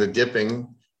saying, the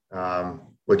dipping,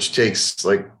 which takes,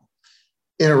 like,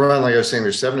 in a run, like I was saying,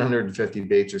 there's 750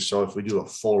 baits or so if we do a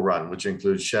full run, which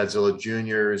includes Shadzilla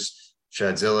Juniors,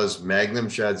 Shadzillas, Magnum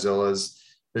Shadzillas.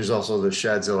 There's also the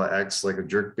Shadzilla X, like a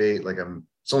jerk bait,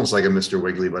 it's almost like a Mr.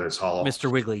 Wiggly, but it's hollow.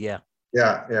 Mr. Wiggly, yeah.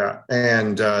 Yeah.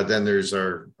 And then there's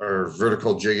our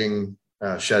vertical jigging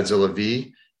Shadzilla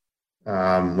V,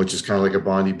 which is kind of like a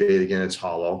Bondi bait. Again, it's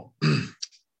hollow.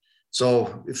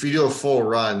 So if you do a full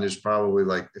run, there's probably,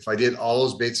 like, if I did all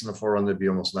those baits in the full run, there'd be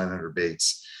almost 900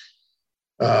 baits.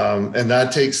 And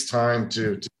that takes time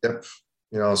to dip,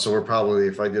 so we're probably,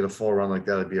 if I did a full run like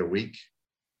that, it'd be a week.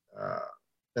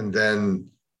 And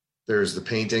then there's the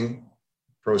painting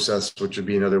process, which would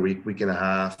be another week and a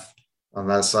half on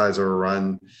that size of a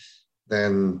run.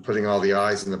 Then putting all the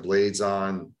eyes and the blades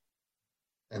on,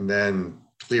 and then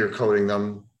clear coating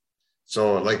them.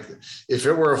 So, like, if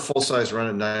it were a full-size run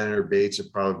at 900 baits,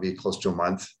 it'd probably be close to a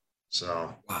month.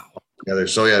 So, wow.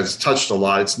 So it's touched a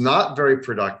lot. It's not very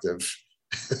productive.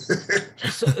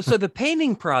 so the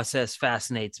painting process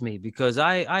fascinates me because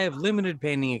I have limited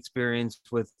painting experience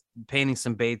with painting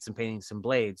some baits and painting some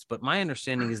blades, but my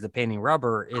understanding is the painting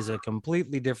rubber is a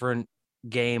completely different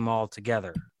game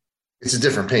altogether. It's a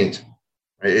different paint,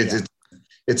 right?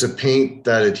 It's a paint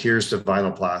that adheres to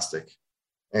vinyl plastic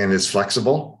and is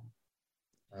flexible.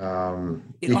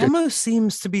 It almost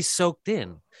seems to be soaked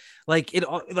in. Like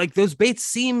those baits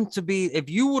seem to be, if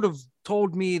you would have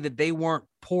told me that they weren't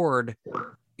poured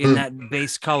in that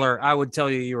base color, I would tell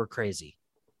you were crazy.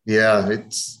 Yeah,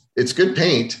 it's good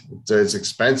paint. It's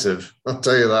expensive, I'll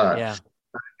tell you that. Yeah.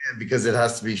 Because it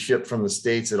has to be shipped from the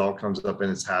States, it all comes up in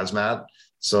its hazmat.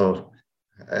 So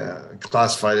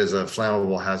classified as a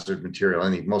flammable hazard material.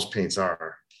 Most paints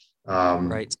are.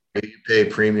 Right. You pay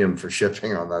premium for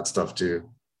shipping on that stuff too.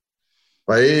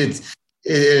 But it's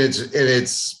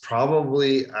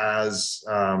probably as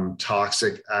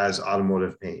toxic as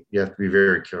automotive paint. You have to be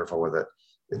very careful with it.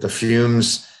 The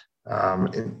fumes,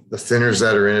 the thinners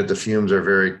that are in it, the fumes are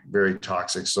very, very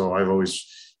toxic. So I've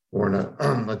always worn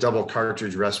a double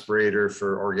cartridge respirator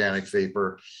for organic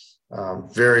vapor.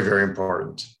 Very, very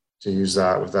important to use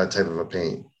that with that type of a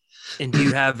paint. And do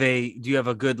you have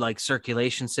a good, like,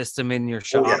 circulation system in your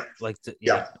shop?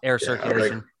 Air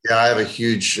circulation? I have a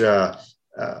huge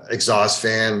exhaust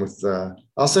fan with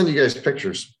I'll send you guys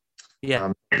pictures.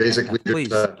 Yeah. basically,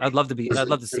 please, I'd love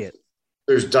to see it.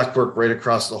 There's ductwork right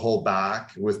across the whole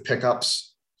back with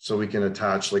pickups, so we can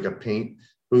attach like a paint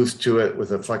booth to it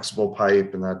with a flexible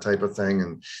pipe and that type of thing.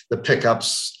 And the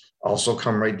pickups also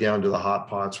come right down to the hot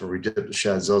pots where we dip the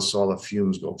shadzilla, so all the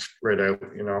fumes go right out,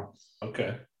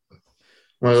 Okay.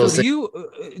 So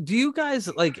do you guys,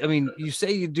 like, I mean, you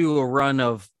say you do a run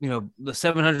of, the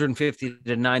 750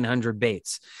 to 900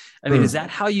 baits. I mean, is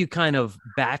that how you kind of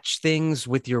batch things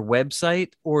with your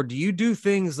website? Or do you do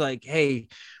things like, hey,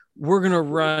 we're going to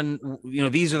run,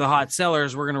 these are the hot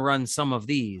sellers, we're going to run some of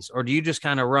these? Or do you just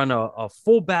kind of run a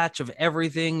full batch of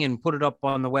everything and put it up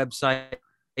on the website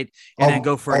and then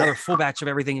go for another full batch of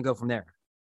everything and go from there?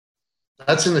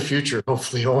 That's in the future,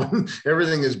 hopefully, Owen.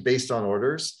 Everything is based on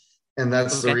orders. And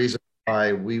that's the reason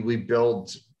why we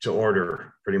build to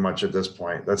order pretty much at this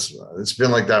point. It's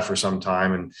been like that for some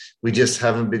time, and we just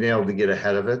haven't been able to get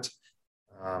ahead of it.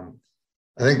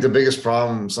 I think the biggest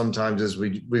problem sometimes is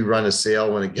we run a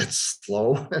sale when it gets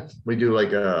slow. We do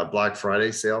like a Black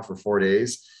Friday sale for 4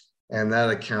 days, and that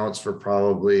accounts for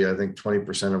probably, I think,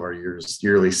 20% of our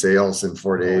yearly sales in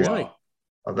 4 days. Right.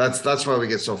 That's why we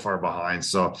get so far behind.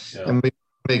 So, and we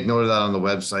make note of that on the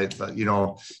website, but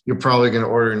you're probably going to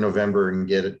order in November and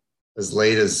get it as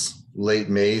late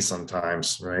May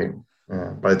sometimes, right?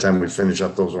 By the time we finish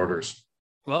up those orders.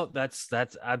 Well, that's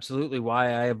absolutely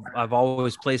why I've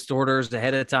always placed orders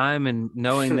ahead of time, and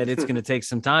knowing that it's going to take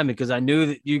some time, because I knew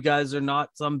that you guys are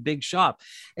not some big shop.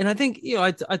 And I think,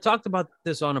 I talked about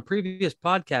this on a previous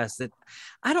podcast, that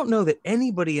I don't know that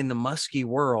anybody in the musky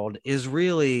world is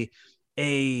really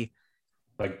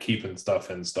like keeping stuff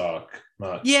in stock,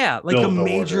 not like a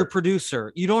major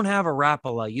producer. You don't have a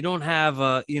Rapala, you don't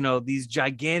have these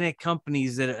gigantic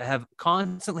companies that have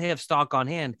constantly have stock on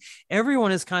hand.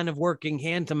 Everyone is kind of working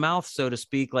hand to mouth, so to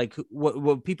speak, like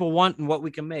what people want and what we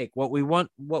can make, what we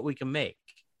want, what we can make.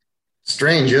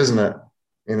 Strange, isn't it?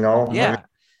 Yeah. I mean,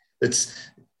 it's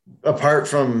apart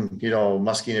from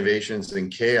Musky Innovations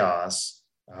and Chaos.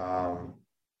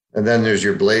 And then there's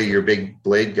your big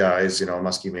blade guys,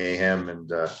 Musky Mayhem,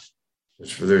 and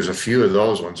there's a few of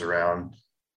those ones around.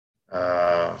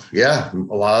 A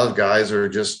lot of guys are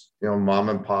just mom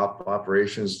and pop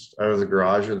operations out of the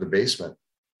garage or the basement.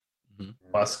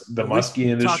 The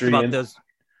musky industry,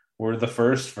 we're the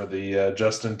first for the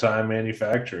just-in-time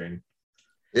manufacturing.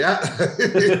 Yeah.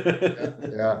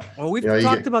 Well, we've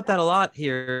talked about that a lot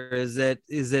here. Is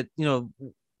that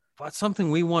something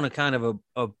we want to kind of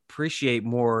appreciate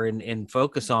more and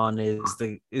focus on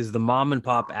is the mom and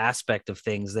pop aspect of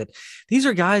things. That these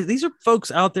are folks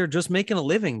out there just making a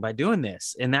living by doing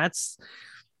this. And that's,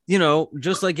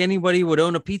 just like anybody would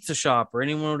own a pizza shop, or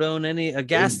anyone would own a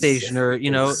gas station, or,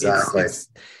 exactly.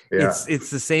 It's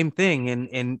the same thing.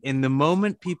 And in the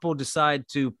moment people decide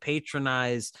to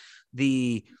patronize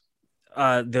the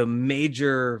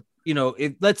major,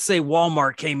 let's say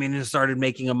Walmart came in and started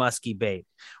making a musky bait,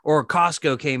 or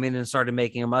Costco came in and started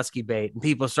making a musky bait, and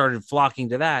people started flocking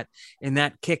to that, and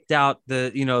that kicked out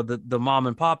the mom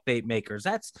and pop bait makers.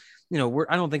 That's, I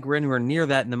don't think we're anywhere near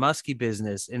that in the musky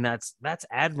business. And that's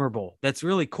admirable. That's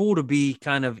really cool to be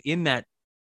kind of in that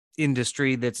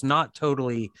industry that's not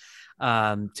totally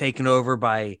taken over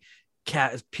by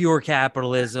pure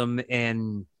capitalism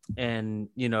and I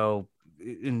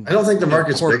don't think the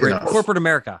market's big enough. Corporate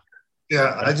America.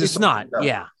 Yeah, it's not.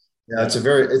 Yeah,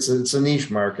 it's a niche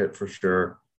market for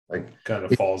sure. Like, kind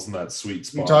of falls in that sweet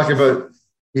spot.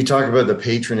 You talk about the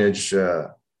patronage.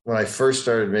 When I first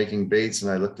started making baits, and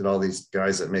I looked at all these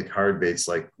guys that make hard baits,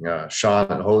 like Sean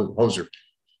and Hoser,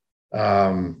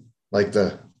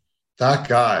 that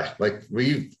guy. Like,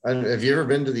 have you ever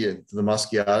been to the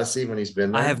Musky Odyssey when he's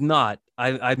been there? I have not.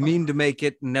 I mean to make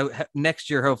it. Next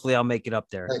year, hopefully, I'll make it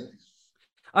up there.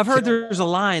 I've heard there's a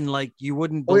line like you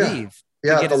wouldn't believe.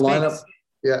 Yeah, the lineup.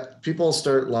 Yeah, people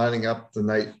start lining up the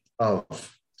night of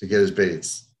to get his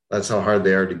baits. That's how hard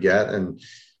they are to get, and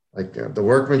like the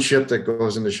workmanship that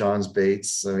goes into Sean's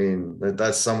baits. I mean,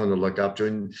 that's someone to look up to,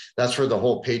 and that's where the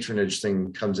whole patronage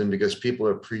thing comes in, because people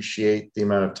appreciate the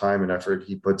amount of time and effort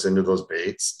he puts into those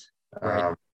baits.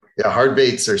 Right. Hard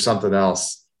baits are something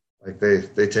else. Like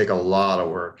they take a lot of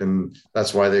work, and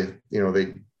that's why they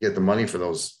get the money for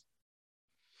those.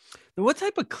 What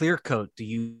type of clear coat do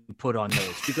you put on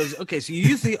those? Because so you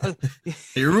use the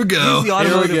here we go. Use the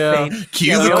automotive paint.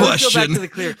 Cue the question. Go back to the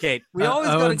clear coat. We always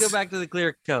got to go back to the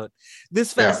clear coat.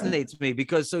 This fascinates me,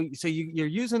 because so you're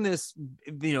using this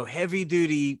heavy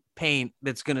duty paint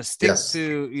that's going to stick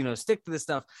to this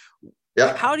stuff.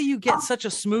 Yeah. How do you get such a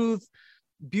smooth,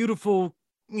 beautiful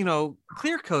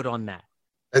clear coat on that?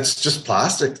 It's just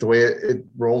plastic. The way it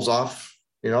rolls off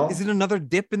Is it another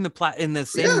dip in the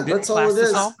same Yeah, dip that's all it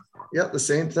is. plastisol? Yeah, the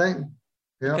same thing.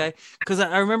 Yeah. Okay, because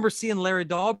I remember seeing Larry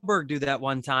Dahlberg do that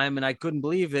one time, and I couldn't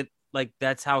believe it. Like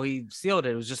that's how he sealed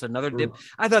it. It was just another dip.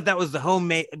 I thought that was the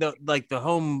homemade, the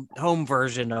home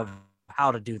version of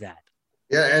how to do that.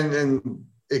 Yeah, and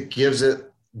it gives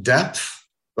it depth.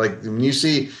 Like when you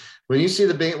see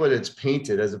the paint when it's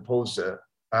painted as opposed to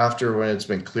after when it's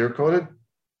been clear coated,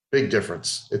 big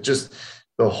difference. It just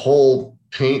the whole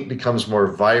paint becomes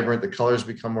more vibrant, the colors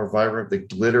become more vibrant, the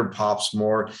glitter pops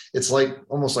more. It's like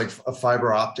almost like a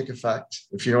fiber optic effect,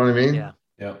 if you know what I mean.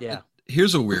 Yeah.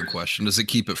 Here's a weird question. Does it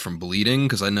keep it from bleeding?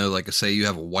 Because I know, like, say you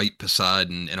have a white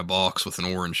Poseidon in a box with an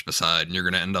orange Poseidon, you're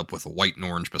going to end up with a white and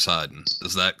orange Poseidon.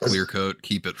 Does that clear coat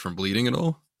keep it from bleeding at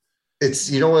all?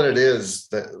 It's, you know what it is,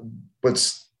 that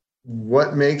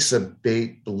what makes a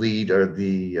bait bleed are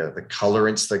the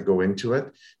colorants that go into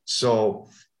it. So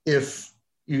if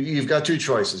you've got two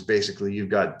choices, basically, you've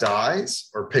got dyes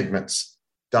or pigments.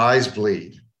 Dyes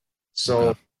bleed.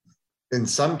 So in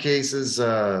some cases,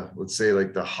 let's say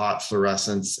like the hot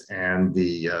fluorescence and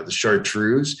the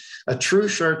chartreuse, a true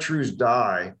chartreuse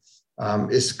dye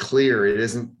is clear. It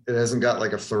hasn't got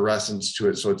like a fluorescence to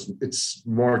it. So it's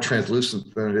more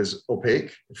translucent than it is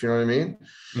opaque, if you know what I mean.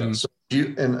 Mm-hmm. So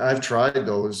and I've tried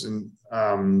those, and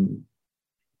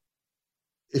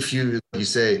if you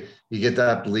say you get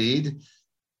that bleed,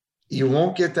 you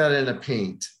won't get that in a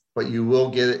paint, but you will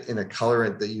get it in a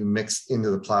colorant that you mix into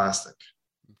the plastic.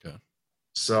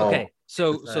 So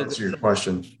answer your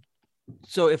question.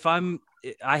 So if I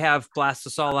have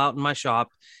plastisol out in my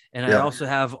shop, and I also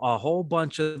have a whole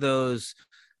bunch of those,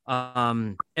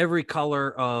 every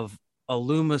color of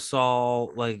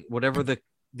Alumisol, like whatever the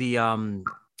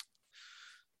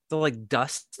like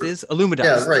dust is, Alumidust.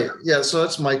 Yeah, right. Yeah, so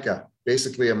it's mica,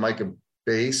 basically a mica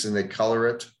base, and they color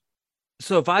it.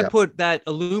 So if I put that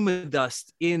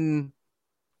Alumidust in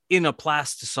a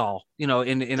plastisol,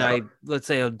 let's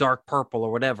say a dark purple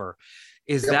or whatever,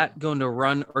 is that going to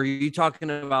run? Or are you talking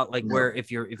about like where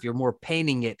if you're more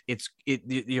painting it,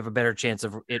 you have a better chance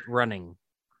of it running?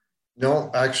 No,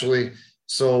 actually.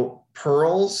 So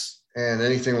pearls and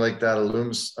anything like that,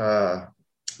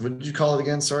 what did you call it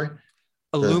again? Sorry.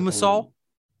 Alumisol?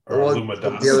 Or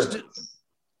Alumidust.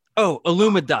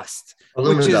 Alumidust.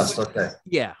 Alumidust, okay.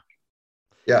 Yeah.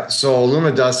 Yeah, so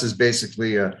Alumidust is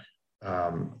basically a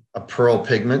pearl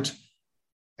pigment,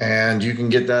 and you can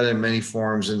get that in many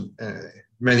forms and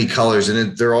many colors,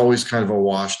 and they're always kind of a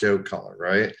washed out color,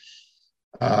 right?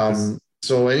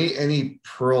 So any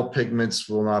pearl pigments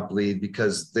will not bleed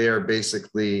because they are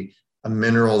basically a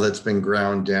mineral that's been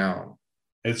ground down.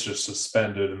 It's just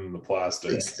suspended in the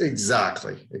plastic.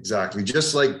 Exactly.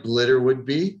 Just like glitter would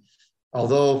be,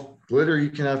 although glitter you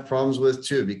can have problems with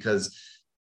too, because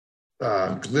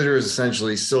glitter is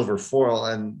essentially silver foil,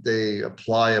 and they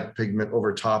apply a pigment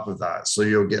over top of that. So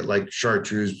you'll get like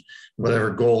chartreuse, whatever,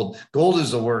 gold. Gold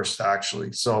is the worst,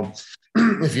 actually. So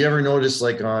if you ever notice,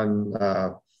 like on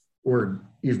where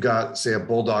you've got, say, a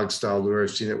bulldog style lure, I've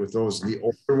seen it with those, the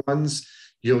older ones,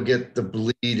 you'll get the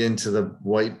bleed into the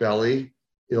white belly.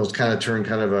 It'll kind of turn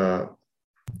the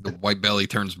white belly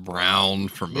turns brown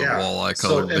from a walleye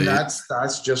color. And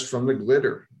that's just from the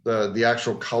glitter, the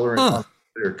actual colorant on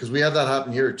glitter. Because we have that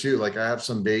happen here too. Like I have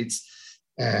some baits,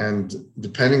 and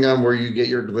depending on where you get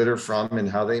your glitter from and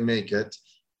how they make it,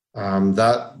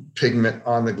 that pigment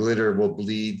on the glitter will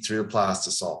bleed through the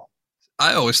plastisol.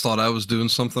 I always thought I was doing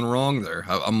something wrong there.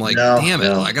 I'm like, damn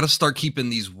it, I got to start keeping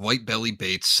these white belly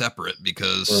baits separate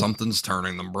because something's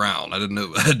turning them brown. I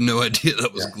had no idea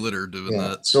that was glitter doing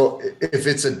that. So if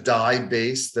it's a dye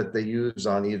base that they use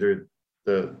on either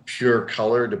the pure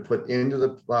color to put into the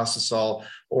plastisol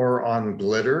or on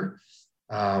glitter,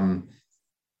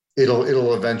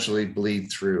 it'll eventually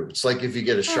bleed through. It's like if you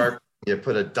get a sharp, you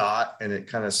put a dot and it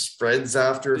kind of spreads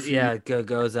after. It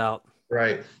goes out.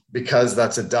 Right, because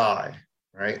that's a dye.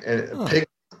 Right. And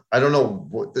I don't know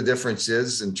what the difference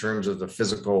is in terms of the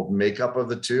physical makeup of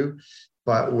the two,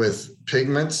 but with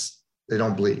pigments, they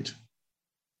don't bleed.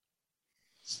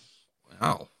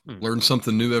 Wow. Learn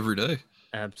something new every day.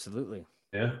 Absolutely.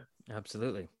 Yeah.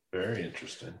 Absolutely. Very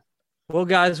interesting. Well,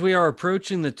 guys, we are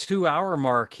approaching the 2-hour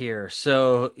mark here.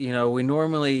 So, we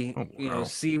normally,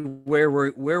 see where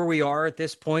we are at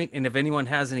this point. And if anyone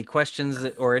has any questions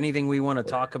or anything we want to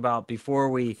talk about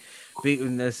before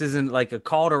this isn't like a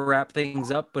call to wrap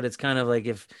things up, but it's kind of like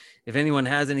if anyone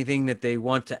has anything that they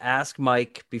want to ask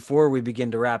Mike before we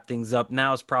begin to wrap things up,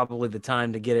 now is probably the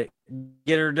time to get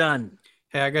her done.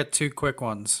 Hey, I got 2 quick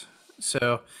ones.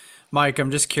 So, Mike,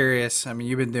 I'm just curious. I mean,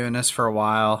 you've been doing this for a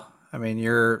while. I mean,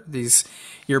 your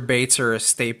baits are a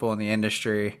staple in the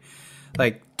industry.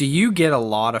 Like, do you get a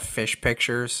lot of fish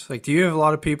pictures? Like, do you have a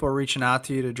lot of people reaching out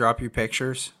to you to drop you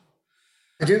pictures?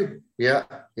 I do. Yeah.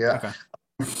 Yeah.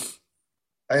 Okay.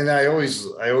 And I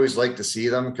always like to see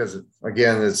them because,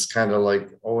 again, it's kind of like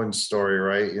Owen's story,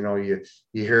 right? You know, you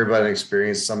hear about an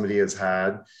experience somebody has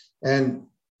had, and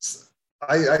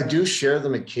I do share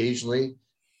them occasionally,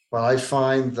 but I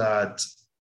find that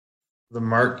the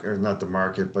market, or not the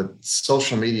market, but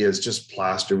social media is just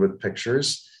plastered with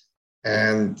pictures.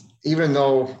 And even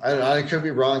though I could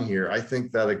be wrong here, I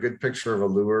think that a good picture of a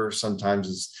lure sometimes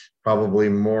is probably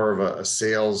more of a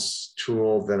sales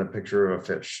tool than a picture of a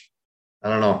fish. I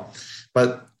don't know,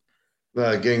 but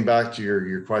getting back to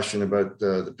your question about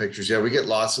the pictures, yeah, we get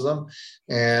lots of them,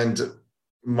 and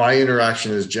my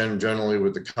interaction is generally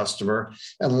with the customer,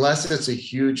 unless it's a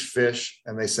huge fish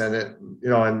and they send it,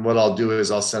 you know. And what I'll do is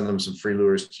I'll send them some free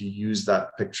lures to use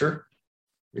that picture,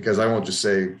 because I won't just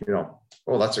say, you know,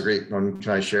 oh, that's a great one,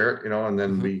 can I share it, you know, and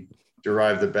then we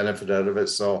derive the benefit out of it.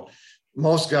 So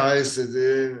most guys,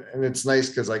 and it's nice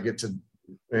because I get to,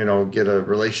 you know, get a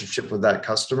relationship with that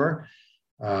customer.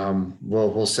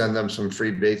 We'll send them some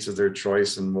free baits of their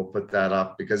choice, and we'll put that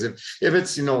up, because if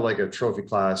it's, you know, like a trophy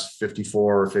class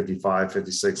 54 or 55,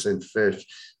 56 inch fish,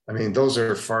 I mean, those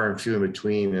are far and few in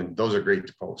between, and those are great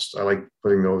to post. I like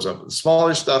putting those up. The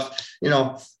smaller stuff, you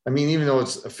know, I mean, even though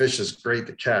it's a fish is great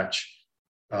to catch,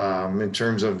 in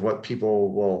terms of what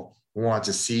people will want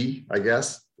to see, I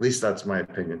guess, at least that's my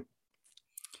opinion.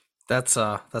 That's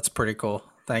pretty cool.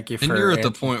 Thank you. And you're at the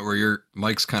point where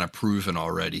Mike's kind of proven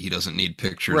already. He doesn't need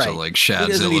pictures of like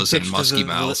shadzillas and musky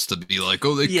mouths to be like,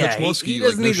 oh, they catch musky. He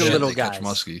doesn't need the little guys. Catch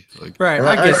musky. Like, right.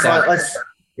 I get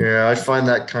that. I find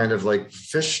that kind of like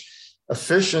a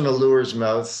fish in a lure's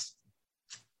mouth.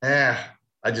 I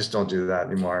just don't do that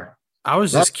anymore. I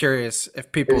was just curious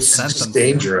if people sent them. It's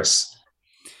dangerous.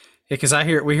 Yeah, because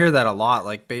we hear that a lot.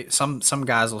 Like some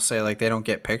guys will say like they don't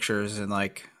get pictures, and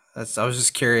like I was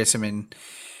just curious. I mean,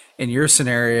 in your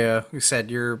scenario, you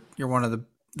said you're one of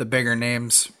the bigger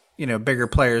names, you know, bigger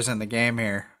players in the game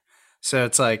here. So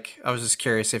it's like, I was just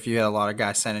curious if you had a lot of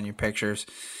guys sending you pictures.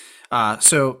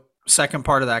 So second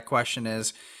part of that question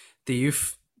is,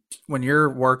 when you're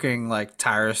working like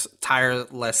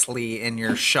tirelessly in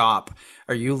your shop,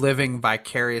 are you living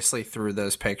vicariously through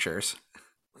those pictures?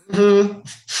 Mm-hmm.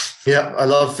 Yeah, I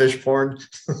love fish porn.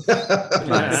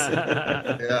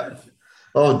 Yeah.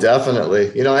 Oh, definitely.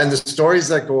 You know, and the stories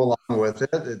that go along with it,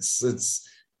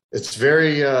 it's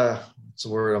very, what's the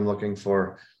word I'm looking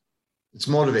for? It's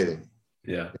motivating.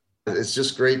 Yeah. It's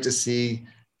just great to see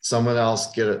someone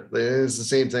else get it. It's the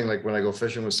same thing like when I go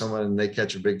fishing with someone and they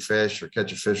catch a big fish or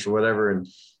catch a fish or whatever. And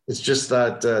it's just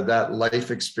that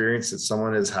life experience that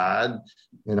someone has had,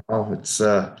 you know, it's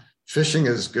fishing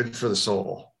is good for the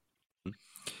soul.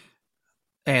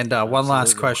 And one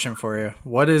last question for you.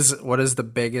 What is the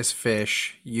biggest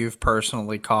fish you've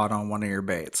personally caught on one of your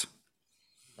baits?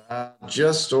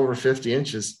 Just over 50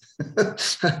 inches.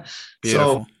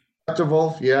 Beautiful.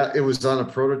 So, yeah, it was on a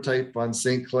prototype on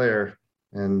St. Clair.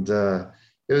 And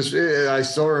I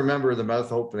still remember the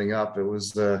mouth opening up. It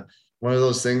was one of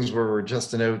those things where we're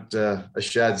justing out a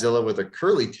shadzilla with a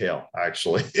curly tail,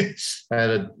 actually. I had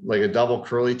a double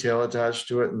curly tail attached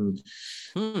to it. And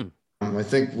I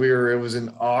think it was in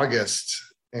August,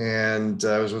 and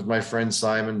I was with my friend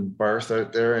Simon Barth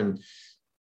out there, and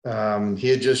he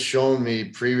had just shown me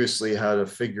previously how to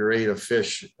figure eight a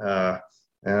fish. And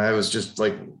I was just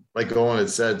like Owen had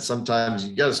said, sometimes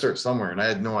you got to start somewhere, and I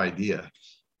had no idea.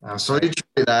 So I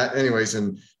tried that anyways,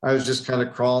 and I was just kind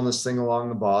of crawling this thing along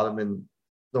the bottom, and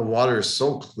the water is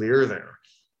so clear there.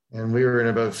 And we were in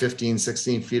about 15,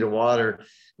 16 feet of water.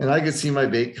 And I could see my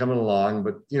bait coming along,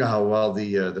 but you know how well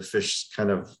the fish kind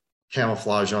of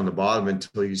camouflage on the bottom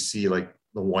until you see like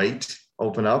the white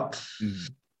open up.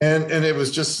 Mm-hmm. And it was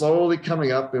just slowly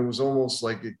coming up. It was almost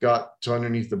like it got to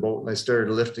underneath the boat, and I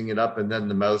started lifting it up, and then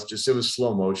the mouth it was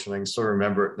slow motion. I can still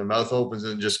remember it. The mouth opens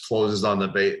and just closes on the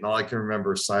bait. And all I can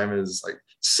remember, Simon is like,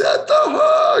 set the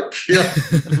hook. Yeah.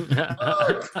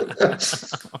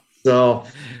 So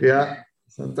yeah.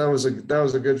 That was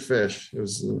a good fish. It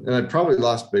was, and I probably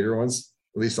lost bigger ones.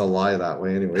 At least I'll lie that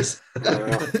way, anyways.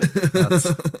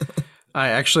 I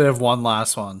actually have one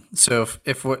last one. So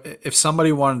if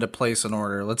somebody wanted to place an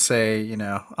order, let's say, you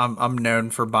know, I'm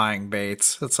known for buying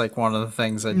baits. That's like one of the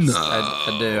things I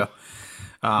do.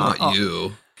 Not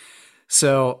you.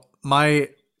 So my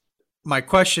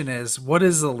question is, what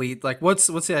is the lead? Like, what's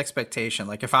the expectation?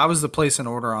 Like, if I was to place an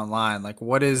order online, like,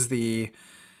 what is the,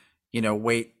 you know,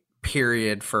 wait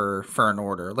period for an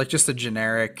order? Like just a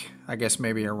generic, I guess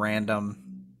maybe a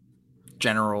random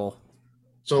general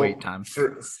wait time.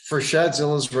 For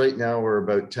Shadzillas right now, we're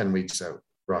about 10 weeks out,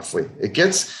 roughly. It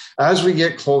gets, as we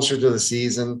get closer to the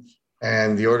season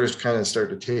and the orders kind of start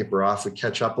to taper off, we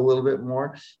catch up a little bit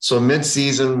more. So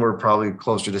mid-season, we're probably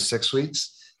closer to 6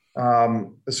 weeks.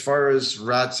 As far as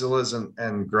Ratzillas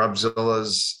and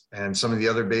Grubzillas and some of the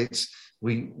other baits,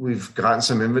 we've gotten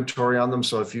some inventory on them.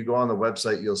 So if you go on the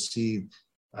website, you'll see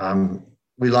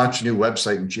we launched a new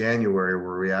website in January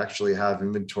where we actually have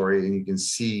inventory and you can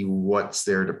see what's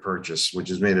there to purchase, which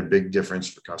has made a big difference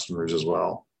for customers as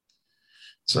well.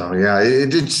 So yeah, it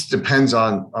just depends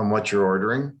on what you're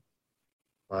ordering.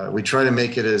 We try to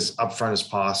make it as upfront as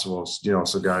possible,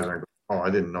 so guys aren't, oh, I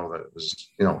didn't know that it was,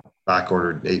 back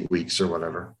ordered 8 weeks or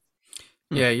whatever.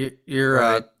 Yeah, you're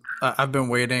right. I've been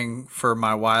waiting for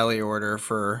my Wiley order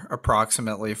for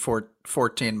approximately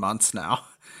 14 months now.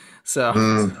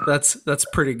 So that's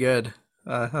pretty good.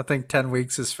 I think 10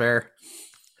 weeks is fair.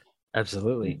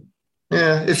 Absolutely.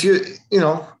 Yeah. If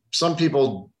some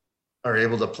people are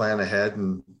able to plan ahead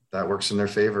and that works in their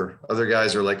favor. Other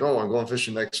guys are like, oh, I'm going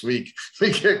fishing next week.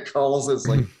 We get calls. It's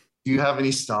like, do you have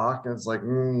any stock? And it's like,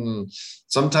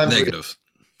 sometimes negative.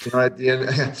 At the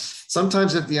end,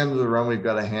 sometimes at the end of the run, we've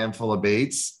got a handful of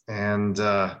baits and,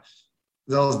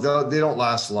 they don't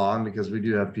last long because we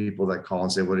do have people that call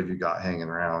and say, what have you got hanging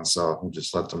around? So we'll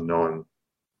just let them know and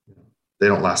they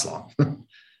don't last long.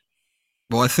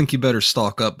 Well, I think you better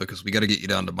stock up because we got to get you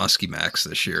down to Musky Max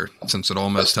this year since it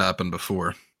almost happened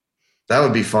before. That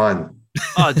would be fun.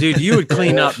 Oh, dude, you would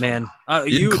clean up, man.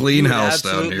 You clean house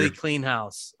down here. Absolutely clean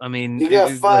house. I mean, you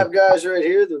got five guys right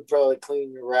here that would probably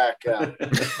clean your rack out.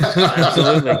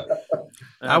 Absolutely.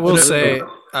 I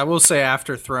will say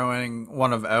after throwing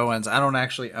one of Owen's, I don't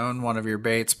actually own one of your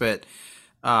baits, but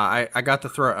I got to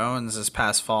throw Owen's this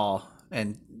past fall,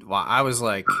 and I was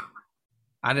like,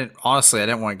 I didn't want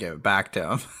to give it back to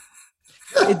him.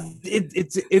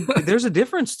 There's a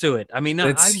difference to it. I mean,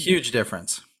 it's huge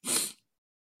difference.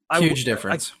 Huge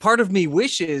difference. Part of me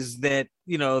wishes that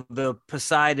the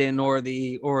Poseidon or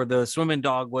the swimming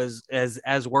dog was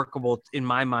as workable in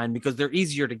my mind because they're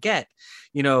easier to get.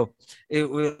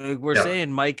 We're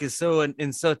saying Mike is so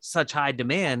in such high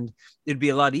demand. It'd be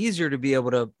a lot easier to be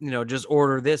able to just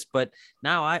order this. But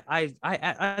now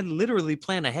I literally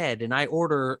plan ahead and I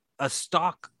order a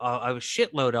stock, a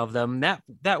shitload of them.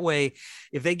 That way,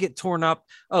 if they get torn up.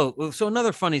 Oh, so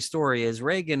another funny story is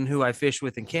Reagan, who I fish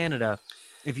with in Canada.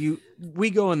 We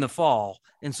go in the fall,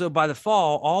 and so by the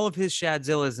fall, all of his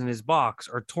Shadzillas in his box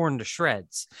are torn to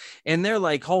shreds, and they're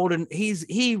like holding.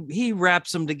 He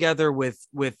wraps them together with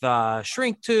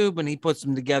shrink tube, and he puts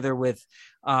them together with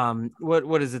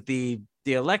what is it, the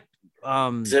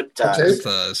zip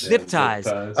ties. Zip ties.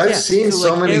 I've seen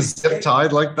so many zip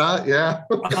tied like that. Yeah.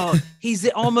 He's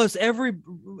almost every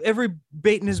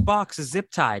bait in his box is zip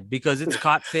tied because it's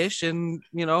caught fish, and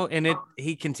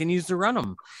he continues to run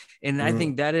them. And I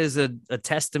think that is a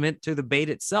testament to the bait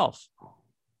itself.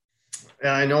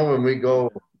 Yeah, I know when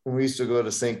we used to go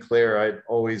to St. Clair, I'd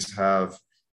always have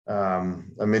a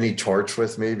mini torch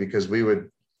with me because we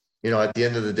would, at the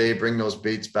end of the day, bring those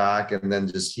baits back and then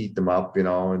just heat them up,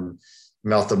 and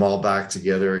melt them all back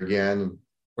together again.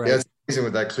 Right. Yeah, it's amazing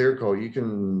with that clear coat. You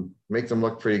can make them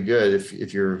look pretty good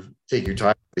if you take your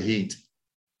time with the heat.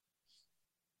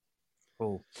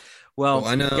 Cool. Well,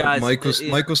 I know guys, Mike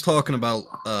was talking about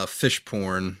fish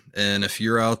porn, and if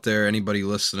you're out there, anybody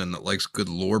listening that likes good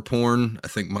lure porn, I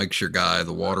think Mike's your guy.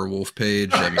 The Water Wolf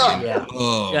page. I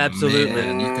mean, absolutely.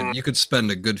 Man, you could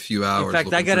spend a good few hours. In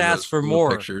fact, I got to ask for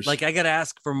more. Pictures. I got to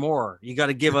ask for more. You got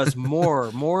to give us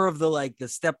more of the the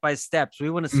step by steps. We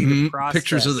want to see the process.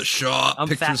 Pictures of the shop.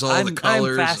 Pictures of all the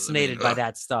colors. I'm fascinated by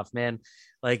that stuff, man.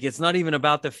 It's not even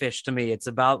about the fish to me. It's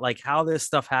about how this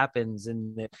stuff happens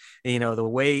and the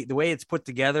way it's put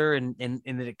together and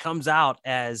that it comes out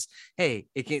as, hey,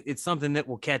 it's something that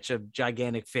will catch a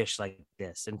gigantic fish like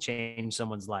this and change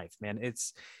someone's life, man.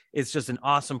 It's just an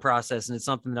awesome process. And it's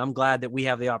something that I'm glad that we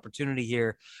have the opportunity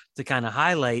here to kind of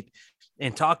highlight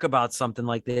and talk about something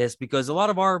like this, because a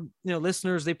lot of our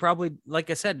listeners, they probably,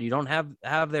 like I said, you don't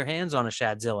have their hands on a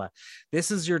Shadzilla. This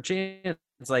is your chance.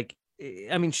 It's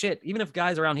I mean, shit, even if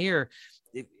guys around here,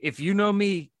 if you know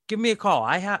me, give me a call.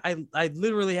 I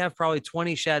literally have probably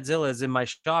 20 Shadzillas in my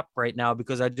shop right now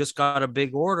because I just got a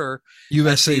big order.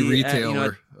 USA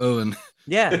retailer, Owen.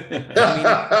 Yeah.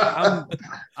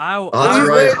 I mean,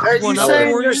 are you saying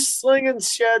you're slinging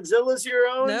Shadzillas your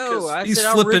own? No, he's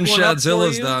flipping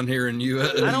Shadzillas down here in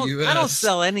US. I don't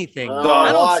sell anything.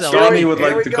 I don't sell Johnny would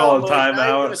like to call a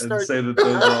timeout and say that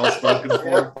those are all spoken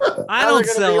for. I don't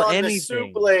sell anything.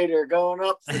 Soup later, going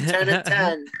up from 10 and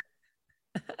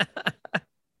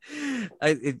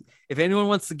 10. if anyone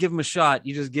wants to give him a shot,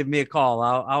 you just give me a call.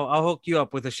 I'll hook you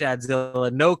up with a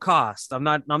Shadzilla, no cost. I'm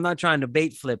not trying to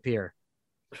bait flip here.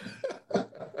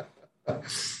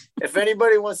 If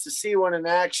anybody wants to see one in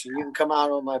action, you can come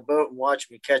out on my boat and watch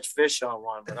me catch fish on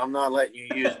one, but I'm not letting you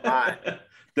use mine.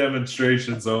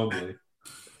 Demonstrations only.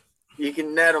 You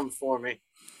can net them for me.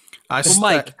 Well,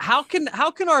 Mike, how can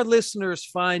our listeners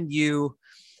find you?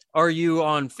 Are you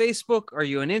on Facebook? Are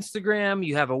you on Instagram?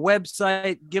 You have a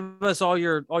website? Give us all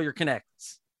your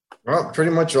connects. Well,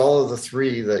 pretty much all of the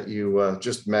three that you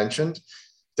just mentioned.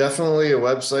 Definitely a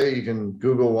website. You can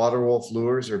Google Water Wolf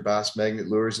Lures or Bass Magnet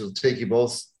Lures. It'll take you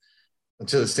both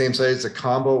to the same site. It's a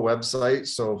combo website,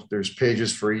 so there's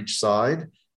pages for each side.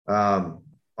 On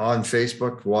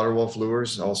Facebook, Water Wolf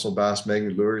Lures, also Bass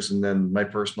Magnet Lures, and then my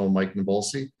personal Mike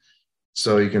Nabulsi.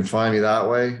 So you can find me that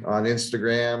way. On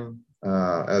Instagram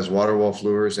as Water Wolf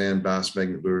Lures and Bass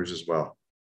Magnet Lures as well.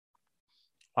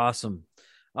 Awesome.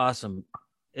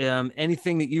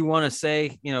 Anything that you want to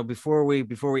say, before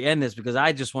we end this, because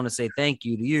I just want to say thank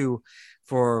you to you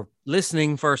for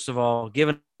listening. First of all,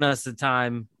 giving us the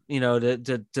time,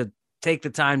 to take the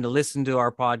time to listen to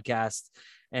our podcast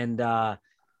and,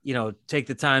 take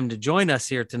the time to join us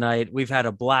here tonight. We've had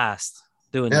a blast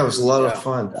doing. Yeah, it was a lot of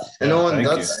fun. And Owen,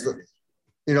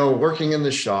 working in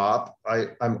the shop,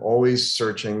 I'm always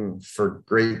searching for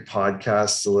great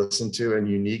podcasts to listen to and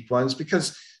unique ones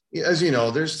because, as you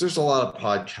know, there's a lot of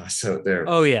podcasts out there.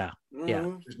 Oh yeah.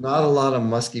 There's not a lot of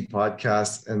musky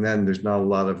podcasts, and then there's not a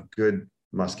lot of good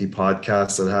musky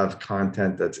podcasts that have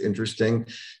content that's interesting.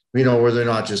 Where they're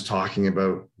not just talking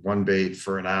about one bait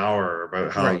for an hour or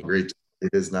about how great it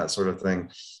is and that sort of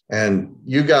thing. And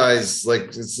you guys,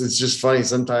 it's just funny.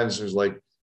 Sometimes there's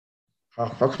how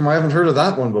come I haven't heard of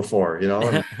that one before?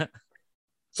 And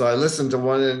so I listened to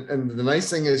one, and the nice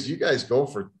thing is you guys go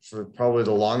for probably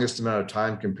the longest amount of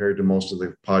time compared to most of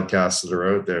the podcasts that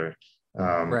are out there.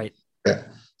 Right. Yeah.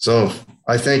 So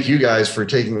I thank you guys for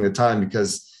taking the time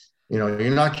because, you're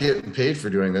not getting paid for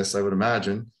doing this, I would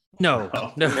imagine. No,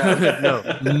 not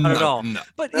at all. No.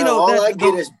 But all I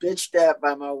get is bitched at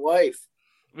by my wife.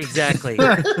 Exactly.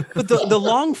 But the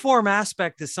long form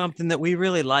aspect is something that we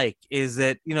really like, is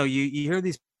that, you hear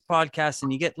these podcasts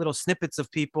and you get little snippets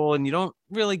of people and you don't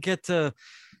really get to,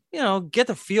 get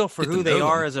the feel for who they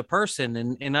are as a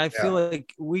person. And I feel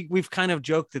like we've kind of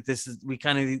joked that we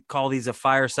kind of call these a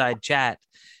fireside chat,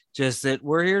 just that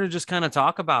we're here to just kind of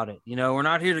talk about it. We're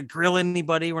not here to grill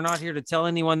anybody. We're not here to tell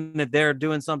anyone that they're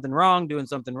doing something wrong, doing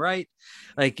something right.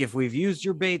 If we've used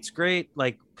your baits, great.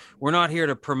 We're not here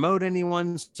to promote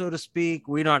anyone, so to speak.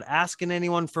 We're not asking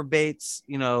anyone for baits.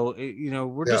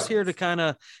 We're just here to kind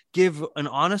of give an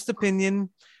honest opinion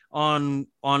on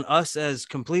us as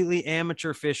completely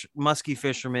amateur musky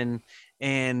fishermen.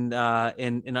 And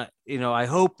I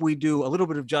hope we do a little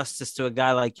bit of justice to a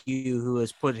guy like you who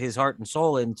has put his heart and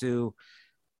soul into,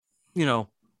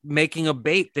 making a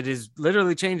bait that has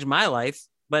literally changed my life.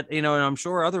 But, and I'm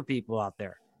sure other people out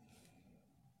there.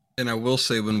 And I will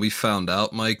say, when we found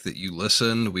out, Mike, that you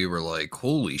listened, we were like,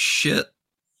 holy shit.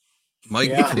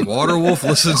 Mike from Waterwolf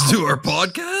listens to our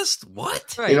podcast?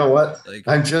 What? You know what?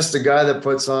 I'm just a guy that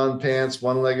puts on pants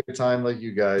one leg at a time like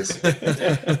you guys. Well,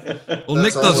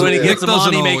 Nick doesn't. When he gets them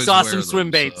on, he makes awesome swim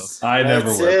baits. So. I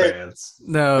never wear pants.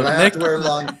 No, I have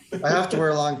to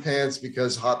wear long pants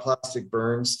because hot plastic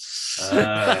burns.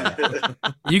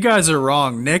 You guys are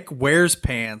wrong. Nick wears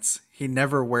pants. He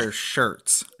never wears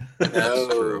shirts.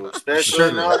 No,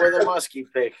 especially not with a musky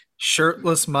pick.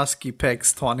 Shirtless musky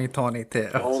picks 2022.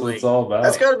 Only. It's all about.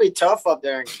 That's got to be tough up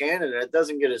there in Canada. It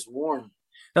doesn't get as warm.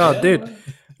 Oh, dude.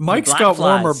 Mike's got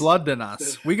warmer blood than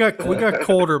us. We got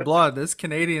colder blood. This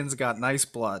Canadians got nice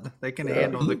blood. They can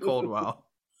handle the cold well.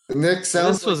 Nick,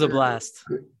 this was a blast.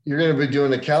 You're going to be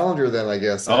doing a calendar then, I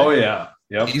guess. Oh, yeah.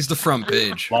 Yep. He's the front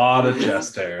page. A lot of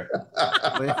chest hair.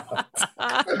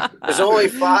 There's only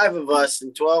 5 of us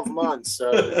in 12 months,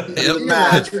 so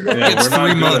it's we're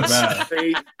 3 months.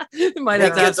 You might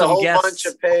have to have some guests. Bunch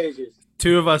of pages.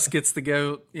 2 of us gets to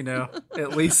go,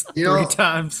 at least 3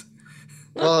 times.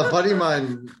 Well, a buddy of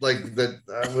mine, that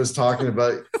I was talking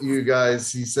about you guys,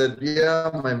 he said,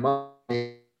 yeah, my mom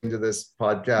into this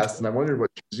podcast, and I wondered what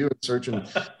she was doing, searching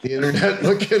the internet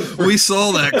looking for. We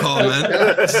saw that comment.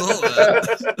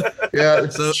 Yeah,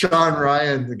 it's Sean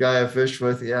Ryan, the guy I fished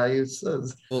with. Yeah, he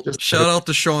says. Well, shout out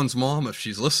to Sean's mom if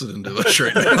she's listening to us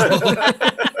right now.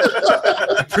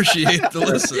 Appreciate the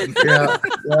listen. Yeah.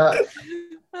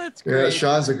 That's great. Yeah,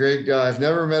 Sean's a great guy. I've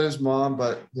never met his mom,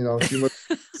 but she must.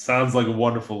 Sounds like a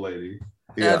wonderful lady.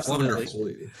 Yeah, wonderful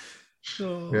lady.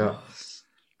 Yeah.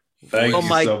 Thank you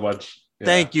Mike, so much. Yeah.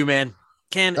 Thank you, man.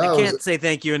 Can't say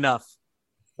thank you enough.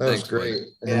 That was Thanks, great.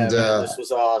 Yeah, And man, this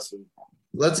was awesome.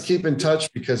 let's keep in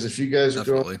touch, because if you guys are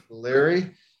Definitely. going to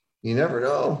Larry, you never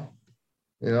know.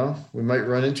 You know, we might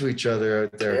run into each other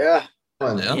out there. Yeah.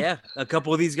 Yeah, a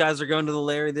couple of these guys are going to the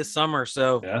Larry this summer,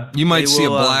 so you might they see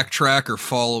will, a black tracker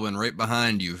following right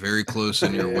behind you, very close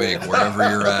in your wake, wherever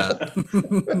you're at,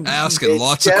 asking It's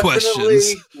lots of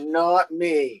questions. Not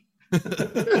me.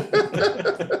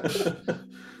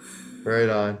 Right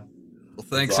on. Well,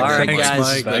 thanks All again, right, Mike. guys. This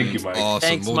has Thank been you, Mike. Awesome.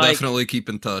 Thanks, we'll Mike. definitely keep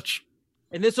in touch.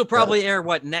 And this will probably air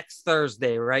next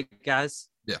Thursday, right, guys?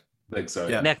 I think so.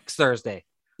 Yeah. Next Thursday.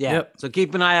 Yeah. Yep. So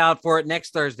keep an eye out for it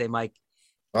next Thursday, Mike.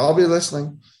 I'll be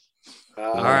listening.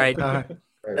 All right. Have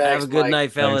Thanks, a good Mike.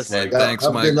 night, fellas. Thanks, Yeah, Thanks,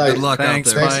 have a Mike. good night. Good luck Thanks,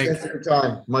 out there. Mike. Thanks for your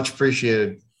time. Much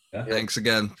appreciated. Thanks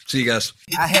again. See you guys.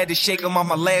 I had to shake him on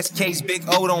my last case. Big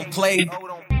O don't play.